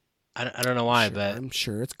 I don't know why, Sure, but I'm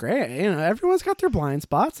sure it's great. Everyone's got their blind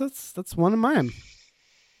spots. That's one of mine.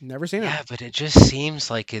 Never seen yeah, it. but it just seems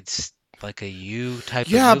like it's like a you type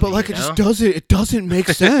of Yeah, movie, but like you it just know? doesn't. It doesn't make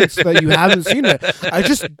sense that you haven't seen it. I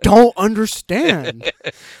just don't understand.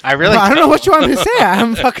 I really I don't know what you want me to say. I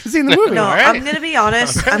haven't fucking seen the movie. No, Alright. I'm gonna be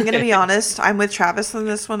honest. I'm gonna be honest. I'm with Travis on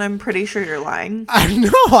this one. I'm pretty sure you're lying. I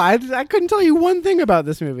know. I couldn't tell you one thing about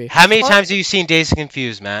this movie. How many times have you seen Dazed and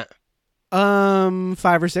Confused, Matt?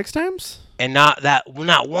 5 or 6 times. And not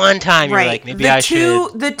one time you're Right. like, maybe the I two,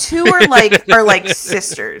 should. The two are like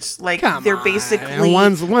sisters. Like Come they're on. basically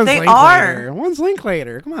one's they Linklater. are. One's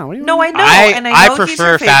Linklater. Come on. What do you No, want? I know, and I know he's prefer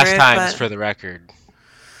your Fast favorite, Times but- for the record.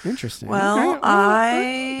 Interesting. Well, Okay,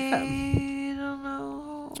 I don't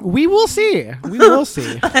know. we will see. We will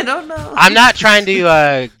see. I don't know. I'm not trying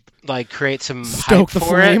to like create some Stoke hype the for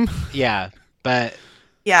flame. it. Yeah, but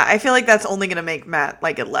Yeah, I feel like that's only gonna make Matt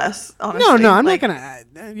like it less. Honestly, No, I'm Like, not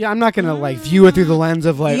gonna. Yeah, I'm not gonna like view it through the lens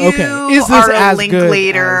of like, you okay, is this are a as good?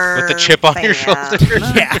 Linklater with the chip on your fan.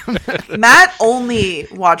 shoulder. Yeah. Matt only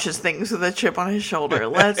watches things with a chip on his shoulder.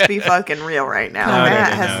 Let's be fucking real right now. No,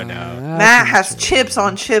 Matt no, has no. Matt has chips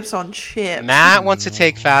on chips on chips. Matt wants to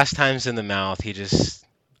take Fast Times in the mouth. He just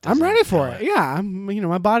I'm doesn't ready for know it. Yeah,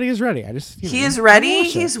 my body is ready. I just He is ready.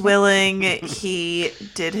 bullshit. He's willing. He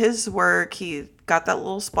did his work. He got that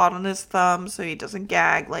little spot on his thumb so he doesn't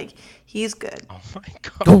gag. Like, he's good. Oh my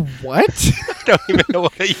god! The what? I don't even know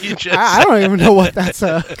what you just. I don't even know what that's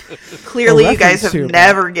a. Clearly, you guys reference have to,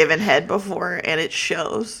 never given head before, and it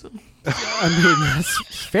shows. I mean,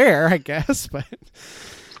 that's fair, I guess, but.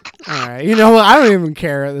 All right, you know what? I don't even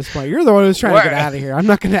care at this point. You're the one who's trying to get out of here. I'm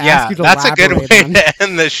not going to Yeah, ask you to that's a good elaborate way on to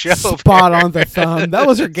end the show. spot on the thumb. That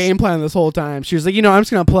was her game plan this whole time. She was like, I'm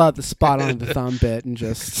just going to pull out the spot on the thumb bit and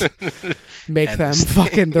just make End them this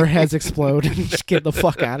fucking their heads explode and just get the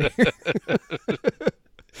fuck out of here.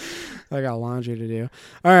 I got laundry to do.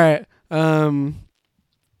 All right. Are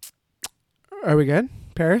we good?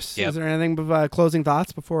 Paris? Yep. Is there anything but closing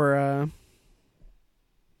thoughts before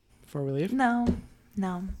we leave? No.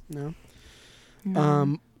 No.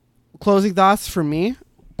 No. Closing thoughts for me.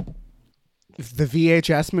 The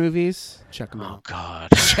VHS movies, check them Oh out. god!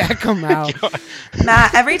 Check them out.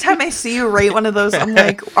 Matt, every time I see you rate one of those, I'm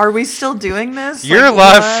like, are we still doing this? Your Like,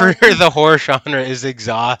 love what? for the horror genre is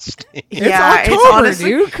exhausting. It's October,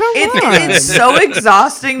 honestly, dude. Come on. it's so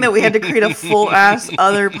exhausting that we had to create a full ass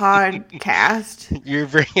other podcast. You're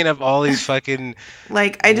bringing up all these fucking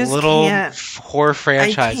Like, I just little can't. horror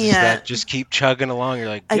franchises can't. that just keep chugging along. You're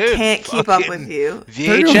like, I dude, can't keep up fucking with you.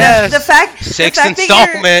 VHS. The fact Sixth that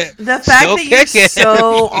installment. the fact still that you're kicking.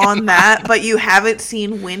 so on that, but you haven't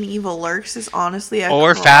seen When Evil Lurks is honestly a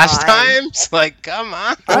Or crime. Fast Times. Like, come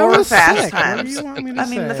on. I Or was Fast sick. What do Times. you want me to I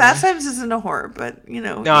mean, the say? Fast Times isn't a horror, but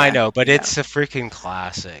No, I yeah, know, but yeah. it's a freaking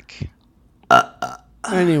classic.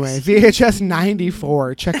 Anyway, VHS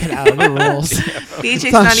 94. Check it out. It rules. VHS It's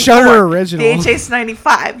on 94, Shudder Original. VHS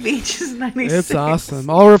 95, VHS 96. It's awesome.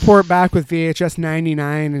 I'll report back with VHS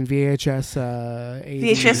 99 and VHS 80.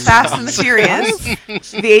 VHS Fast and the Furious.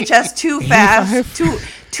 VHS 2 Fast.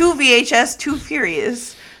 85? 2 VHS 2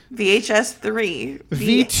 Furious. VHS 3.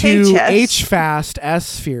 V2 VHS. H Fast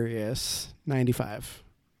S Furious 95.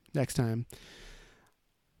 Next time.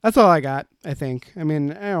 That's all I got, I think. I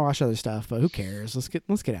mean, I watch other stuff, but who cares? Let's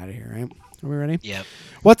get out of here, right? Are we ready? Yep.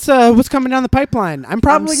 What's coming down the pipeline? I'm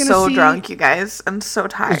probably I'm gonna so see. drunk, you guys. I'm so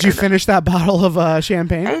tired. Did you finish that bottle of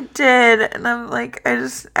champagne? I did, and I'm like,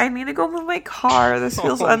 I need to go move my car. This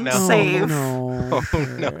feels Oh, no. unsafe. No. Oh,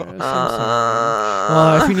 no. Paris, I'm sorry.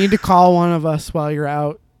 Well, if you need to call one of us while you're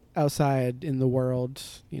outside in the world,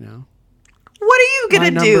 What are you My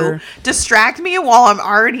gonna do? number- Distract me while I'm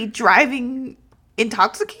already driving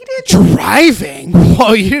intoxicated? driving.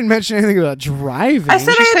 Whoa, you didn't mention anything about driving. I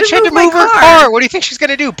said She I said had she to had to move move my her car. car. What do you think she's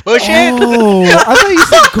gonna do? Push it? Oh, I thought you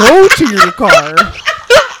said go to your car.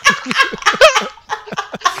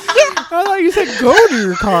 I thought you said go to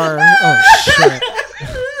your car. Oh shit.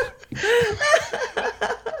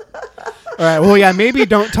 All right. Well, yeah. Maybe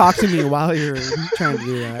don't talk to me while you're trying to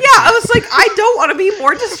do that. Yeah, I was like, I don't want to be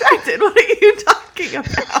more distracted. What are you talking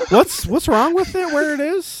about? What's wrong with it? Where it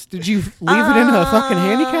is? Did you leave it in a fucking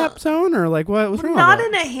handicap zone or like what? What's wrong Not with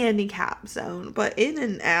in it? a handicap zone, but in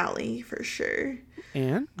an alley for sure.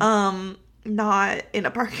 And Not in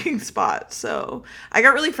a parking spot. So I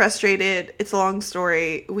got really frustrated. It's a long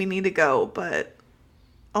story. We need to go, but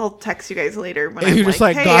I'll text you guys later when you I'm just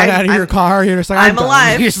like hey, got out of your car. You're just like I'm done.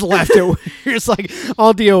 alive. You just left it. You're just like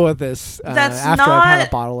I'll deal with this That's after I've had a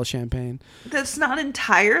not- bottle of champagne. That's not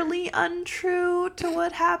entirely untrue to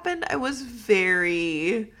what happened. I was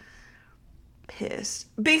very pissed.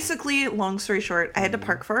 Basically, long story short, I had to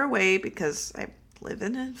park far away because I live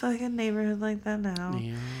in a fucking neighborhood like that now.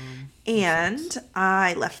 Yeah. And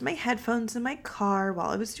I left my headphones in my car while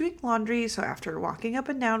I was doing laundry. So after walking up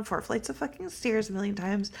and down 4 flights of fucking stairs a million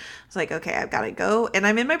times, I was like, okay, I've got to go. And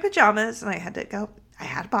I'm in my pajamas and I had to go. I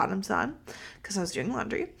had bottoms on because I was doing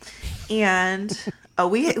laundry. And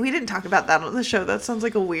we didn't talk about that on the show. That sounds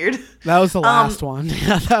like a weird. That was the last one.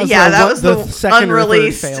 that was the second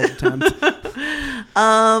unreleased. or third failed attempt.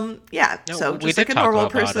 Yeah. No, so we just did like a talk normal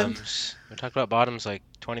about person. bottoms. We talked about bottoms like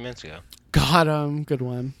 20 minutes ago. Got him. Good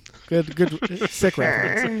one. Good. Sick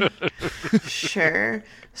reference. Sure.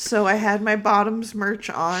 So I had my bottoms merch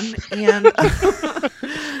on and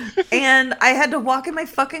and I had to walk in my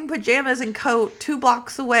fucking pajamas and coat 2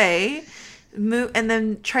 blocks away, move and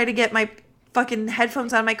then try to get my fucking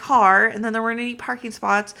headphones out of my car, and then there weren't any parking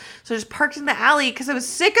spots. So I just parked in the alley because I was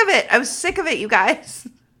sick of it. I was sick of it, you guys.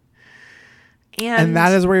 And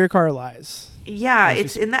that is where your car lies. yeah,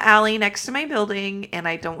 it's in the alley next to my building, and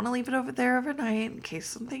I don't want to leave it over there overnight in case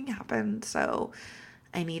something happened. So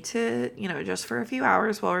I need to, just for a few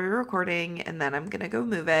hours while we're recording, and then I'm going to go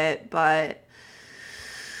move it. But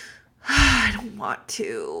I don't want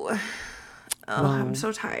to. Oh, I'm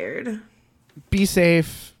so tired. Be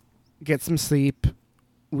safe. get some sleep.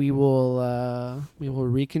 We will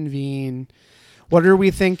reconvene. What are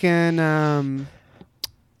we thinking?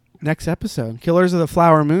 Next episode, Killers of the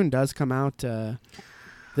Flower Moon does come out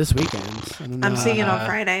this weekend. I don't know. I'm seeing it on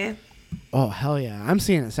Friday. Oh hell yeah! I'm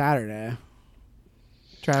seeing it Saturday.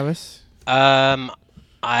 Travis.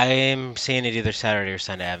 I'm seeing it either Saturday or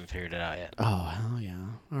Sunday. I haven't figured it out yet. Oh hell yeah!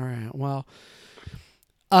 All right. Well,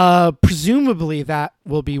 presumably that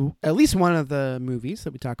will be at least one of the movies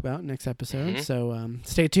that we talk about next episode. Mhm. So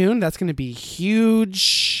stay tuned. That's going to be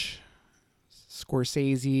huge.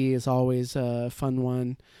 Scorsese is always a fun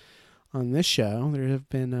one on this show. There have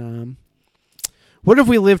been. What have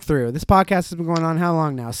we lived through? This podcast has been going on how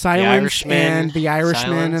long now? Silence Irishman, and The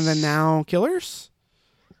Irishman, and then Silence. now Killers.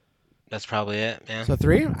 That's probably it, man. So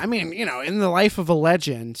 3. I mean, in the life of a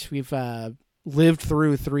legend, we've lived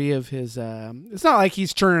through 3 of his. It's not like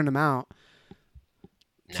he's churning them out.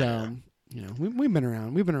 No. So we've been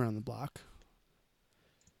around. We've been around the block.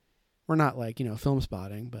 We're not like film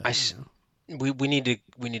spotting, but We need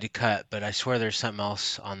to cut, but I swear there's something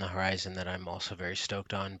else on the horizon that I'm also very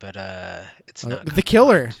stoked on, but it's not The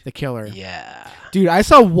Killer. The Killer. Yeah. Dude, I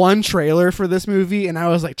saw one trailer for this movie and I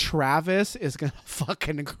was like, Travis is gonna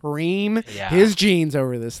fucking cream Yeah. his jeans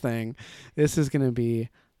over this thing. This is gonna be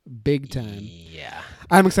big time. Yeah.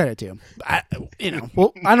 I'm excited too. I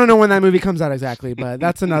don't know when that movie comes out exactly, but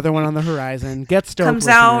that's another one on the horizon. Get stoked. Comes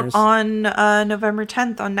out listeners. on November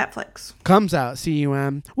 10th on Netflix. Comes out.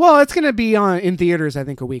 CUM. Well, it's gonna be in theaters. I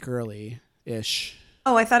think a week early ish.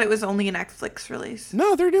 Oh, I thought it was only a Netflix release.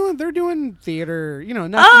 No, they're doing theater.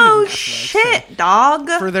 Oh Netflix, shit, so dog!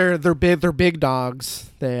 for their big dogs.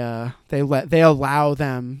 They allow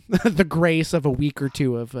them the grace of a week or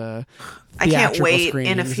two of I can't theatrical wait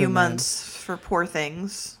in a screenings few and then- months for Poor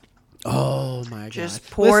Things. Oh my god! Just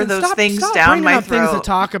pour those things stop down bringing my up things to throat.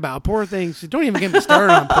 talk about. Poor things. Don't even get me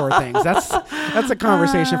started on poor things. That's a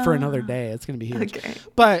conversation for another day. It's gonna be huge. Okay.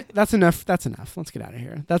 But that's enough. That's enough. Let's get out of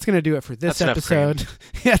here. That's gonna do it for this That's enough episode.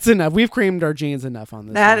 That's enough. We've creamed our jeans enough on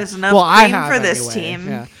this. That one. is enough Well, I cream have for this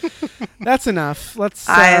anyway. team. Yeah. That's enough. Let's.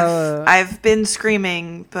 I've been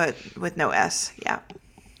screaming, but with no S. Yeah.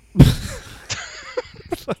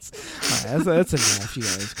 That's enough, you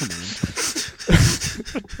guys. Come on.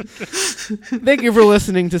 Thank you for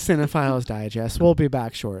listening to Cinephiles Digest. We'll be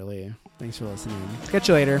back shortly. Thanks for listening. Catch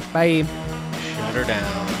you later. Bye. Shut her down.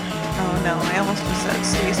 Oh no, I almost just said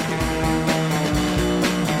stay screaming.